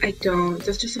 I don't.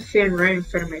 There's just a fan right in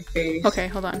front of my face. Okay,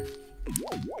 hold on.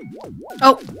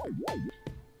 Oh!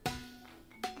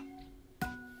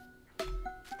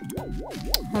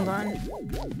 Hold on.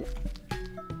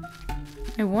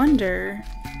 I wonder...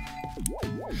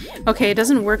 Okay, it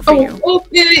doesn't work for you. Oh,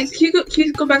 yeah, yeah. Can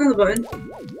you go back on the button?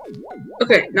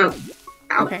 Okay, now.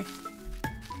 Ow. Okay.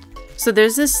 So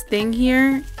there's this thing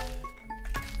here.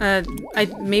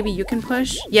 Maybe you can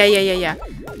push? Yeah.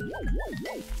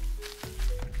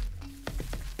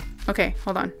 Okay,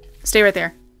 hold on. Stay right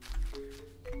there.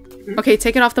 Okay,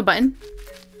 take it off the button.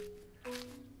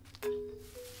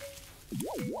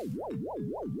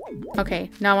 Okay,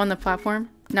 now on the platform.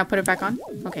 Now put it back on.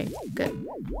 Okay, good.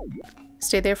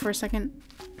 Stay there for a second.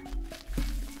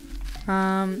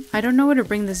 I don't know where to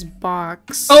bring this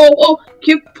box. Oh,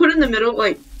 can you put it in the middle?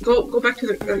 Like, go back to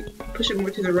the, like, push it more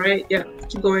to the right. Yeah,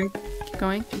 keep going. Keep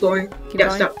going? Keep going. Keep yeah,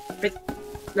 going? stop. Right.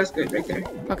 That's good, right there.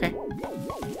 Okay.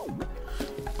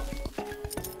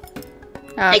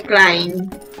 I climb.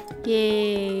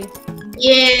 Yay.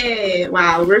 Yay!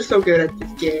 Wow, we're so good at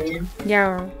this game.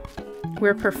 Yeah,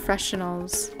 we're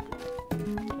professionals.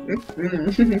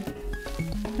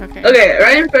 Okay. Okay,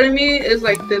 right in front of me is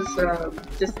like this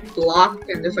block,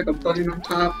 and there's like a button on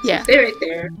top. So Yeah. stay right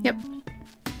there. Yep.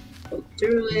 Go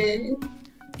through it.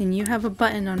 And you have a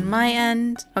button on my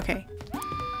end. Okay.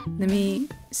 Let me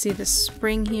see the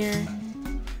spring here.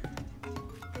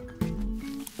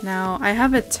 Now, I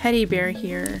have a teddy bear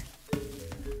here.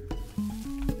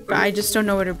 But I just don't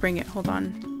know where to bring it. Hold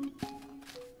on.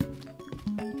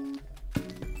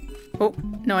 Oh,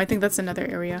 no, I think that's another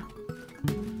area.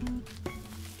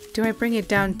 Do I bring it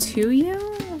down to you?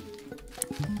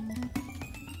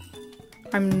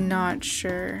 I'm not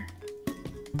sure.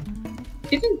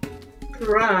 You can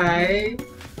try.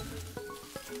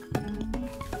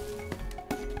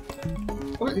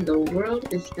 What in the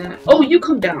world is that? Oh, you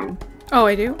come down. Oh,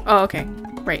 I do? Oh, okay.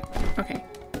 Right. Okay.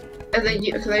 And then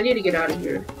you, because I need to get out of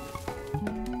here.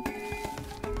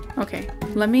 Okay.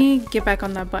 Let me get back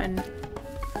on that button.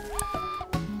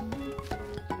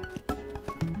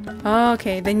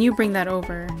 Okay, then you bring that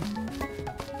over.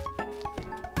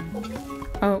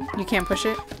 Oh, you can't push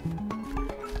it?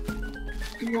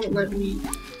 It won't let me.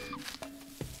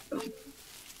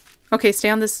 Okay,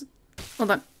 stay on this. Hold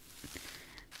on.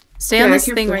 Stay on Yeah, I this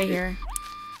can thing push right it. here.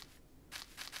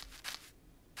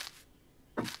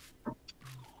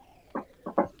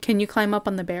 Can you climb up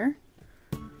on the bear?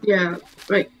 Yeah,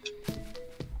 right.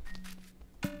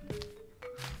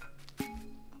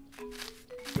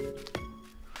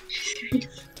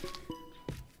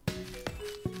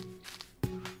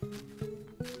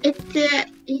 Are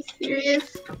you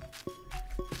serious?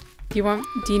 Do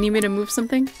you need me to move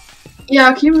something?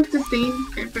 Yeah, can you move this thing?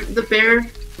 The bear.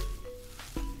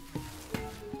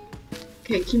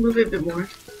 Okay, can you move it a bit more?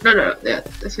 No, yeah,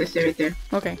 that's gonna stay right there.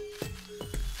 Okay.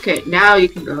 Okay, now you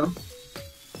can go.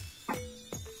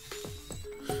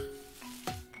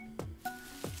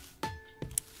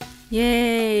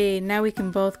 Yay! Now we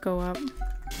can both go up.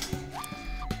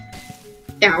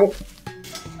 Ow.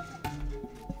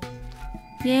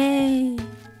 Yay!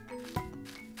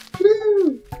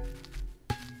 Woo!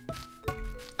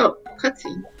 Oh,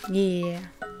 cutscene. Yeah.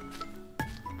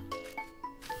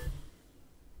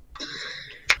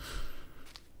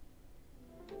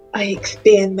 I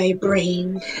expand my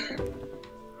brain.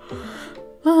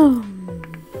 Oh.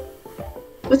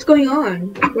 What's going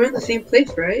on? We're in the same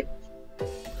place, right?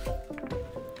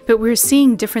 But we're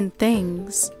seeing different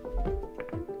things.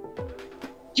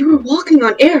 You were walking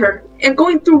on air and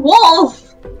going through walls!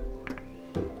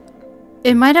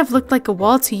 It might have looked like a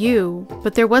wall to you,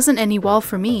 but there wasn't any wall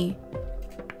for me.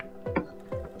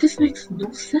 This makes no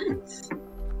sense.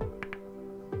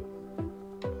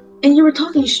 And you were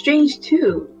talking strange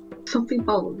too. Something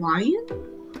about a lion?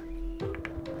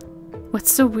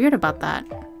 What's so weird about that?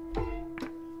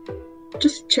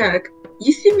 Just check.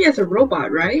 You see me as a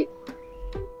robot, right?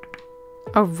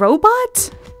 A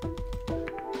robot?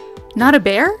 Not a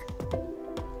bear?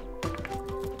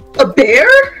 A bear?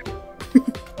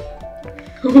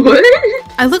 What?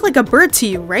 I look like a bird to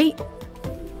you, right?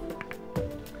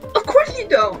 Of course you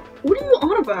don't. What are you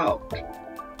on about?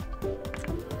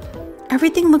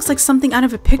 Everything looks like something out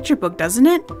of a picture book, doesn't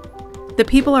it? The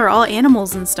people are all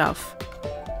animals and stuff.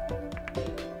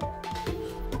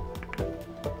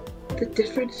 The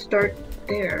difference starts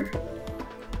there.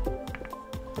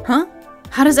 Huh?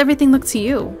 How does everything look to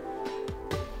you?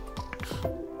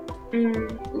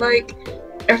 Like,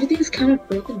 everything's kind of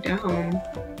broken down.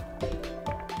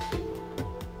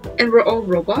 And we're all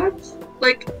robots?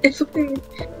 Like, it's something...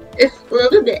 It's a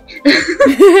little bit.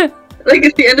 Like,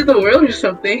 it's the end of the world or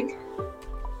something.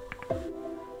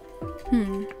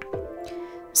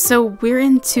 So we're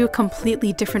in two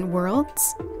completely different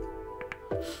worlds?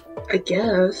 I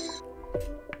guess.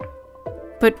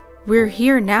 But we're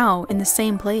here now in the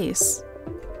same place.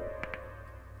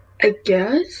 I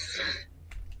guess.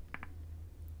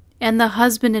 And the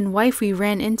husband and wife we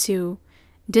ran into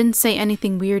didn't say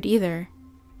anything weird either.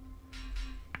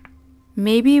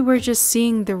 Maybe we're just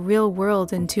seeing the real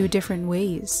world in two different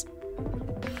ways.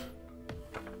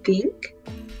 Think?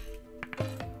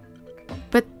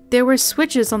 But there were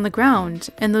switches on the ground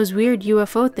and those weird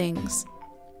UFO things.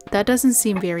 That doesn't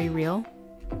seem very real.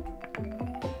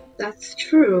 That's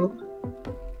true.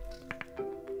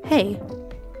 Hey.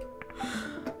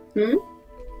 Hmm?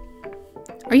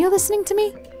 Are you listening to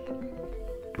me?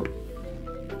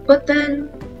 But then...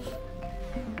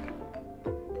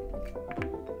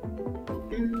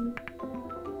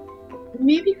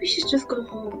 maybe we should just go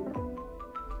home.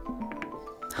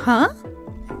 Huh?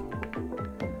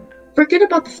 Forget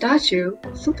about the statue.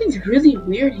 Something's really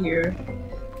weird here.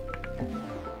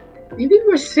 Maybe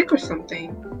we're sick or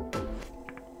something.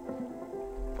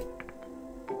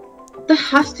 That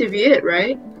has to be it,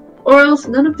 right? Or else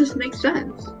none of this makes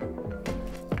sense.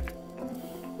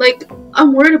 Like,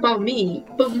 I'm worried about me,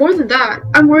 but more than that,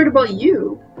 I'm worried about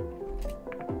you.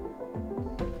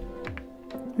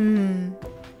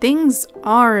 Things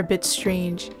are a bit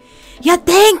strange. You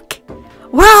think?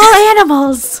 We're all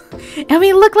animals! And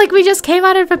we look like we just came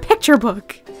out of a picture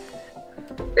book.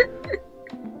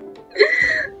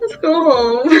 Let's go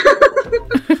home.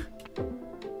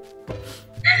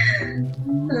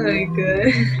 Oh my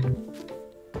god.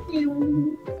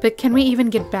 But can we even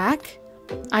get back?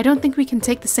 I don't think we can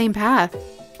take the same path.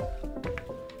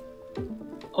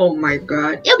 Oh my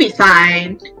god. You'll be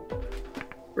fine.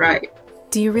 Right.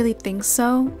 Do you really think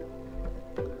so?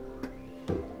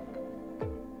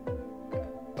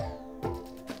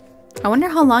 I wonder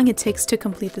how long it takes to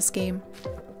complete this game.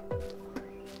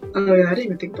 Oh yeah, I didn't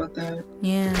even think about that.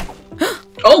 Yeah.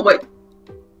 Oh wait.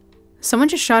 Someone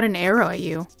just shot an arrow at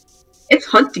you. It's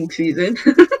hunting season.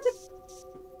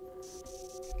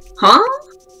 Huh?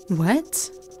 What?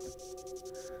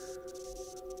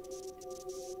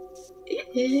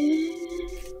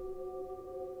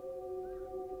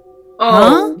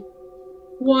 Oh. Huh?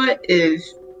 What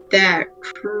is that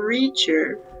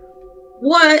creature?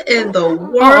 What in the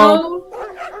world?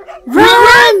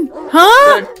 Run!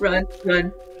 Huh? Run.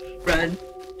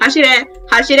 Hashire!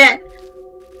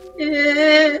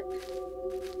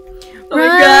 Oh my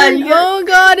god, Oh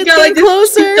god, it's getting this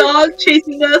closer! dog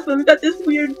chasing us, and we got this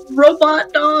weird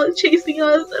robot dog chasing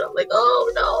us, and I'm like,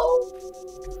 oh no.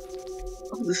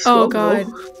 Oh, this Oh slow-mo. god.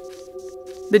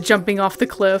 The jumping off the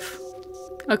cliff.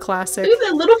 A classic. Look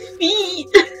at that little feet!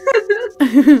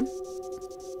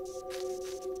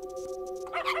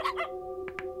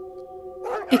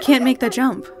 It can't make that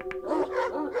jump.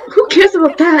 Who cares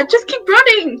about that? Just keep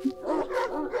running!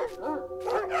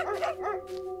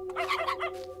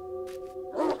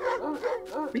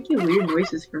 Making weird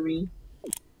noises for me.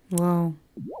 Whoa.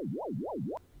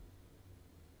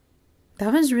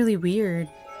 That was really weird.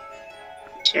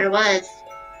 Sure was.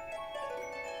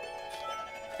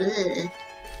 Ugh.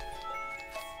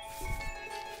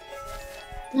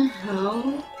 The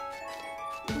hell?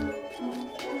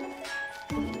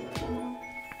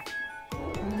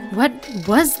 What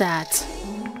was that?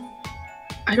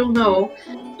 I don't know,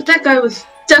 but that guy was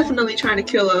definitely trying to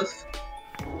kill us.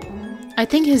 I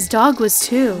think his dog was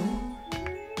too.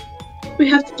 We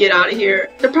have to get out of here.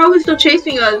 They're probably still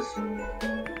chasing us.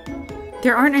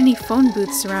 There aren't any phone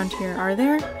booths around here, are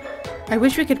there? I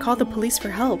wish we could call the police for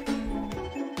help.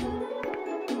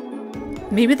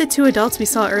 Maybe the two adults we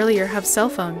saw earlier have cell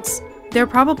phones. They're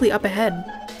probably up ahead.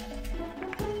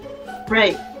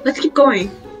 Right. Let's keep going.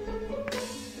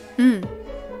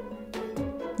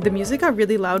 The music got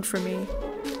really loud for me.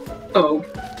 Oh.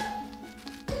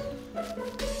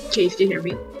 Chase, do you hear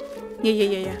me?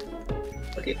 Yeah.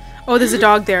 Okay. Oh, there's a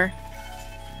dog there.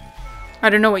 I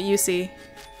don't know what you see.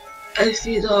 I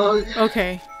see a dog.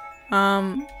 Okay.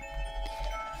 Ah!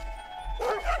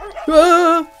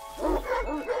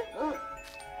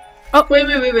 Oh,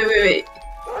 wait.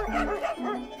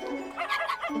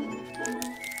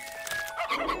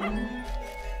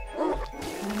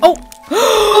 Oh!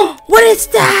 What is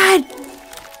that?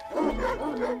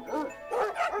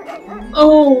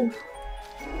 Oh.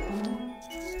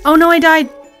 Oh no, I died.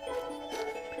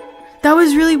 That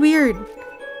was really weird.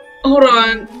 Hold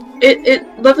on. It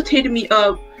levitated me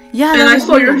up. Yeah, and that I was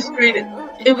saw weird. your screen.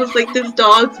 It was like this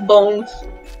dog's bones.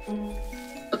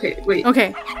 Okay, wait.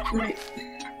 Okay. Wait.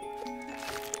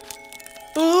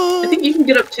 I think you can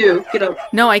get up too. Get up.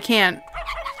 No, I can't.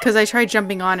 Because I tried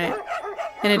jumping on it.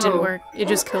 And it didn't Oh. work. It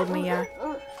just killed me, yeah.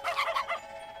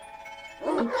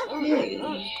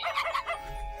 Okay.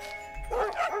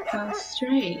 How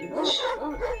strange.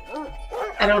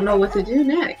 I don't know what to do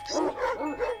next.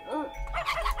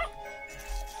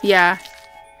 Yeah.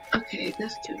 Okay,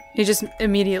 that's good. It just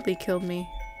immediately killed me.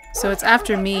 So it's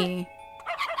after me.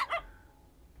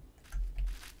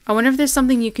 I wonder if there's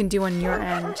something you can do on your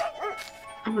end.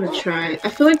 I'm gonna try. I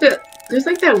feel like there's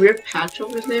like that weird patch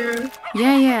over there.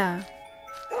 Yeah, yeah.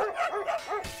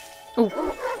 Oh.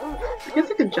 I guess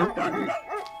I could jump on it.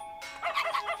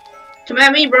 Come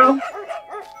at me, bro.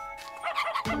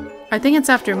 I think it's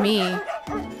after me.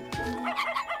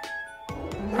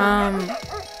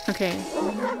 Okay.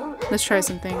 Let's try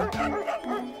something.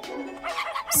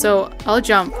 So, I'll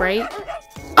jump, right?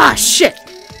 Ah, shit!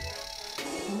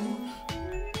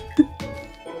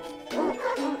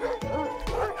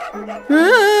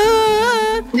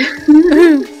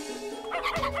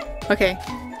 Okay.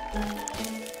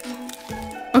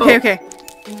 Okay, okay.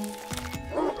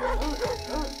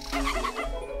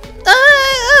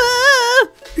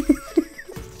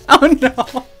 Oh no!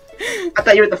 I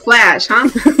thought you were the Flash, huh?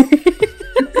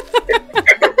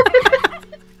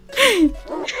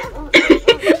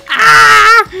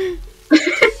 Ah!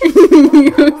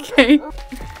 Okay.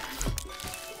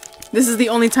 This is the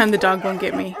only time the dog won't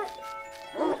get me.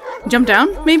 Jump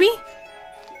down, maybe?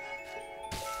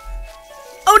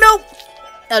 Oh no!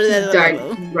 He died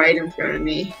right in front of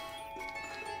me.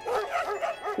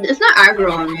 It's not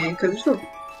aggro on me, because it's so...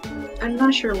 I'm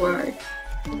not sure why.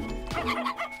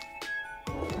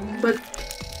 But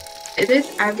it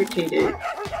is agitated.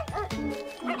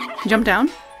 Jump down?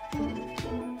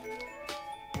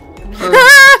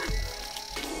 Oh.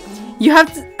 You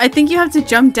have to- I think you have to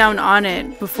jump down on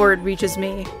it before it reaches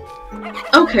me.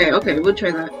 Okay, okay, we'll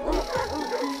try that.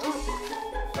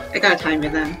 I gotta time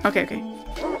it then. Okay, okay.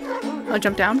 I'll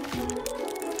jump down.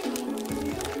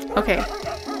 Okay.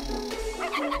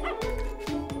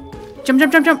 Jump,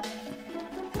 jump, jump, jump!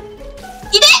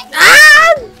 Eat it!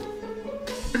 Ah!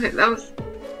 Okay, that was...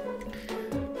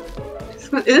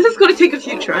 This is gonna take a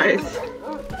few tries.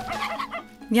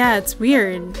 Yeah, it's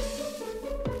weird.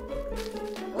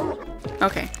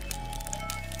 Okay.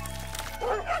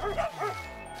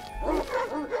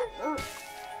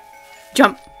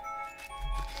 Jump.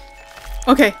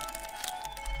 Okay.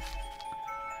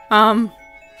 I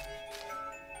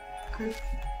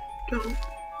don't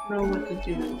know what to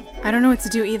do. I don't know what to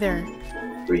do either.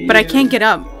 For you. But I can't get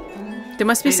up. There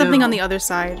must be I something know. on the other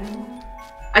side.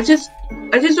 I just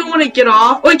don't want to get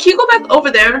off. Wait, can you go back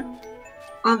over there?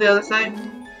 On the other side?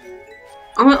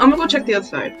 I'm gonna go check the other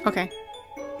side. Okay.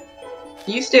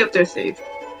 You stay up there safe.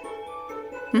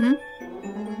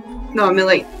 Mm-hmm. No, I mean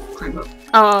like, climb up.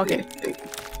 Oh, okay.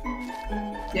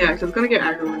 Yeah, because it's gonna get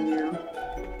aggro on you.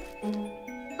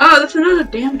 Oh, that's another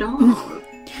damn dog.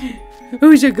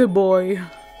 Who's a good boy?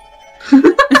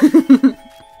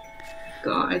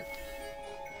 God.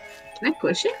 Can I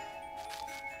push it?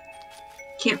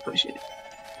 Can't push it.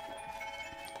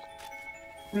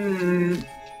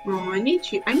 Oh, I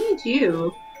need you. I need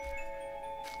you.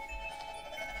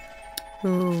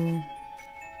 Ooh.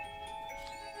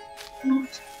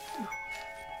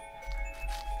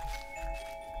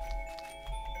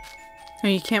 Oh,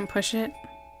 you can't push it?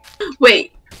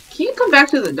 Wait, can you come back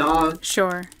to the dog?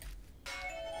 Sure.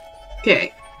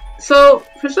 Okay. So,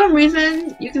 for some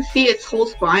reason, you can see its whole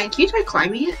spine. Can you try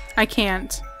climbing it? I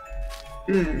can't.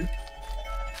 This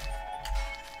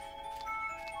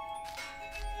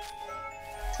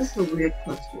is a weird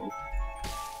puzzle.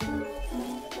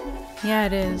 Yeah,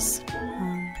 it is.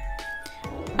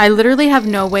 I literally have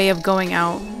no way of going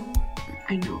out.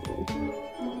 I know.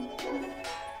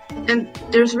 And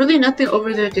there's really nothing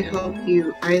over there to help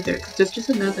you either, because there's just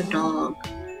another dog.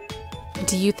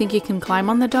 Do you think you can climb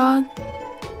on the dog?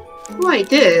 Well, I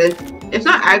did. It's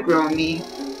not aggro on me.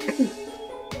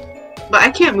 But I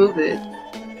can't move it.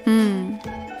 Hmm.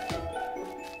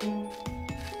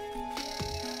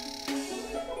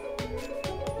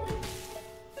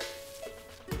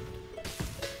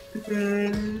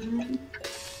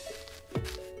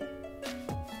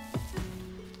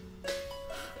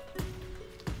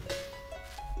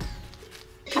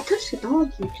 If you touch the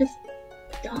dog, you just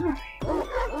die.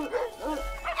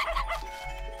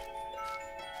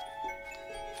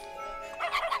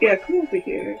 Yeah, come over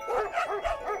here.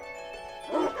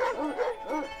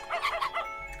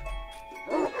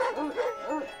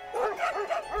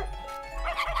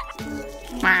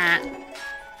 Wah.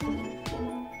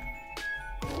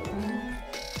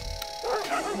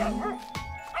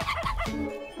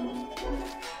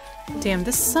 Damn,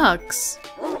 this sucks.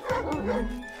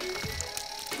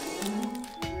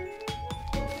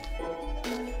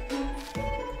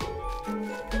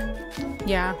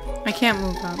 Yeah, I can't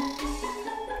move up.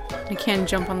 I can't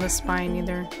jump on the spine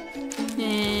either.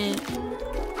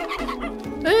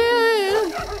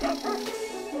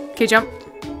 Okay, jump.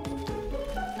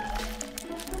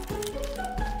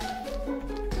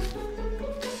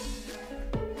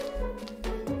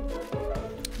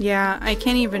 Yeah, I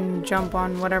can't even jump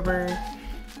on whatever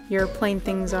your plane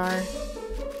things are.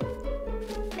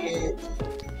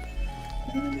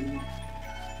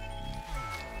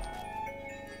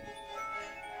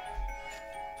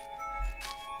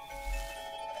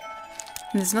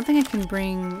 There's nothing I can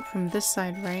bring from this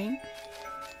side, right?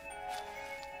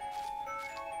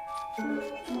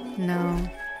 No.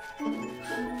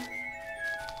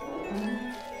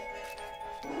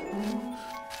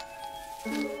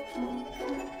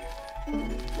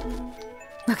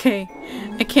 Okay,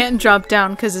 I can't drop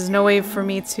down because there's no way for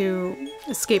me to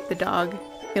escape the dog.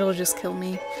 It'll just kill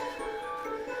me.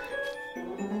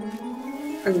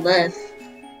 Unless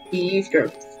you use your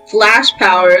flash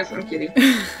powers. I'm kidding.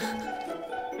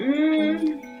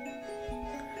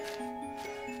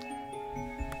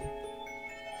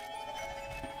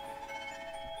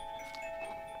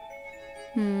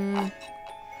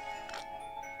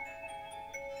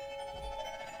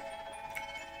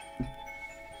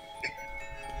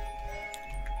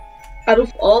 Out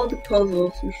of all the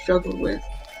puzzles you struggle with,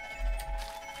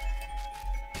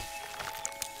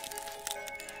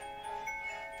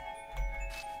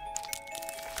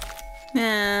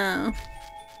 No.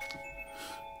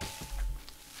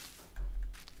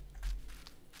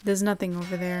 There's nothing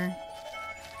over there.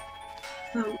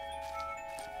 oh.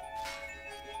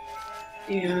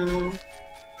 Yeah.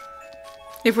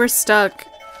 If we're stuck,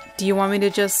 do you want me to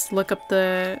just look up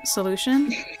the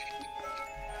solution?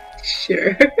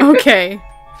 Sure. Okay.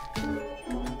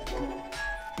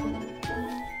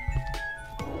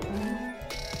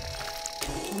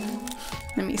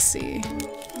 Let me see.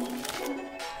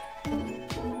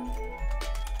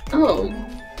 Oh,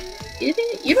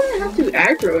 you don't have to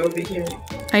aggro over here.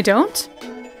 I don't?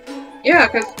 Yeah,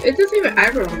 because it doesn't even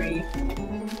aggro on me.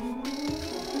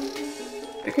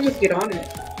 I can just get on it.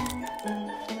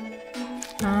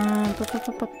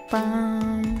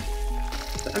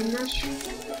 But I'm not sure.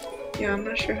 Yeah, I'm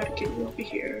not sure how to get you over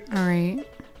here. Alright.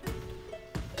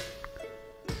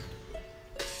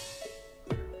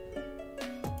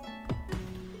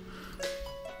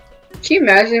 Can you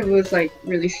imagine if it was like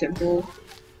really simple?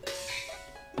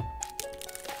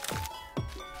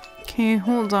 Okay,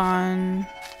 hold on.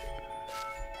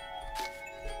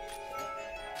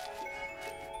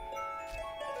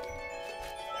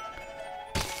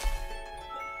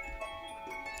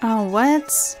 Oh,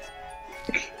 what?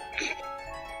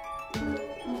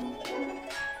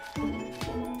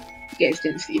 You guys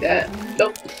didn't see that.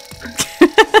 Nope.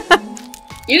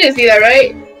 You didn't see that,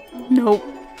 right? Nope.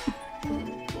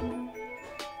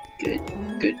 Good,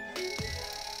 good.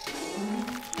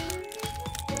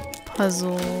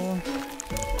 Puzzle.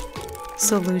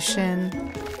 Solution.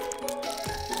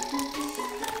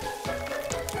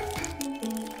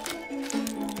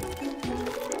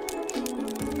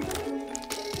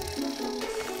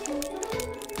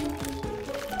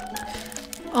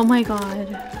 Oh my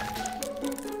god.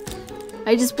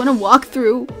 I just want to walk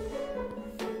through.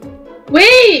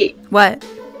 Wait! What?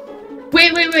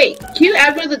 Wait. Can you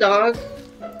aggro the dog?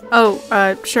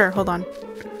 Oh, sure, hold on.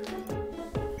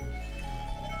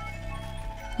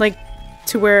 Like,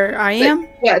 to where I am?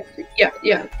 Yeah.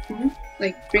 Mm-hmm.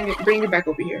 Like, bring it back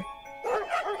over here.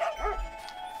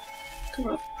 Come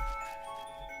on.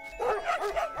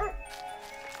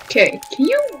 Okay, can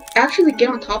you actually get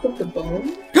on top of the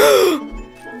bone?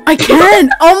 I can!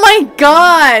 Oh my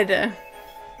god!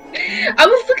 I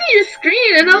was looking at your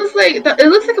screen and I was like, it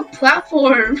looks like a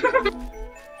platform.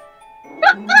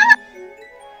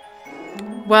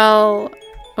 Well,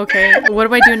 okay, what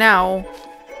do I do now?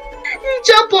 You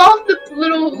jump off the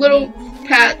little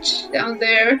patch down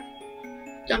there.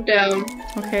 Jump down.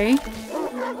 Okay.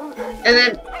 And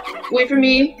then wait for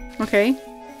me. Okay.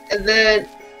 And then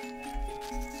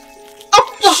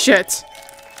oh fuck! Shit.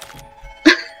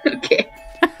 Okay.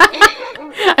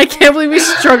 I can't believe we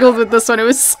struggled with this one. It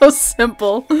was so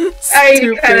simple.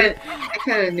 I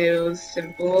kind of knew it was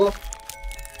simple.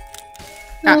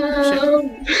 Ah,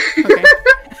 shit. Okay.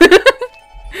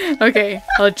 Okay,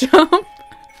 I'll jump.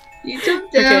 You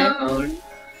jump down. Okay.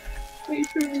 Wait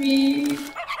for me.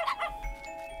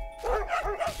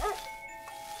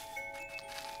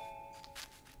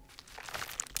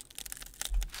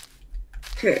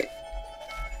 Okay.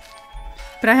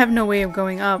 But I have no way of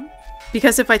going up.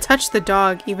 Because if I touch the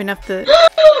dog, even if the...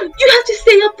 You have to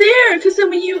stay up there! Because then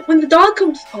when the dog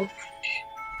comes... Oh.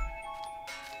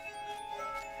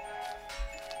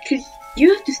 Because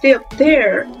you have to stay up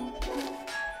there.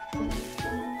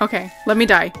 Okay, let me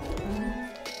die.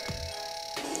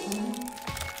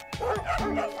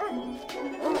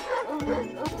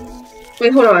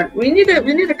 Wait, hold on. We need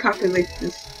to calculate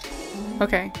this.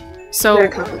 Okay. So,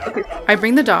 Okay. I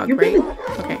bring the dog, You right? bring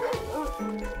Okay.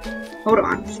 Hold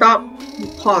on. Stop.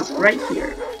 Pause right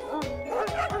here.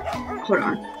 Hold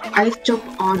on. I jump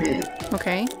on it.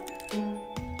 Okay.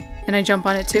 And I jump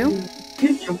on it too?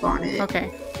 You jump on it.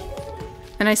 Okay.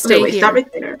 And I stay wait, here. stop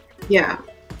right there. Yeah.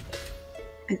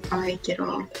 And I get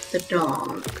off the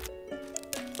dog.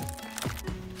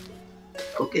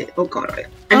 Okay. Oh god.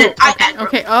 And then I aggro.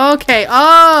 Okay. Okay.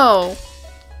 Oh!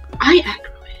 I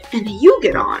aggro it. And then you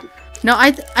get on. No,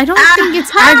 I don't think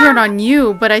it's aggroed on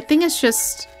you, but I think it's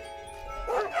just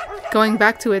going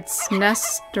back to its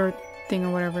nest or thing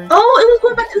or whatever. Oh, it was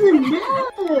going back to the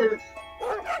nest.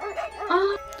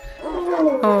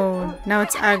 Oh, now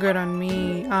it's aggroed on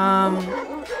me.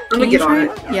 Let me get on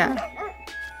it. Yeah.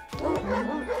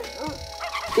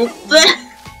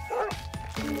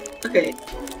 Okay.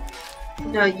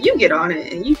 Now you get on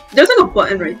it, and you. There's like a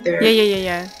button right there.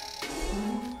 Yeah.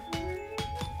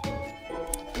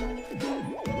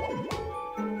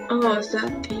 Oh, is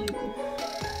that thing?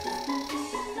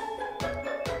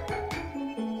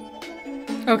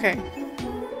 Okay.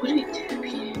 What do we do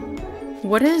here?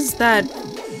 What is that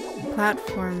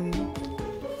platform?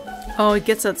 Oh, it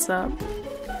gets us up.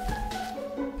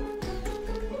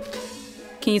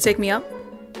 Can you take me up?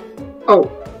 Oh.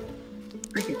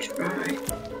 I can try.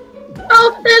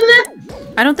 Oh,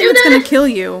 I don't think it's gonna kill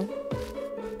you.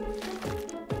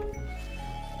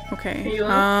 Okay. Are you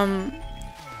up?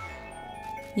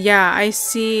 Yeah, I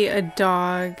see a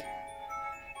dog.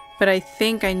 But I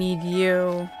think I need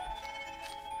you.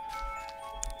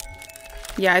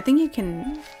 Yeah, I think you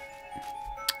can...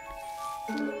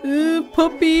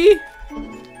 puppy!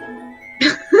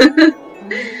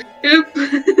 Oop.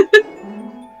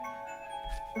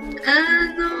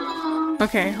 No.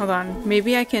 Okay, hold on.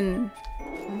 Maybe I can...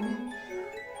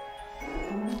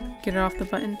 get it off the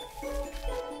button.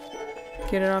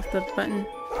 Get it off the button.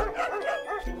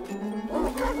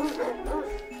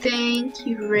 Thank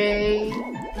you, Ray.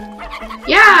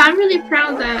 Yeah, I'm really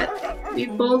proud that we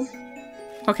both.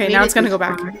 Okay, now it's gonna go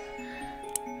back.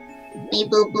 Beep,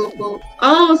 boop, boop, boop.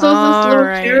 Oh, so it's a slow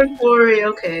Alright. territory.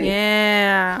 Okay.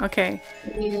 Yeah, okay.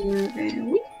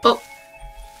 Oh,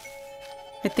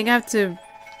 I think I have to...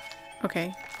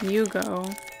 Okay, you go.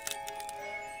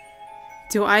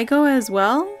 Do I go as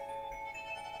well?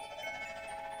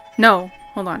 No,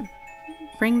 hold on.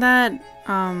 Bring that,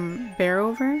 bear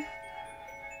over.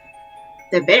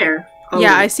 the bear. Oh.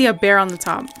 Yeah, I see a bear on the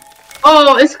top.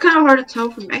 Oh, it's kind of hard to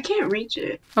tell from me. I can't reach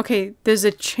it. Okay, there's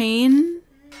a chain.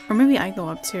 Or maybe I go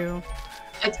up too.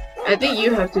 I think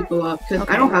you have to go up because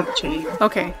Okay. I don't have a chain.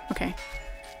 Okay, okay.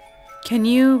 Can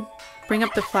you bring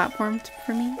up the platform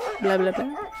for me? Blah, blah,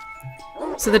 blah.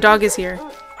 So the dog is here.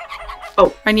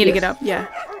 Oh, I need to yes. get up, yeah.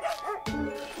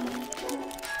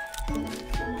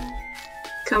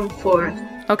 Come forth.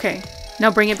 Okay,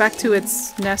 now bring it back to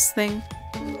its nest thing.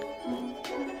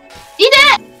 Eat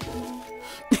it!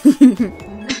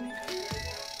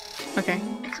 Okay,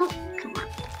 Come on.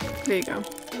 there you go.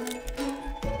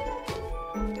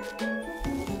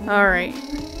 Alright.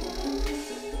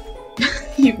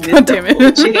 You God damn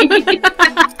it.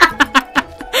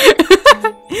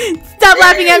 Stop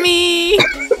laughing at me!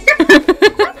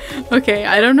 Okay,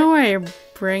 I don't know why I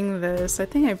bring this. I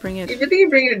think I bring it I think you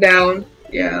bring it down.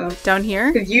 Yeah. down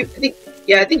here? Cause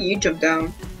I think you jump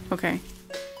down. Okay.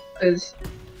 Cause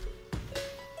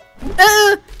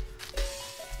that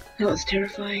was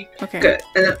terrifying. Okay. Good.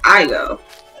 And then I go.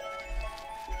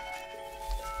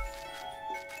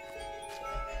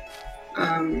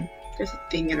 There's a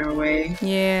thing in our way.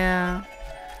 Yeah.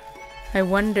 I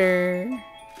wonder...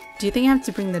 Do you think I have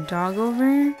to bring the dog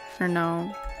over? Or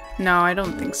no? No, I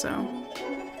don't think so.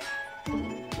 I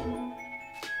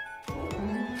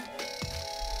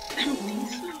don't think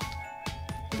so.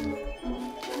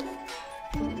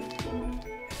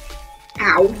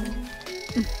 Ow.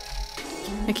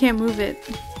 I can't move it.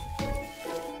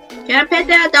 Can I pet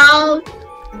that dog?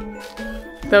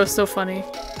 That was so funny.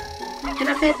 Can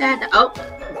I pet that dog? Oh,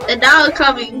 the dog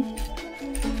coming.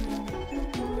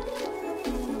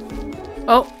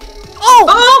 Oh! Oh!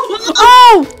 Oh!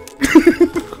 Oh!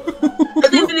 I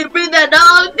didn't bring that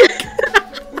dog.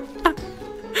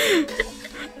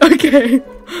 Okay.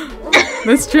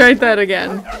 Let's try that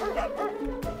again.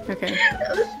 Okay.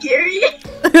 That was scary.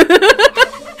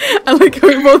 I like how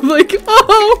we're both like,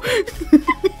 oh!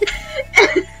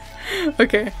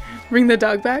 Okay. Bring the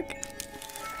dog back.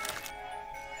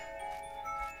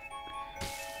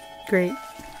 Great.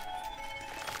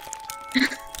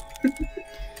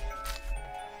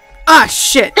 Ah,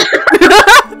 shit!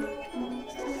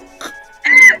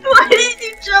 Why did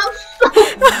you jump so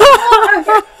far?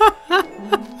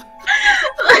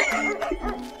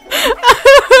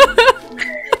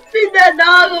 Bring that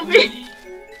dog over here.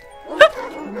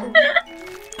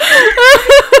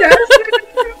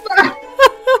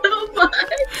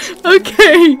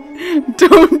 Okay.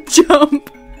 Don't jump.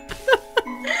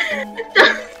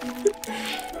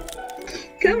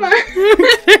 Come on.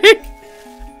 Okay.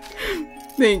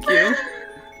 Thank you.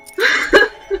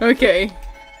 Okay.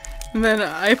 And then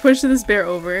I push this bear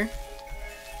over.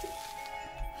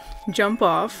 Jump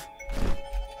off.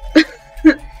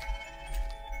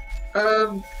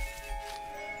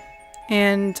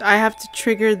 And I have to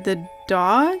trigger the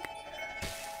dog?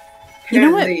 You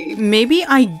know what? Apparently. Maybe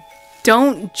I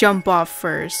don't jump off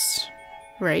first.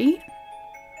 Right?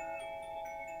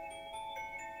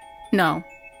 No.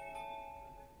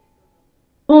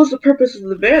 What was the purpose of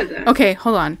the bear then? Okay,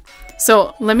 hold on.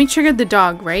 So, let me trigger the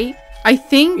dog, right? I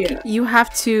think Yeah. you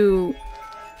have to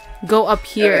go up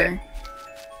here.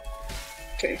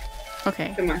 Okay.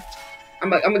 Okay. Come on. I'm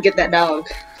gonna get that dog.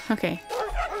 Okay.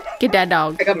 Get that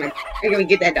dog. I'm gonna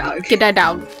get that dog. Get that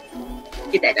dog.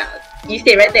 Get that dog. You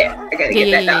stay right there. I gotta Yeah,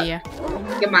 get that dog. yeah.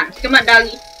 Come on,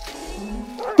 doggy.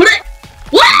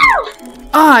 Wow!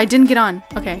 Oh, I didn't get on.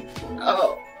 Okay.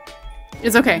 Oh,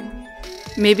 It's okay.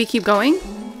 Maybe keep going?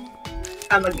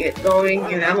 I'm gonna get going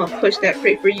and I'm gonna push that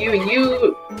crate for you, and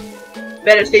you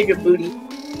better save your booty.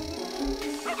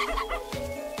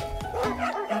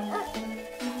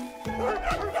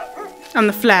 I'm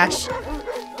the Flash.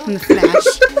 I'm the Flash.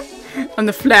 I'm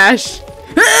the Flash.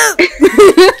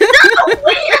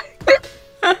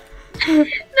 No,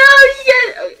 you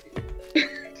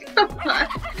get. Come on.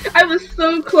 I was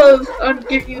so close on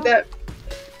giving you that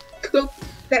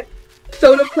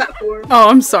soda platform. Oh,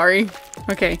 I'm sorry.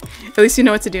 Okay. At least you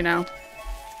know what to do now.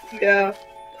 Yeah.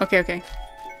 Okay, okay.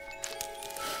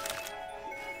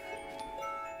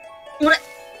 What?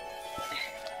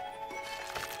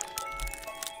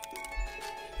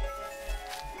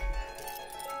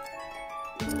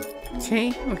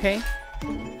 Okay, okay.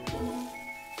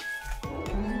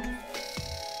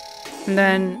 And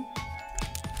then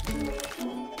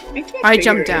I can't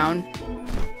jump figure it. down.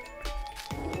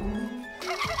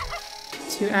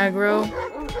 To aggro.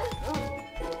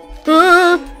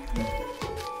 Ah!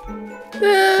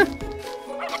 Ah!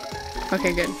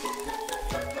 Okay, good.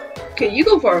 Okay, you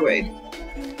go far away.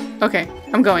 Okay,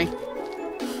 I'm going.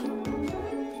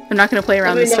 I'm not gonna play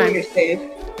around Let me this know when time. you're safe.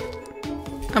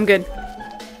 I'm good.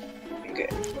 Okay.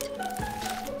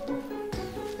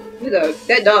 Look,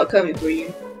 that dog coming for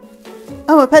you.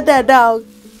 Oh, I pet that dog.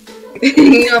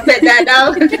 You gonna pet that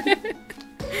dog?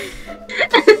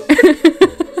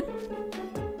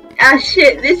 Ah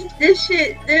shit, this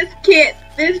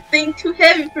thing too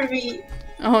heavy for me.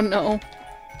 Oh no.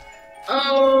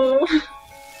 Oh.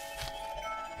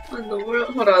 What in the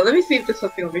world? Hold on, let me see if there's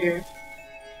something over here.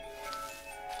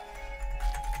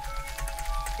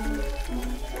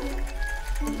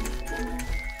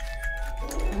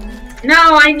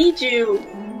 No, I need you.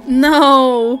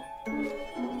 No.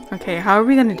 Okay, how are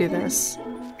we gonna do this?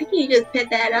 I can just pet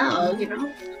that dog, you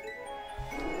know?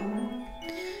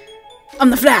 I'm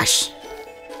the Flash.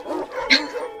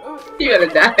 You're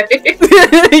gonna die.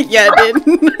 Yeah, I did.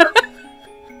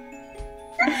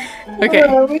 Okay.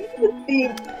 We need to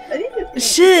think. I need to think.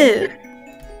 Shit.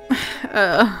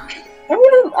 I'm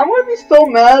gonna be so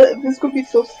mad if this could be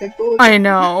so simple. I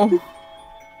know.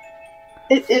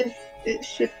 It is. It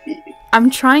should be. I'm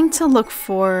trying to look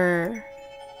for.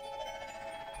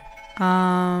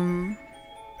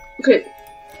 Okay.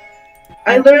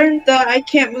 I learned that I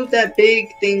can't move that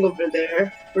big thing over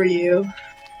there for you.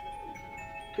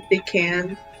 But they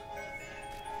can.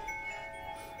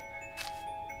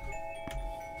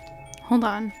 Hold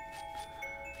on.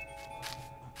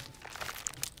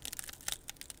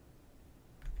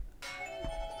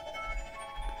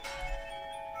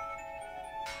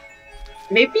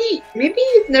 Maybe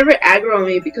it's never aggro on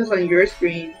me because on your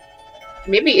screen.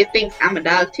 Maybe it thinks I'm a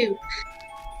dog too.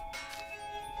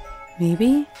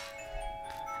 Maybe?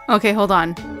 Okay, hold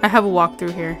on. I have a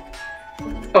walkthrough here.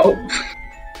 Oh.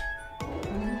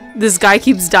 This guy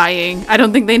keeps dying. I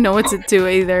don't think they know what to do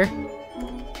either.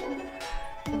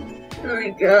 Oh my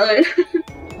god.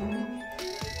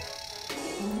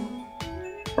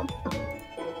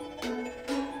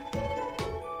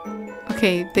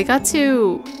 Okay, they got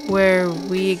to where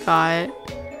we got...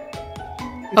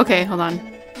 Okay, hold on.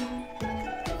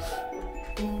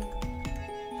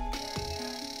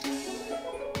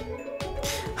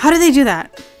 How did they do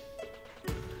that?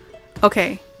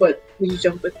 Okay. What? Will you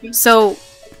jump with me? So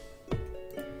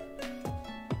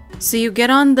you get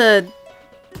on the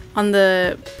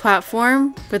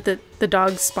platform with the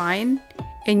dog's spine,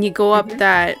 and you go up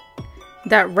that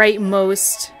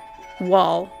rightmost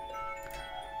wall.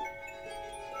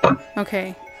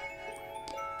 Okay.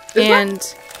 And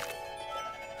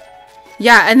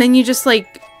yeah, and then you just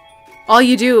like all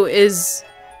you do is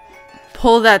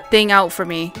pull that thing out for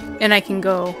me, and I can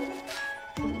go.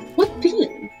 What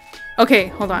thing? Okay,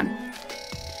 hold on.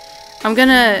 I'm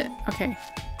gonna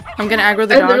aggro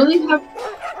the dog.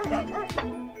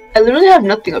 I literally have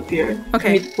nothing up here. Okay.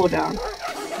 I need to pull down.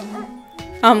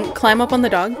 Climb up on the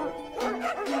dog.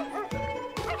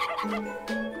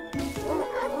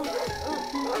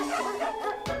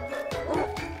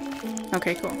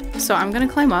 Okay, cool. So I'm gonna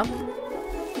climb up.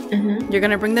 Mm-hmm. You're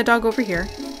gonna bring the dog over here.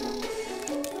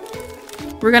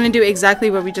 We're gonna do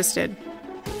exactly what we just did.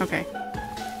 Okay.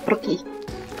 Okay.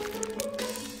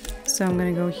 So I'm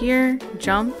gonna go here,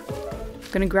 jump.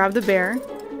 I'm gonna grab the bear.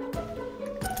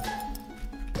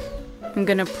 I'm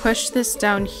gonna push this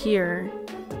down here.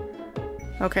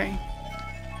 Okay.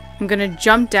 I'm gonna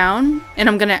jump down, and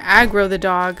I'm gonna aggro the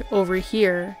dog over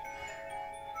here.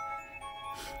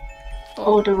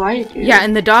 Oh, the right. Yeah,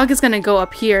 and the dog is gonna go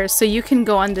up here, so you can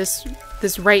go on this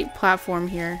right platform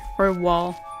here, or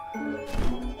wall.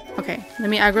 Okay, let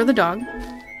me aggro the dog.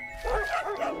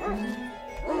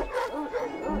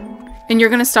 And you're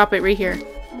gonna stop it right here.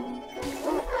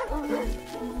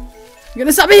 You're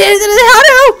gonna stop it!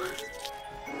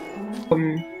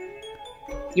 Haru!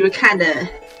 You were kind of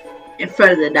in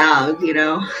front of the dog, you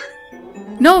know?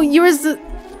 No, you had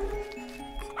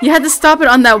to stop it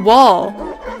on that wall.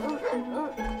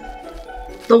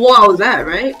 The wall was that,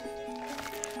 right?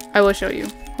 I will show you.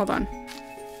 Hold on.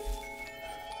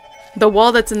 The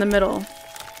wall that's in the middle.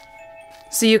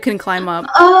 So you can climb up.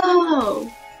 Oh!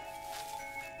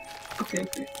 Okay,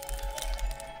 okay.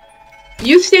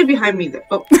 You stay behind me though.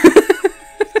 Oh.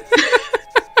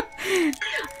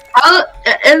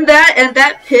 In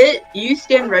that pit, you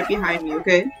stand right behind me,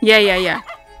 okay? Yeah.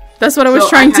 That's what I was So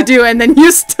trying to do, and then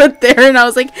you stood there, and I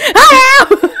was like, ah!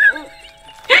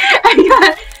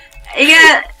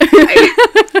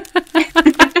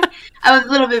 I was a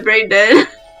little bit brain dead.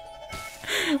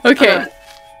 Okay.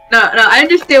 No, I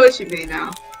understand what you mean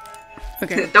now.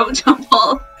 Okay. Don't jump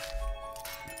off.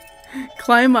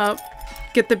 Climb up,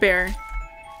 get the bear,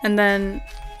 and then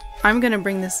I'm gonna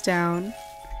bring this down,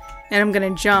 and I'm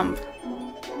gonna jump.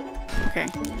 Okay.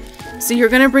 So you're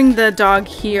gonna bring the dog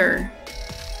here,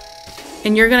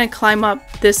 and you're gonna climb up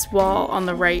this wall on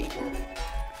the right.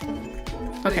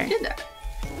 Okay.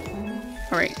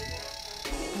 Alright.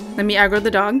 Let me aggro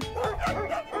the dog.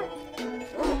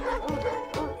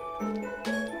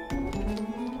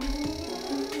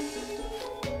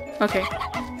 Okay.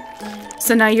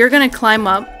 So now you're gonna climb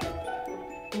up.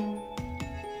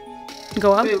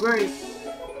 Go up. Wait, where are you?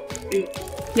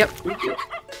 Yep.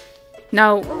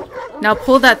 Now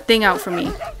pull that thing out for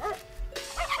me.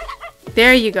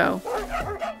 There you go.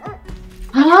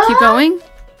 Huh? Keep going.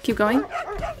 Keep going.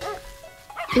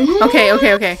 Okay.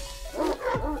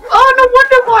 Oh, no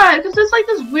wonder why! Because there's like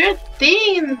this weird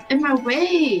thing in my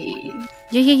way.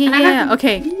 Yeah.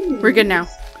 Okay. We're good now.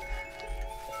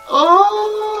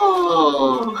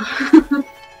 Oh!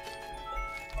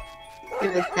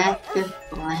 It was that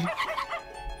simple.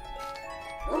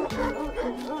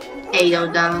 Hey,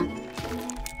 yo, dog.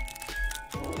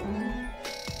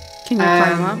 Can you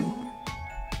climb up?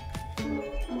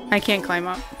 I can't climb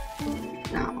up.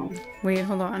 No. Wait,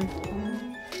 hold on.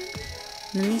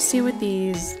 Let me see what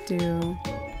these do.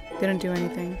 They don't do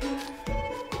anything.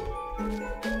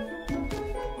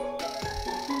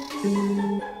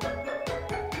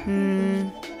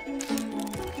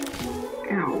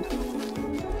 Ow.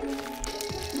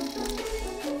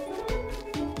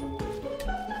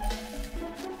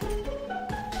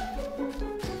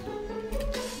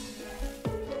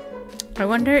 I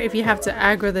wonder if you have to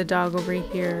aggro the dog over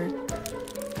here.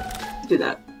 Do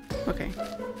that. Okay.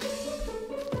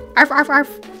 Arf, arf,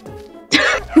 arf.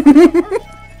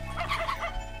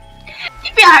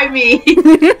 Get behind me!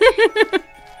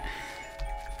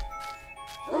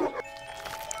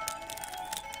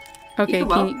 Okay, You can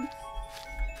will. you...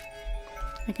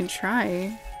 I can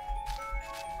try.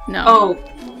 No. Oh.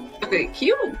 Okay, can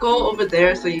you go over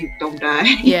there so you don't die?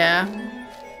 Yeah.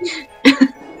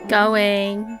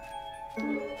 Going.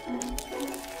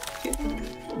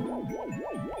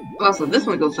 Also, this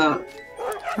one goes up.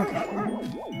 Okay.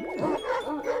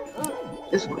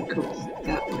 This one goes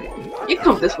that way. You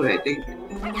come this way, I think.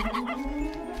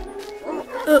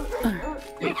 There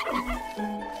you go.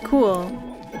 Cool.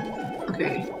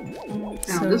 Okay.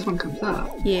 Now So- this one comes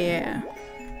up. Yeah.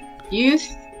 You're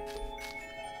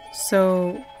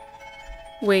So...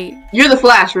 Wait. the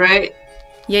Flash, right?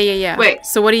 Yeah. Wait.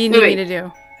 So what do you need Wait. me to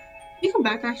do? You come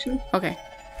back, actually. Okay.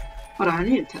 Hold on, I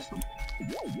need to test them.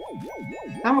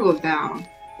 That one goes down.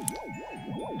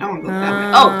 That one goes that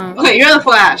way. Oh, okay, you're the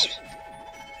Flash.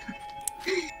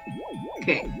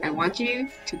 Okay, I want you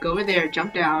to go over there,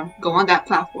 jump down, go on that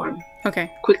platform.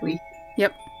 Okay. Quickly.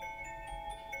 Yep.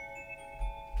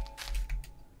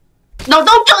 No,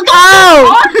 don't jump!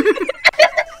 Oh!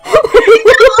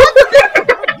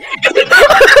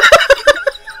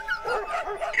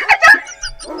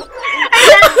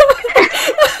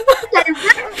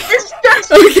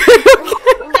 Okay.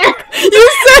 You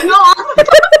said no.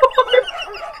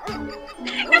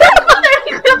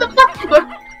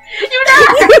 You're not.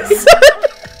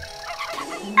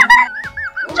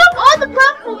 Jump on the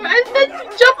platform. I said you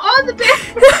jump on the bed.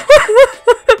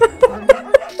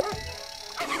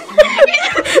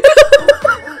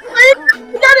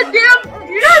 You're not a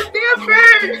damn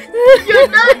bird. You're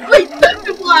not. Wait, that's a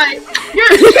fly.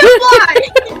 You're a fly.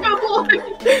 You're a boy.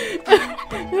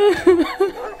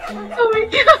 Oh my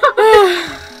god.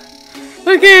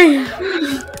 Okay.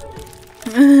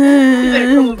 You better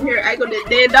come over here. I go to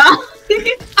dead dog.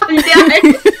 I'm dead.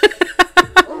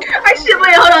 I should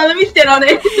wait. Hold on. Let me stand on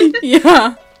it.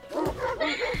 Yeah.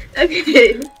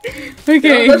 Okay.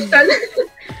 Okay. So,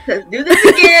 let's do this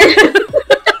again.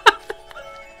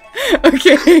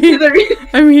 Okay.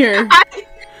 I'm here.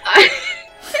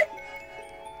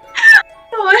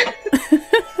 What?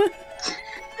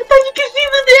 I thought you could see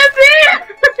the damn bear.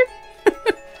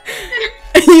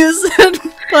 You said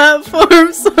platform,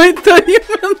 so I thought you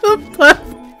meant the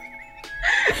platform.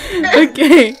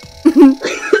 Okay.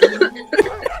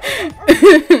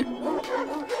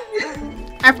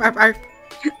 Arf, arf, arf.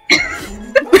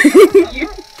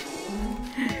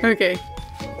 Okay.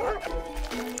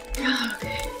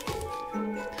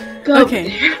 Go Okay.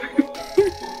 there.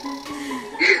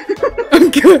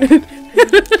 I'm good.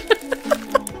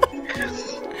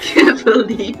 Can't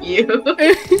believe you.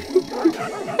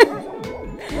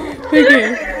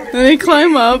 Okay. Then I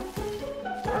climb up.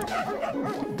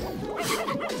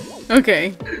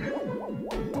 Okay.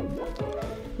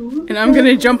 And I'm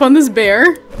gonna jump on this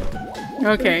bear.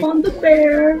 Okay. On the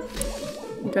bear.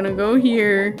 I'm gonna go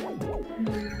here.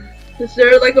 Is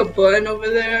there like a button over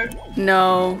there?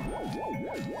 No.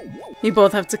 You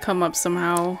both have to come up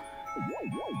somehow.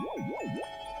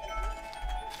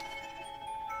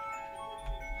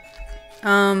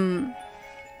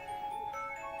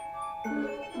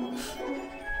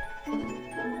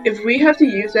 If we have to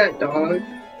use that dog,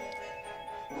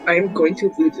 I'm going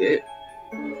to lose it.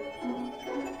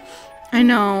 I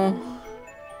know.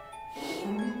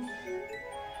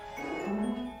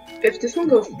 If this one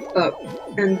goes up,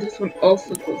 and this one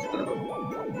also goes up.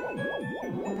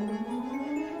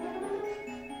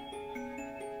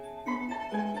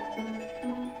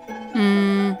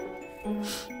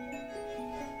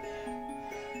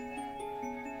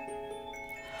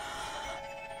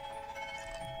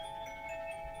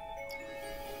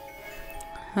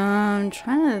 I'm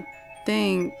trying to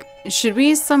think. Should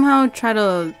we somehow try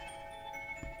to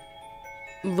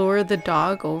lure the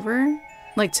dog over?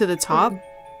 Like to the top?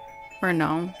 Or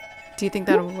no? Do you think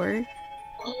that would work?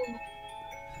 Oh.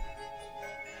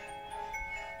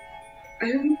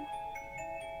 I don't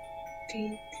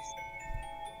think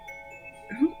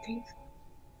so.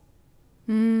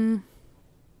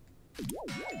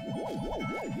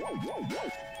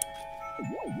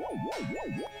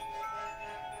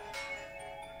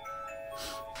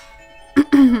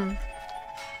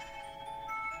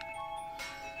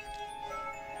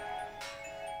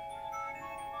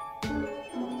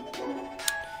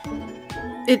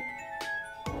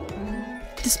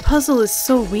 This puzzle is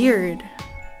so weird.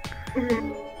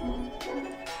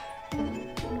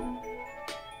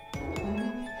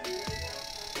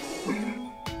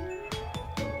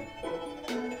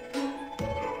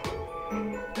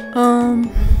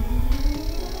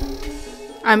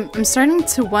 I'm starting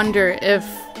to wonder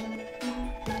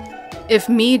if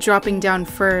me dropping down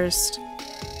first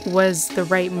was the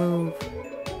right move.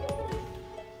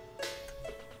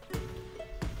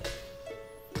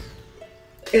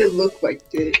 It looked like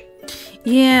it.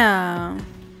 Yeah.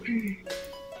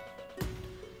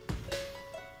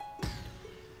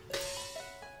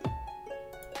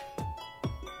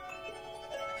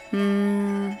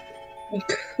 We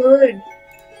could.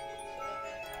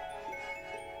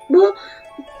 Well,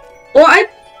 I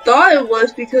thought it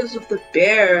was because of the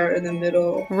bear in the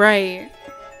middle. Right.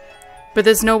 But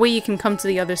there's no way you can come to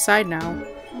the other side now.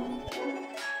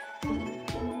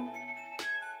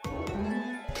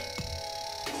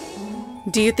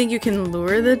 Do you think you can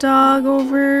lure the dog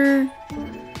over?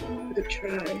 I could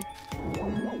try.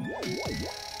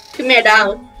 Come here,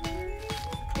 dog.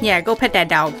 Yeah, go pet that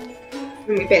dog.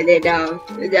 Let me pet that dog.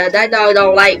 That dog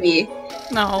don't like me.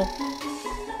 No.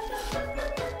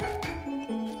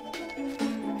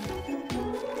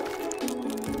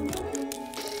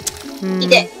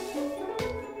 Eat it.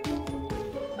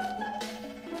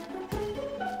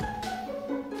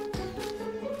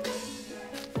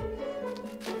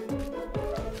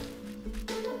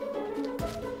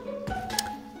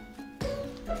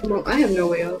 Well, I have no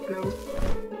way out now.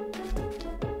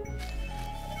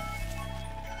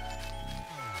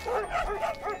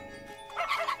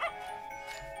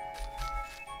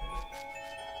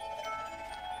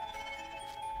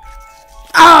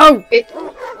 Oh!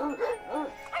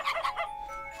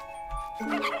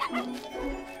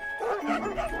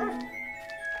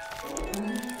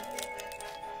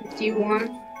 Do you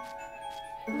want?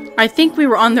 I think we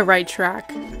were on the right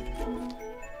track.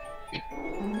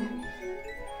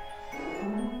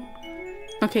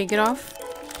 Okay, get off.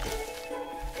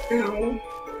 No.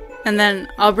 And then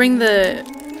I'll bring the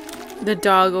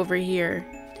dog over here.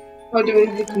 Oh, do you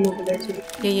want me to come over there too?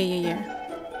 Yeah.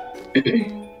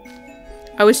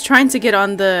 I was trying to get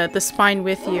on the spine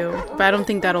with you, but I don't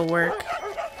think that'll work.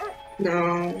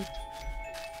 No.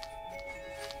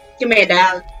 Give me a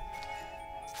dog.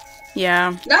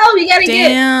 Yeah. No, we gotta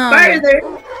Damn. get further.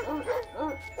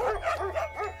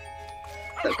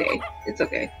 It's okay. It's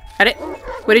okay. Got it?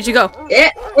 Where did you go?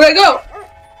 Yeah, where'd I go?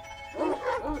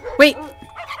 Wait.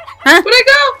 Huh? Where'd I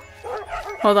go?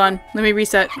 Hold on. Let me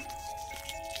reset.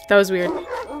 That was weird.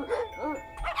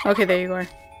 Okay, there you are.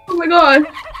 Oh my god.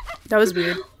 That was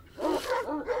weird.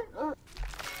 The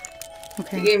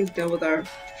Okay. game's done with our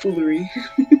foolery.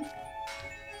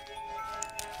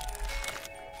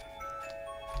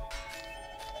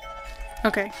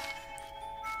 Okay.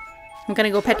 I'm gonna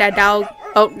go pet that dog.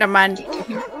 Oh, never mind.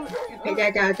 Hey,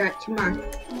 dog. Come on.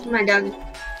 Come on, doggy.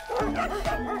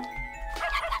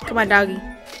 Come on, doggy.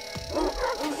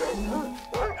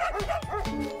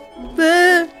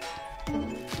 Ah.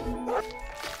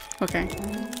 Okay.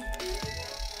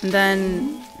 And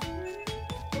then...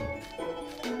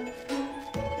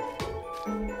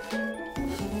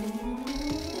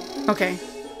 Okay.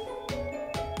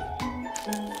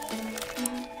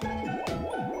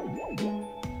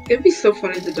 It'd be so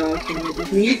funny if the dog came up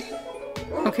with me.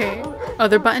 Okay.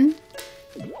 Other button?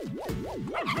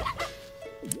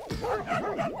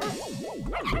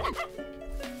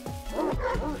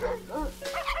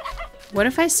 What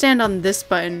if I stand on this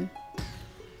button?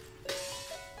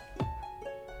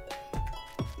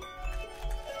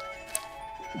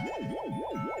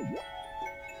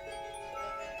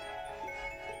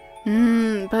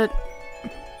 But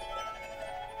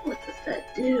What does that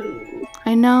do?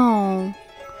 I know.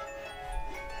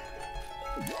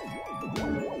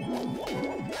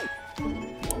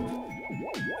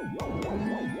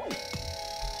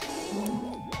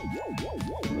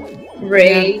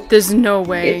 Ray, Yeah, there's no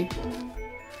way.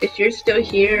 if you're still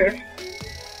here,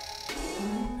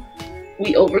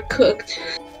 we overcooked.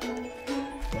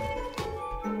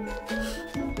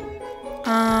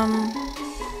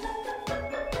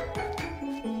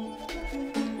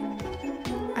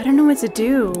 I don't know what to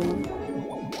do.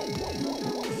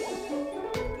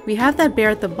 We have that bear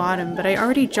at the bottom, but I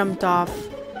already jumped off.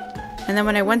 And then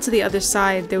when I went to the other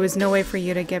side, there was no way for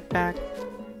you to get back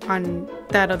on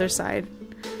that other side.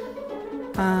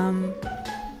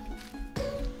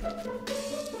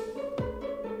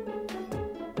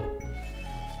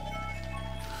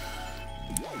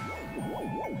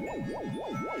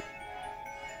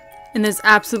 And there's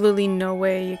absolutely no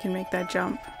way you can make that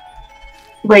jump.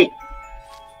 Wait.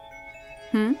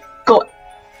 Hmm? Go.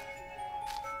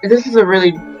 This is a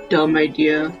really dumb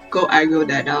idea. Go aggro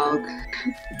that dog.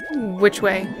 Which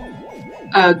way?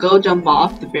 Go jump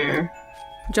off the bear.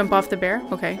 Jump off the bear?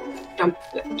 Okay.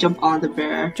 Jump on the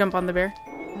bear. Jump on the bear?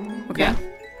 Okay. Yeah.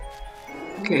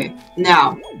 Okay.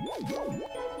 Now,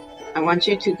 I want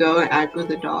you to go and aggro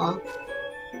the dog.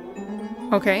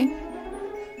 Okay.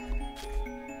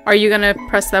 Are you gonna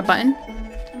press that button?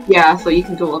 Yeah, so you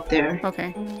can go up there.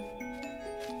 Okay.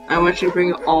 I want you to bring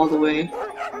it all the way.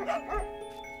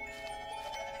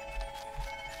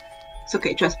 It's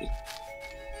okay, trust me.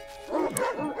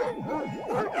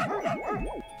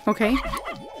 Okay.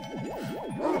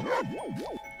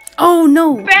 Oh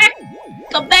no! Back!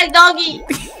 Come back, doggy!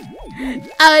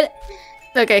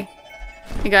 Okay.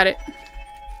 I got it.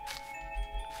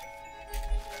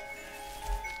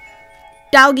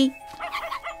 Doggy.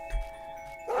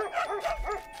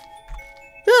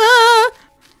 Ah!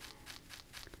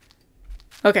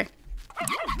 Okay.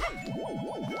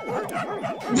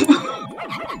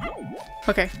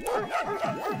 Okay.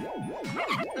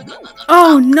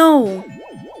 Oh no!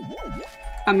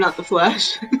 I'm not the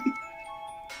Flash.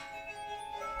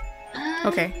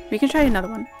 Okay, we can try another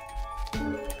one.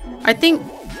 I think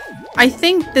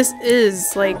this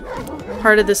is like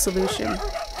part of the solution.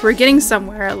 We're getting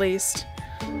somewhere at least.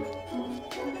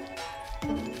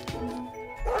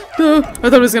 I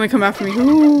thought it was gonna come after me.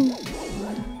 Ooh.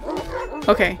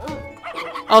 Okay.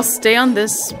 I'll stay on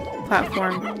this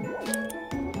platform.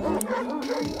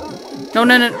 No,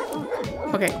 no, no.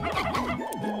 Okay.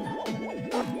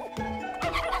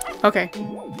 Okay.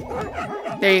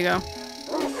 There you go.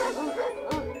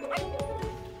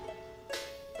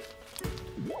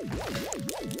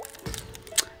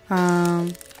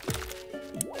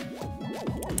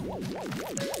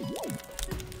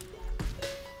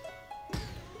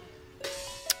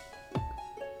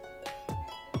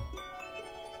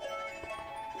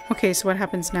 Okay, so what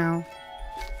happens now?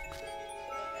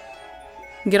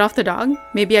 Get off the dog?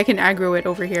 Maybe I can aggro it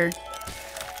over here.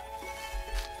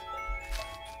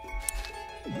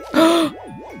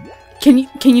 Can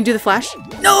you do the flash?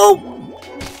 No!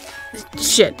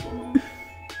 Shit.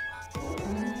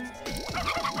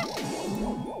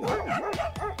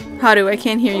 Haru, I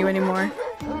can't hear you anymore.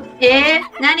 Eh?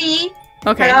 Nani?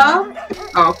 Okay. Hello?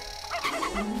 Oh.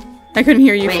 I couldn't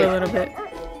hear you for a little bit.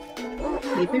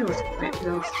 Maybe it was quiet.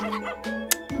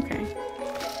 Okay.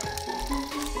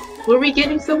 Were we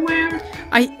getting somewhere?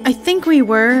 I think we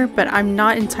were, but I'm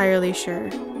not entirely sure.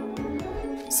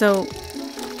 So,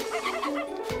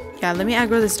 yeah, let me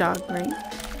aggro this dog, right?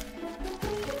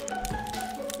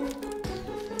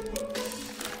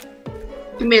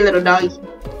 Come here, little doggy.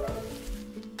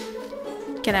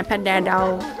 Can I pet that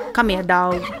dog? Come here,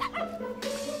 dog.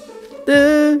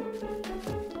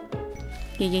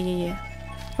 Yeah.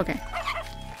 Okay.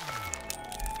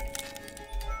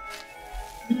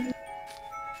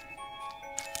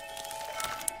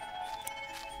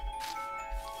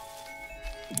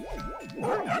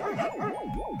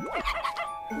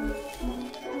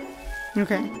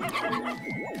 Okay.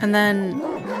 And then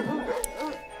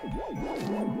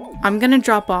I'm gonna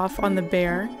drop off on the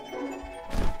bear.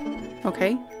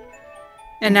 Okay.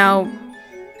 And now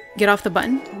get off the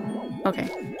button. Okay.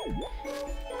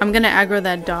 I'm gonna aggro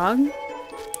that dog.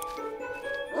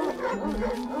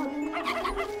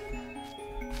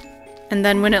 And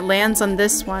then when it lands on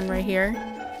this one right here,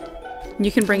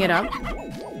 you can bring it up.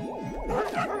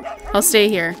 I'll stay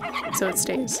here so it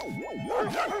stays.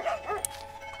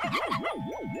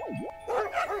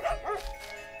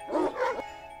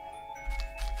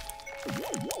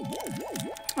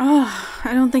 Oh,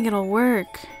 I don't think it'll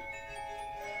work.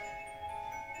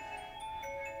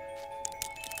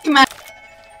 Come on.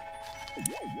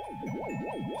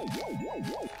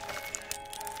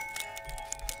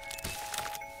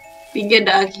 Be good,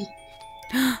 doggy.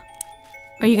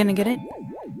 Are you gonna get it?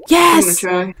 Yes! I'm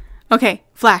gonna try. Okay,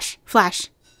 flash.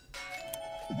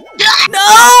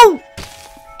 No!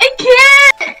 I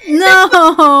can't!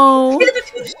 No!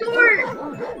 It's too short!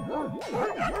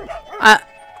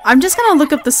 I'm just gonna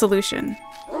look up the solution.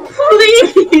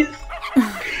 Please!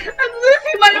 I'm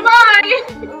losing my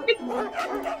mind!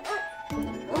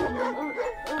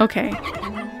 Okay.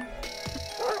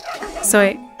 So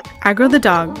I aggro the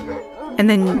dog, and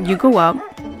then you go up.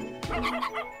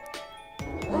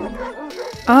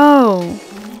 Oh.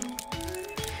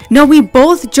 No, we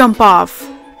both jump off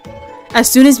as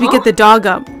soon as we get the dog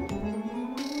up.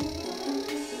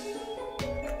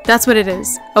 That's what it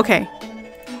is. Okay.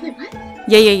 Wait, what?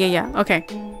 Yeah. Okay.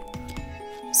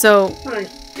 So, Hold on.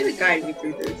 You're gonna guide me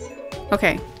through this.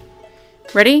 okay.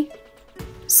 Ready?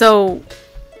 So,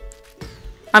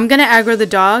 I'm gonna aggro the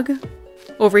dog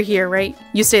over here, right?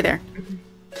 You stay there.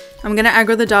 I'm gonna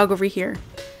aggro the dog over here.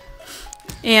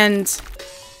 And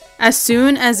as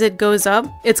soon as it goes up,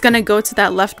 it's gonna go to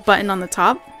that left button on the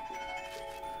top.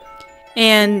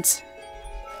 And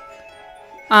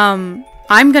I'm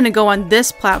gonna go on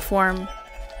this platform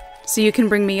so you can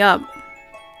bring me up.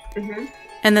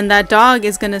 And then that dog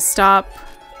is gonna stop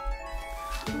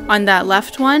on that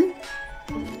left one.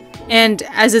 And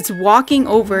as it's walking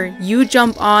over, you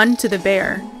jump on to the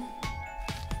bear.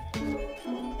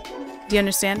 Do you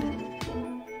understand?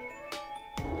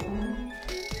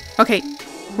 Okay,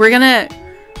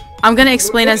 I'm gonna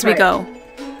explain as we go.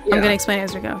 Yeah. I'm gonna explain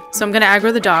as we go. So I'm gonna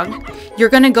aggro the dog. You're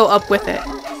gonna go up with it.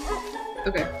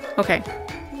 Okay. Okay.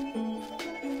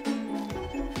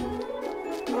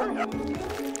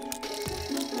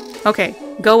 Okay,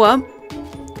 go up.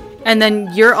 And then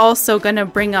you're also gonna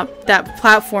bring up that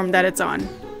platform that it's on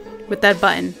with that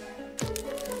button.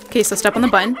 Okay, so step on the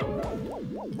button.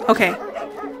 Okay.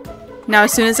 Now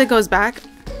as soon as it goes back.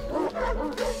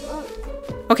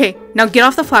 Okay, now get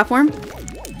off the platform.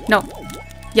 No.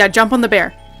 Yeah, jump on the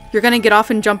bear. You're gonna get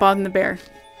off and jump on the bear.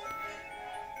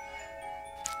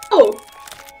 Oh!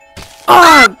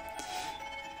 Oh!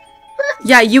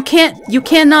 Yeah, you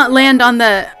cannot land on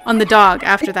the dog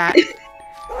after that.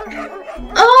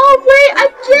 Oh wait, I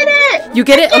get it! You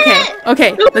get it? Okay.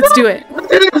 Okay, let's do it. Let's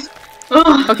do this!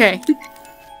 Oh, Okay.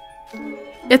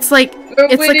 It's like we're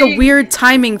a winning. weird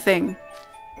timing thing.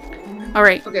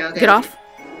 Alright. Okay, okay, Get okay. off.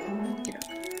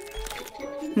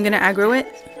 I'm gonna aggro it.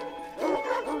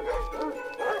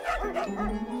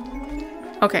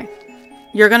 Okay.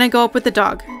 You're gonna go up with the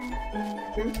dog.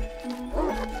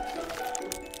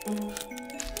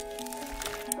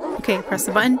 Okay, press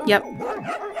the button. Yep.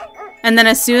 And then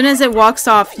as soon as it walks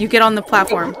off, you get on the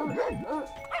platform.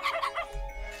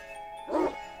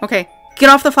 Okay. Get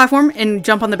off the platform and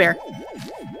jump on the bear.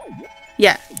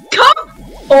 Yeah. Come!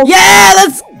 Oh, Yeah,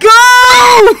 let's go!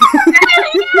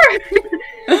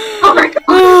 oh my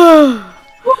god!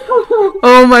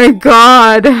 Oh my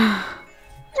god.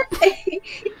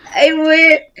 I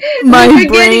went. My we were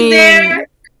brain. getting there,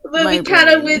 but My we kind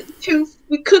of brain. went too.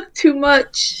 We cooked too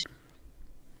much.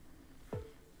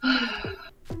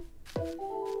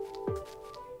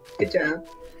 Good job.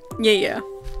 Yeah, yeah.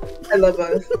 I love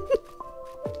us.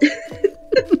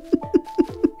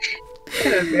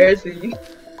 Kind of embarrassing.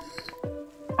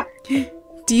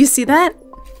 Do you see that?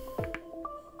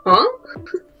 Huh?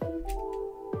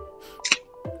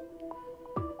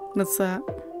 What's that?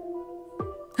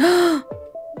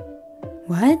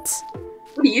 What?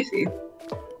 What do you see?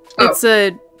 It's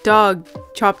a dog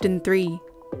chopped in 3.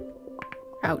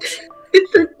 Ouch.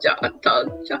 It's a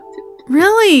dog chopped.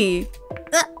 Really?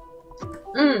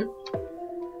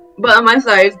 But on my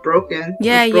side, it's broken.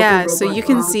 Yeah, It's broken yeah. So robot you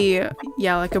can dog. see,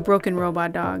 yeah, like a broken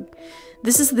robot dog.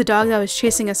 This is the dog that was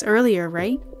chasing us earlier,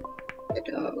 right? The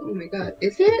dog. Oh my god,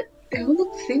 is it? It all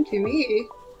looks the same to me.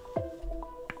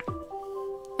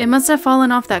 It must have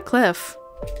fallen off that cliff.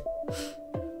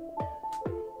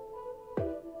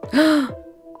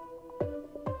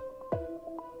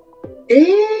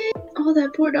 Oh,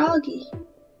 that poor doggy.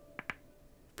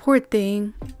 Poor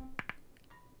thing.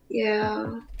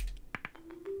 Yeah.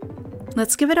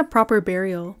 Let's give it a proper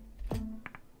burial.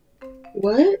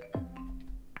 What?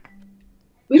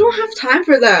 We don't have time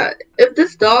for that. If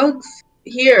this dog's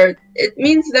here, it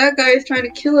means that guy is trying to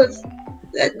kill us.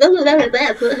 It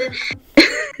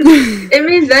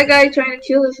means that guy is trying to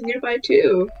kill us nearby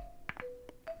too.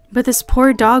 But this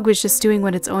poor dog was just doing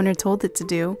what its owner told it to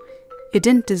do. It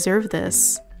didn't deserve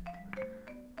this.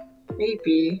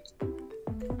 Maybe.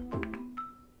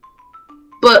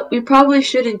 But we probably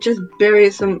shouldn't just bury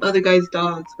some other guy's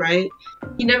dogs, right?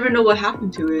 You never know what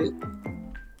happened to it.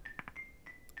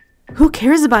 Who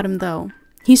cares about him though?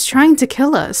 He's trying to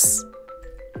kill us.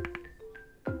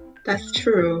 That's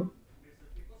true.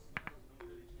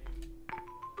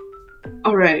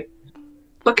 Alright.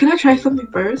 But can I try something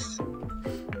first?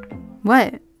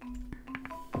 What?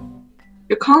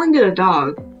 You're calling it a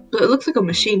dog, but it looks like a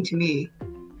machine to me.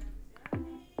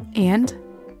 And?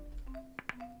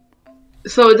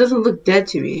 So it doesn't look dead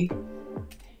to me.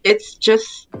 It's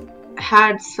just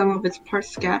had some of its parts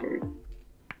scattered.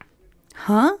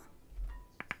 Huh?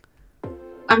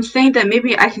 I'm saying that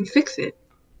maybe I can fix it.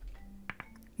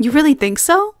 You really think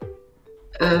so?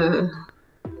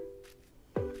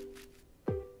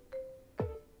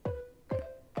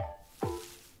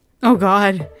 Oh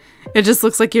god. It just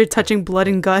looks like you're touching blood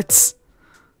and guts.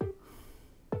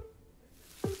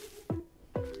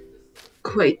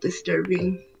 Quite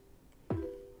disturbing.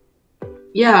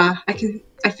 Yeah, I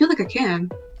feel like I can.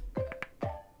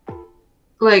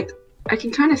 Like, I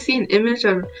can kind of see an image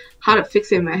of how to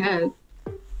fix it in my head.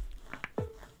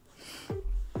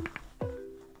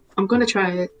 I'm gonna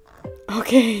try it.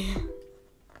 Okay.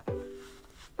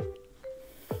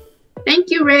 Thank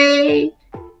you, Ray!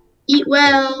 Eat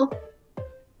well!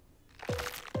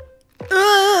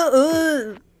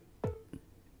 Oh.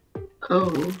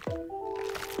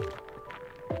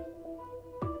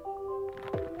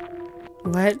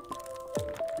 What?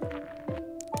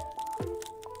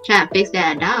 Trying to fix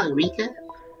that dog, Rika.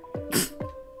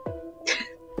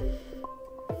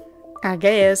 I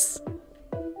guess.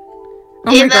 Oh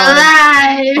my It's god.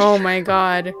 alive! Oh my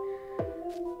god.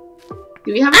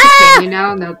 Do we have a companion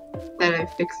now that I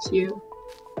fixed you?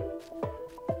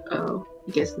 Oh,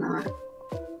 I guess not.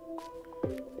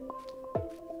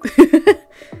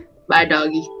 Bye,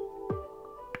 doggy.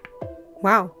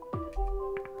 Wow.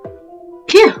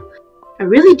 Phew! I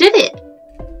really did it!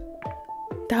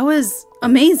 That was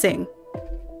amazing.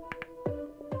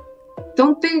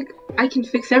 Don't think I can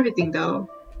fix everything though.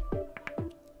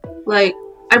 Like,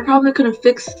 I probably couldn't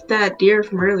fix that deer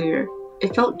from earlier.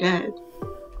 It felt dead.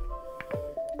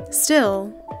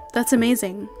 Still, that's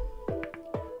amazing.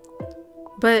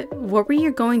 But what were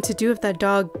you going to do if that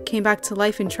dog came back to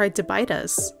life and tried to bite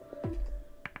us?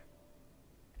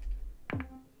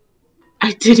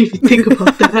 I didn't even think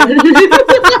about that.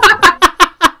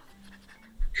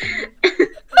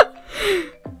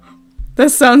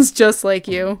 That sounds just like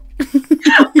you. Excuse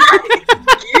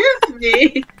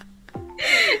me.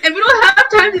 And we don't have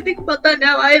time to think about that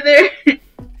now either.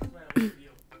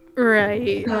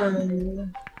 Right.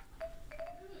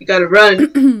 You gotta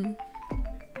run.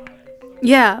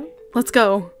 Yeah, let's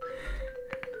go.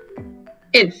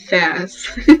 And fast.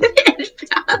 And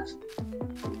fast.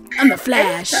 I'm the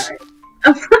Flash.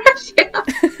 I'm Flash, yeah.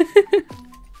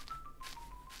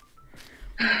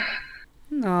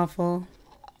 Awful.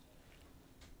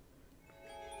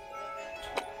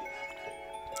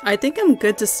 I think I'm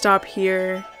good to stop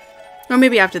here. Or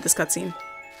maybe after this cutscene.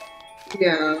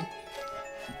 Yeah.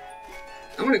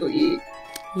 I wanna go eat.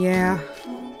 Yeah.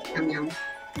 Yum yum.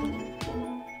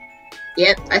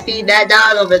 Yep, I see that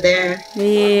dog over there.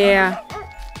 Yeah.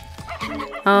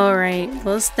 Alright,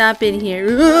 we'll stop in here.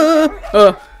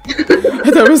 Oh, I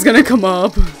thought it was gonna come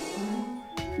up.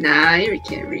 Nah, you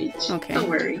can't reach. Okay. Don't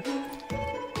worry.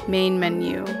 Main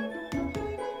menu.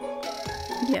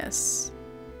 Yes.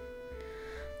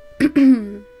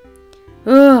 Ugh,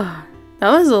 that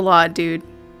was a lot, dude.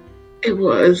 It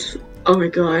was. Oh my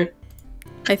god.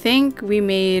 I think we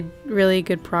made really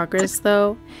good progress,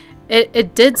 though.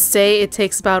 It did say it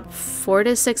takes about 4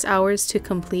 to 6 hours to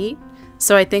complete,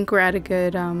 so I think we're at a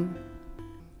good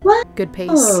What? good pace.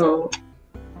 Oh,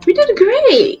 we did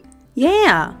great.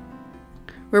 Yeah,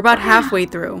 we're about halfway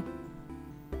through.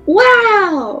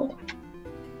 Wow.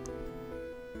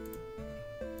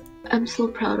 I'm so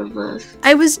proud of us.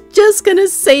 I was just gonna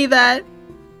say that.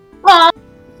 Oh.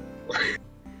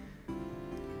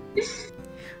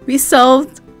 We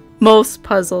solved most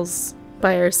puzzles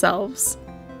by ourselves.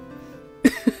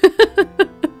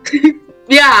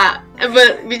 Yeah,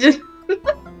 but we just.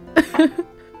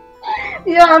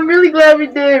 Yeah, I'm really glad we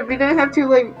did. We didn't have to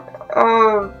like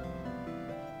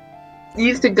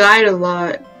use the guide a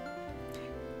lot.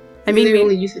 I mean, we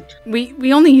only used it.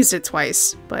 we only used it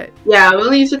twice, but Yeah, we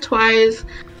only used it twice.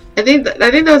 I think that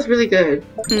was really good,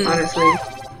 honestly.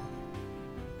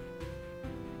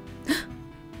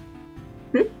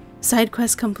 side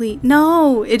quest complete.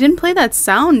 No, it didn't play that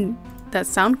sound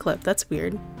clip. That's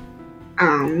weird.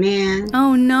 Oh man.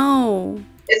 Oh no.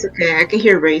 It's okay. I can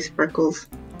hear Ray sparkles.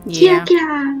 Yeah.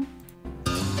 Yeah.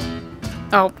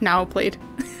 Oh, now it played.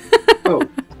 Oh.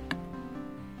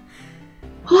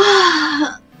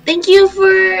 Thank you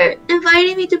for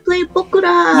inviting me to play Bokura.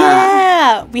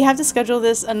 Yeah, we have to schedule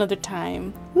this another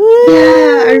time.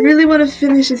 Yeah, I really want to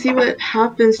finish and see what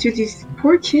happens to these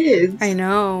poor kids. I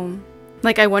know.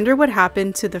 Like, I wonder what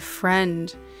happened to the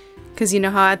friend. Because you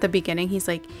know how at the beginning he's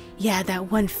like, yeah,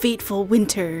 that one fateful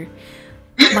winter,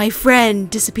 my friend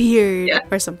disappeared. Yeah.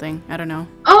 Or something. I don't know.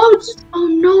 Oh, oh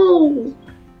no.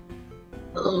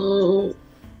 Oh.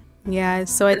 Yeah,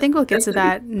 so I think we'll get to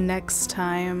that next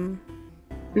time.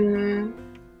 Are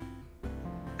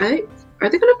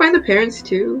they gonna find the parents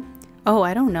too? Oh,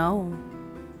 I don't know.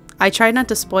 I tried not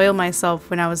to spoil myself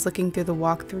when I was looking through the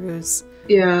walkthroughs.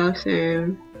 Yeah,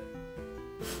 same.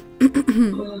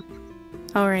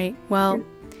 Alright, well,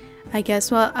 I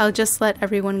guess I'll just let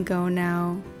everyone go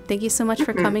now. Thank you so much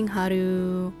for coming,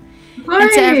 Haru. Hi.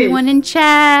 And to everyone in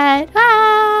chat!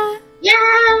 Ah!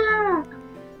 Yeah!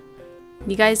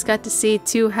 You guys got to see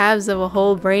 2 halves of a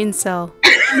whole brain cell.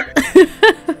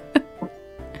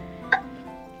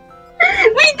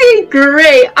 We did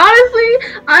great! Honestly,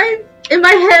 in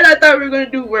my head I thought we were gonna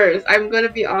do worse. I'm gonna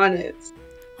be honest.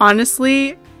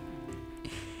 Honestly,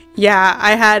 yeah,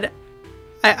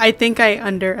 I think I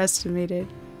underestimated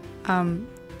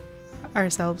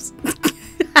ourselves.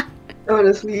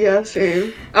 Honestly, yeah,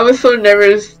 same. I was so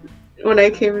nervous when I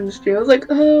came in the stream. I was like,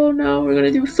 oh no, we're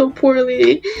gonna do so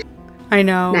poorly. I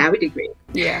know. Nah, we did great.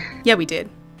 Yeah. Yeah, we did.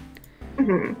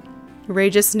 Ray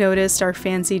just noticed our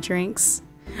fancy drinks.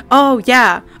 Oh,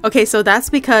 yeah. Okay, so that's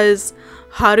because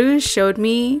Haru showed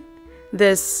me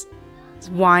this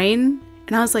wine,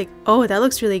 and I was like, oh, that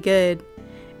looks really good.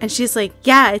 And she's like,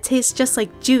 yeah, it tastes just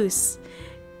like juice.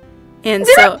 And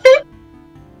so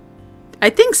I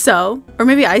think so. Or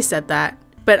maybe I said that.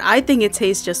 But I think it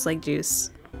tastes just like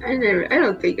juice. I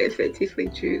don't think I said it tastes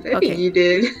like juice. I Okay. think you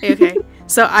did. Okay.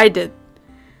 So I did.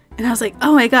 And I was like,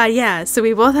 oh my god, yeah. So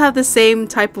we both have the same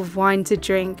type of wine to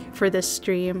drink for this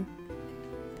stream.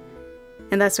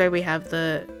 And that's why we have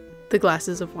the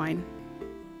glasses of wine.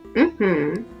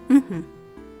 Do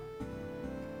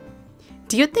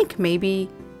you think maybe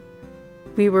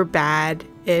we were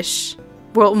bad-ish?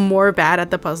 Well, more bad at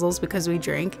the puzzles because we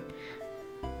drank?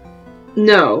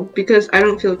 No, because I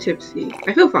don't feel tipsy.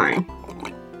 I feel fine.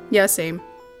 Yeah, same.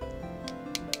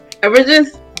 And we're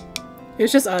just... It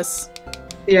was just us.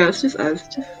 Yeah, it's just us.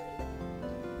 Just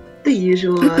the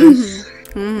usual us.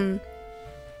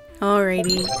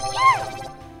 Alrighty.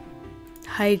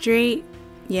 Hydrate.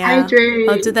 Yeah. Hydrate.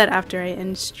 I'll do that after I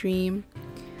end stream.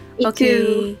 Me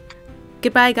too.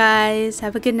 Goodbye, guys.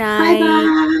 Have a good Bye night.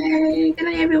 bye. Good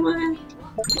night, everyone.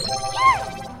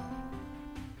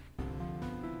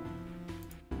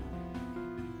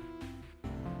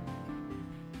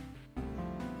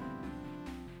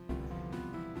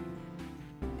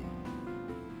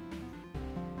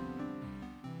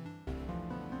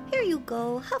 Here you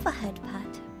go. Have a head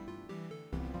pat.